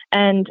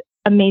 And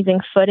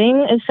amazing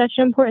footing is such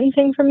an important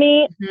thing for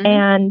me. Mm-hmm.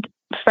 And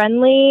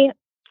friendly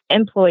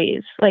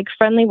employees,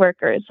 friendly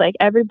workers,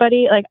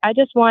 everybody, I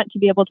just want to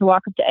be able to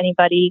walk up to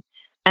anybody.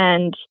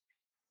 And,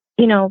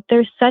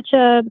 there's such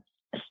a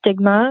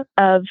stigma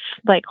of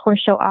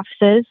horse show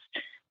offices,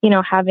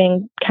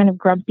 having kind of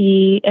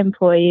grumpy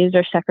employees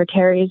or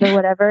secretaries or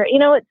whatever.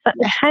 It's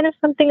kind of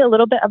something a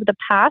little bit of the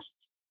past.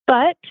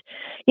 But,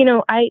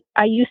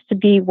 I used to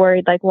be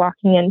worried,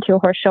 walking into a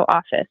horse show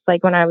office,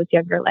 when I was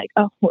younger,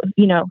 oh,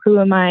 who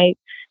am I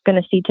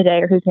going to see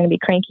today, or who's going to be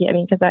cranky at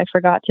me because I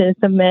forgot to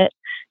submit,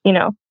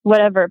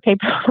 whatever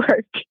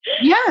paperwork.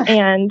 Yeah.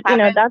 And,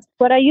 that's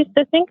what I used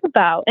to think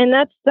about. And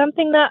that's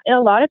something that a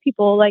lot of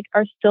people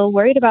are still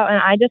worried about.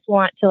 And I just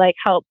want to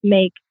help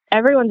make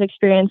everyone's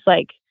experience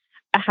a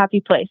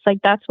happy place.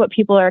 That's what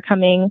people are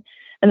coming,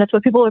 and that's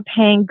what people are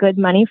paying good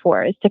money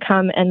for, is to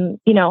come and,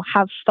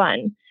 have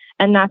fun.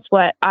 And that's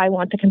what I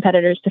want the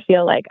competitors to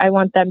feel like. I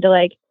want them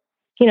to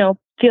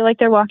feel like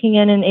they're walking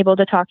in and able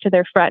to talk to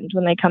their friend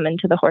when they come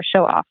into the horse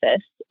show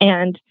office.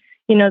 And,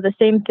 the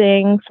same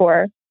thing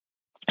for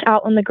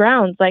out on the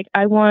grounds.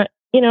 I want,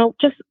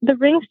 just the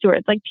ring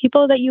stewards,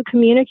 people that you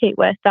communicate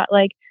with that,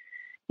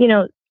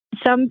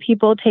 some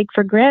people take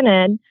for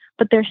granted,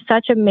 but they're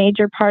such a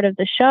major part of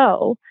the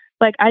show.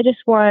 I just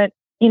want,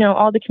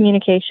 all the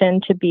communication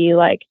to be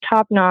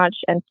top notch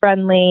and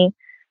friendly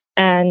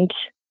and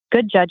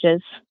good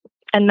judges.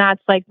 And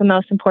that's the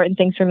most important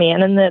things for me.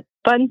 And then the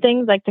fun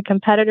things, the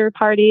competitor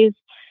parties,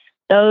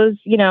 those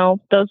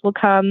will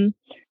come,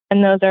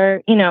 and those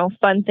are,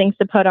 fun things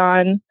to put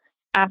on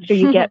after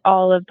you get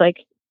all of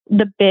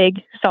the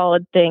big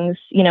solid things,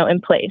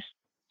 in place.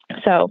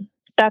 So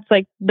that's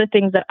the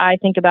things that I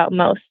think about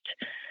most.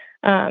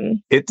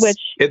 Which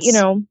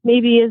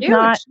maybe is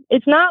huge.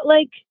 It's not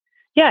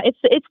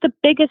it's the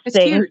biggest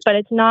thing, huge. But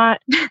it's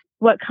not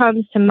what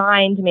comes to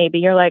mind. Maybe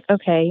you're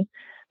okay,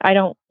 I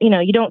don't,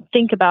 you don't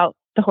think about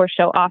the horse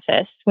show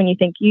office when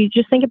you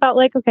just think about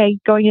okay,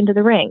 going into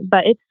the ring,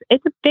 but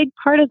it's a big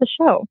part of the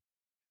show.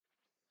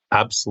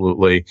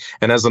 Absolutely.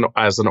 And as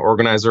an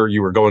organizer,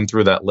 you were going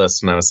through that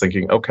list, and I was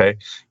thinking, okay,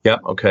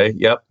 yep,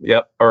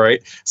 all right.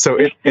 So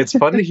it's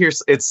fun to hear.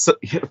 It's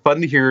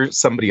fun to hear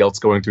somebody else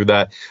going through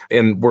that,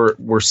 and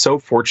we're so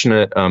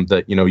fortunate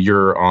that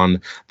you're on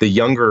the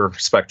younger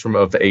spectrum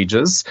of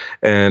ages,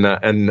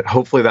 and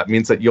hopefully that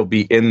means that you'll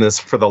be in this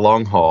for the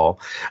long haul.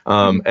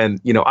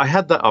 And I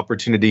had the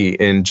opportunity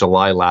in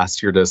July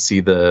last year to see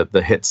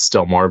the HITS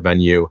Del Mar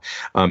venue,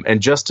 and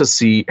just to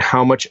see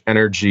how much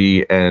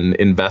energy and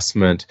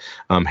investment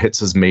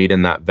HITS has made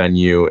in that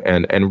venue,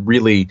 and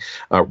really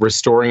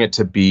restoring it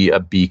to be a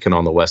beacon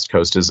on the West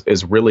Coast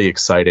is really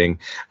exciting.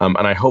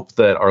 And I hope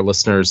that our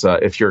listeners,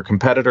 if you're a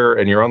competitor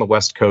and you're on the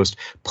West Coast,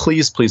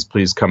 please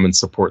come and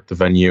support the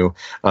venue.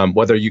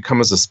 Whether you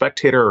come as a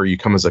spectator or you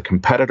come as a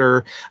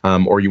competitor,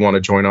 or you want to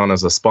join on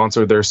as a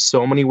sponsor, there's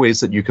so many ways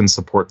that you can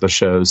support the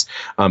shows.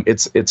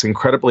 It's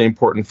incredibly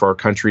important for our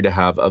country to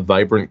have a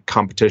vibrant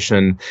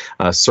competition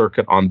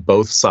circuit on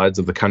both sides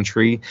of the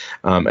country,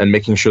 and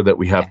making sure that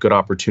we have good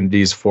opportunities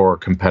for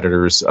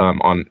competitors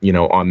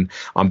on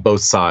both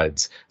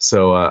sides.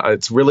 So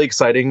it's really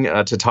exciting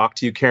to talk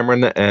to you,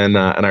 Cameron, and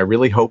I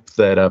really hope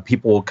that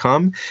people will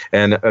come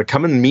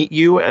and meet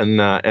you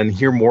and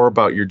hear more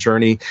about your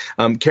journey.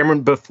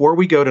 Cameron, before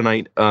we go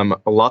tonight,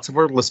 lots of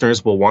our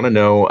listeners will want to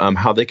know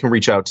how they can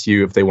reach out to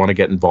you if they want to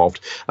get involved.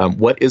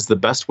 What is the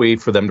best way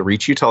for them to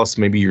reach you? Tell us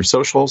maybe your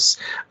socials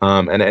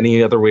and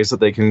any other ways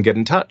that they can get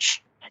in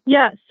touch.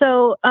 Yeah,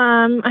 so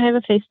I have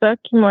a Facebook.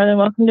 You're more than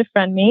welcome to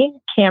friend me,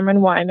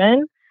 Cameron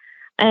Wyman.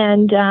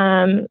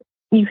 And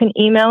you can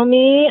email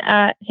me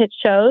at HITS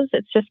Shows.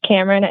 It's just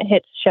Cameron at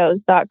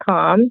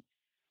hitsshows.com.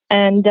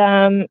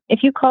 And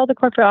if you call the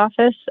corporate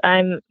office,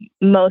 I'm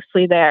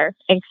mostly there,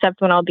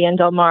 except when I'll be in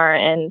Del Mar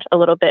and a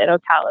little bit in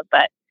Ocala.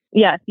 But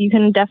yeah, you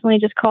can definitely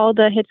just call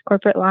the HITS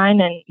corporate line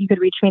and you could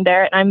reach me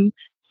there. And I'm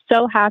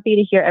so happy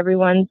to hear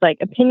everyone's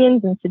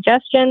opinions and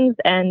suggestions.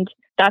 And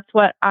that's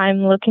what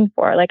I'm looking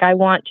for. Like, I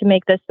want to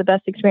make this the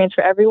best experience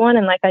for everyone.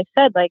 And like I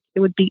said, like, it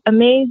would be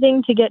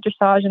amazing to get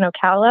dressage in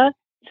Ocala.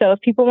 So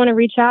if people want to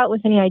reach out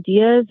with any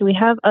ideas, we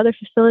have other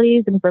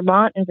facilities in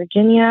Vermont and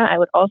Virginia. I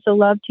would also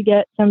love to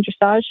get some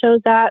dressage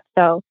shows at.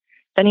 So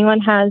if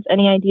anyone has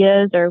any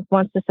ideas or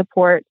wants to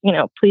support,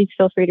 please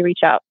feel free to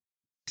reach out.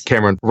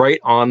 Cameron, right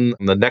on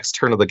the next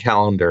turn of the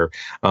calendar,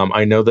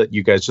 I know that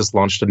you guys just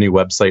launched a new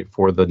website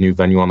for the new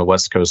venue on the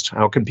West Coast.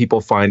 How can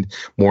people find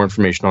more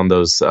information on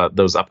those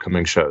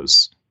upcoming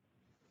shows?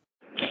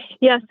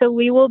 Yeah, so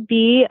we will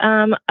be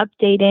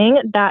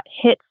updating that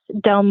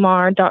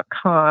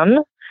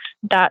hitsdelmar.com.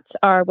 That's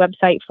our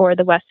website for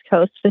the West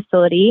Coast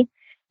facility.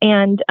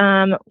 And,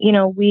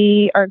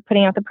 we are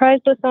putting out the prize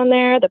list on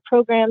there. The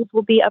programs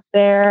will be up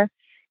there,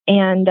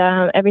 and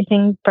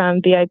everything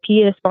from VIP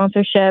to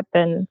sponsorship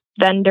and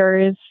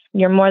vendors.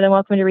 You're more than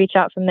welcome to reach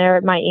out from there.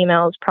 My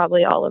email is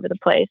probably all over the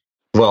place.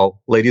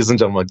 Well, ladies and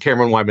gentlemen,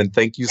 Cameron Wyman,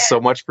 thank you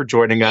so much for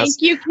joining us.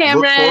 Thank you,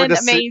 Cameron.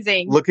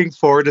 Amazing. Looking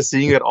forward to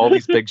seeing you at all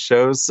these big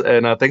shows.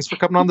 And thanks for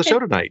coming on the show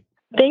tonight.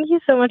 Thank you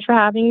so much for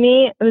having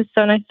me. It was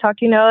so nice to talk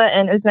to you, Noah,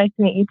 and it was nice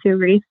to meet you too,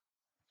 Reese.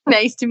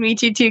 Nice to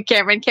meet you too,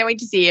 Cameron. Can't wait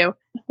to see you.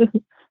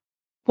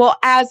 Well,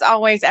 as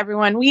always,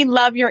 everyone, we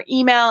love your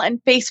email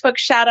and Facebook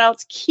shout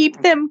outs.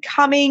 Keep them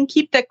coming.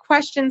 Keep the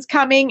questions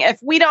coming.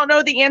 If we don't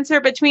know the answer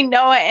between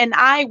Noah and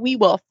I, we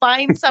will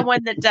find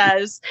someone that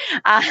does.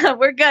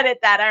 We're good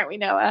at that, aren't we,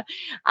 Noah?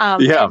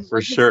 Yeah,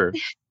 for sure.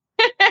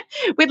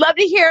 We'd love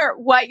to hear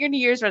what your New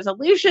Year's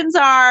resolutions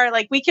are.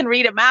 Like, we can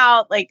read them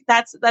out. Like,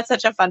 that's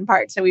such a fun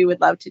part. So we would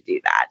love to do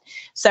that.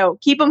 So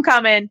keep them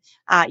coming.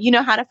 You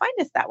know how to find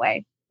us that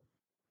way.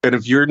 And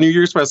if your New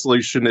Year's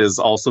resolution is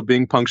also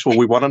being punctual,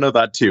 we want to know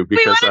that too,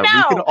 because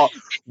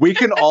we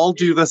can all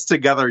do this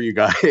together, you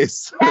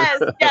guys.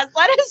 Yes.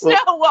 Let us know.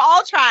 We'll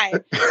all try.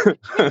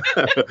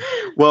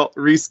 Well,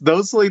 Reese,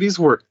 those ladies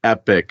were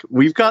epic.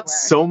 We've got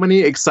so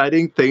many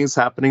exciting things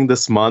happening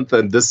this month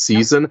and this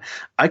season.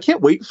 I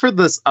can't wait for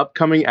this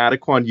upcoming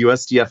Adequan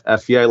USDF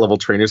FEI level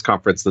trainers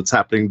conference that's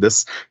happening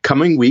this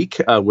coming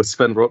week with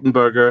Sven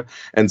Rotenberger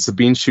and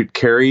Sabine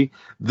Schutt-Carey.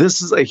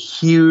 This is a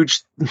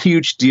huge,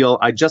 huge deal.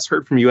 I just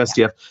heard from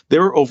USDF.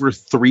 There were over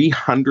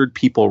 300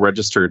 people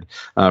registered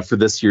for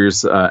this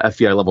year's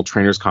FEI level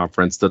trainers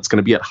conference. That's going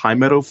to be at High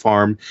Meadow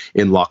Farm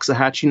in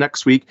Loxahatchee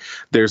next week.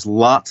 There's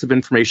lots of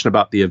information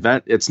about the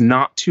event. It's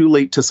not too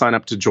late to sign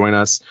up to join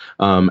us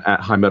at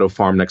High Meadow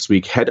Farm next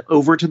week. Head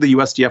over to the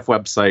USDF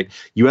website,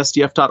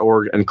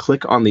 usdf.org, and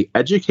click on the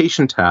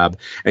Education tab,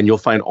 and you'll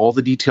find all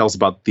the details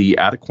about the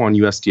Adequan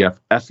USDF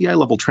FEI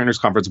level trainers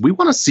conference. We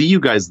want to see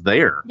you guys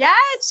there. Yes.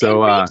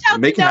 So reach out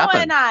make to it Noah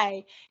happen. and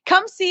I.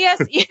 Come see us.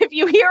 If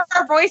you hear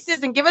our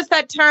voices and give us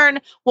that turn,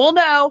 we'll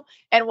know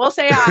and we'll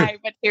say hi.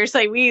 But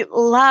seriously, we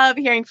love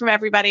hearing from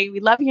everybody. We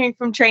love hearing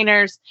from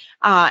trainers.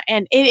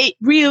 And it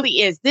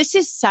really is. This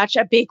is such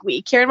a big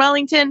week here in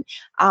Wellington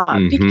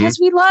because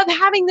we love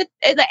having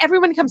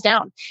everyone comes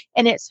down,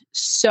 and it's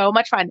so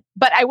much fun.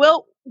 But I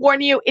will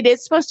warn you, it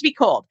is supposed to be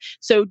cold.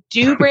 So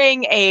do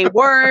bring a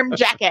warm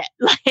jacket.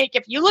 Like,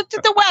 if you looked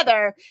at the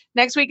weather,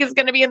 next week is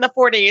going to be in the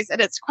 40s and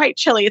it's quite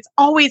chilly. It's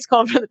always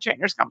cold for the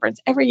trainers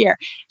conference every year.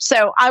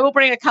 So I will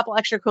bring a couple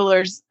extra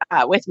coolers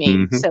with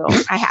me. So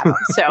I have them.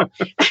 So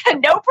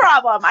no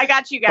problem. I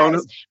got you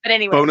guys. But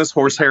anyway. Bonus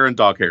horsehair and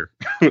dog hair.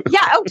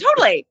 Yeah. Oh,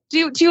 totally.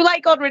 Do you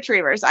like golden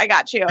retrievers? I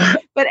got you.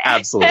 But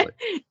absolutely.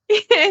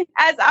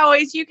 As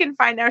always, you can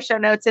find our show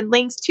notes and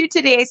links to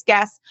today's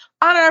guests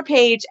on our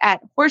page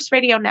at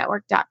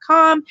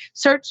horseradionetwork.com.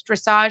 Search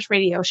Dressage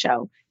Radio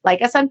Show.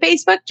 Like us on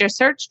Facebook, just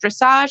search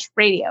Dressage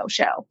Radio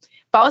Show.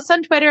 Follow us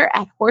on Twitter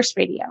at Horse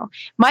Radio.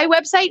 My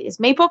website is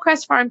Maple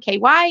Crest Farm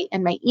KY,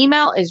 and my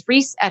email is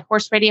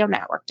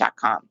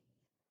reese@horseradionetwork.com.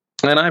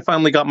 And I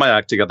finally got my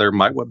act together.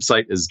 My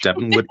website is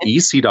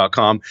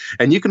devinwoodec.com.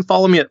 And you can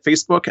follow me at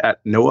Facebook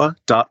at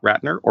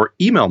noah.ratner or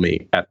email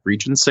me at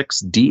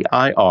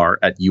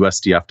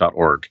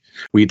region6dir@usdf.org.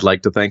 We'd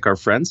like to thank our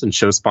friends and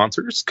show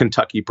sponsors,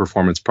 Kentucky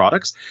Performance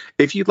Products.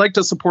 If you'd like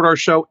to support our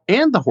show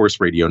and the Horse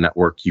Radio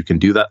Network, you can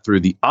do that through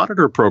the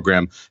Auditor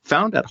program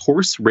found at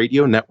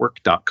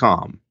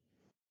horseradionetwork.com.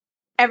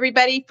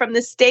 Everybody from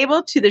the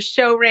stable to the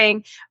show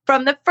ring,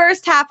 from the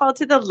first half all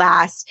to the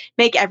last,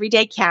 make every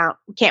day count.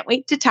 Can't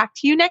wait to talk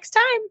to you next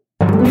time.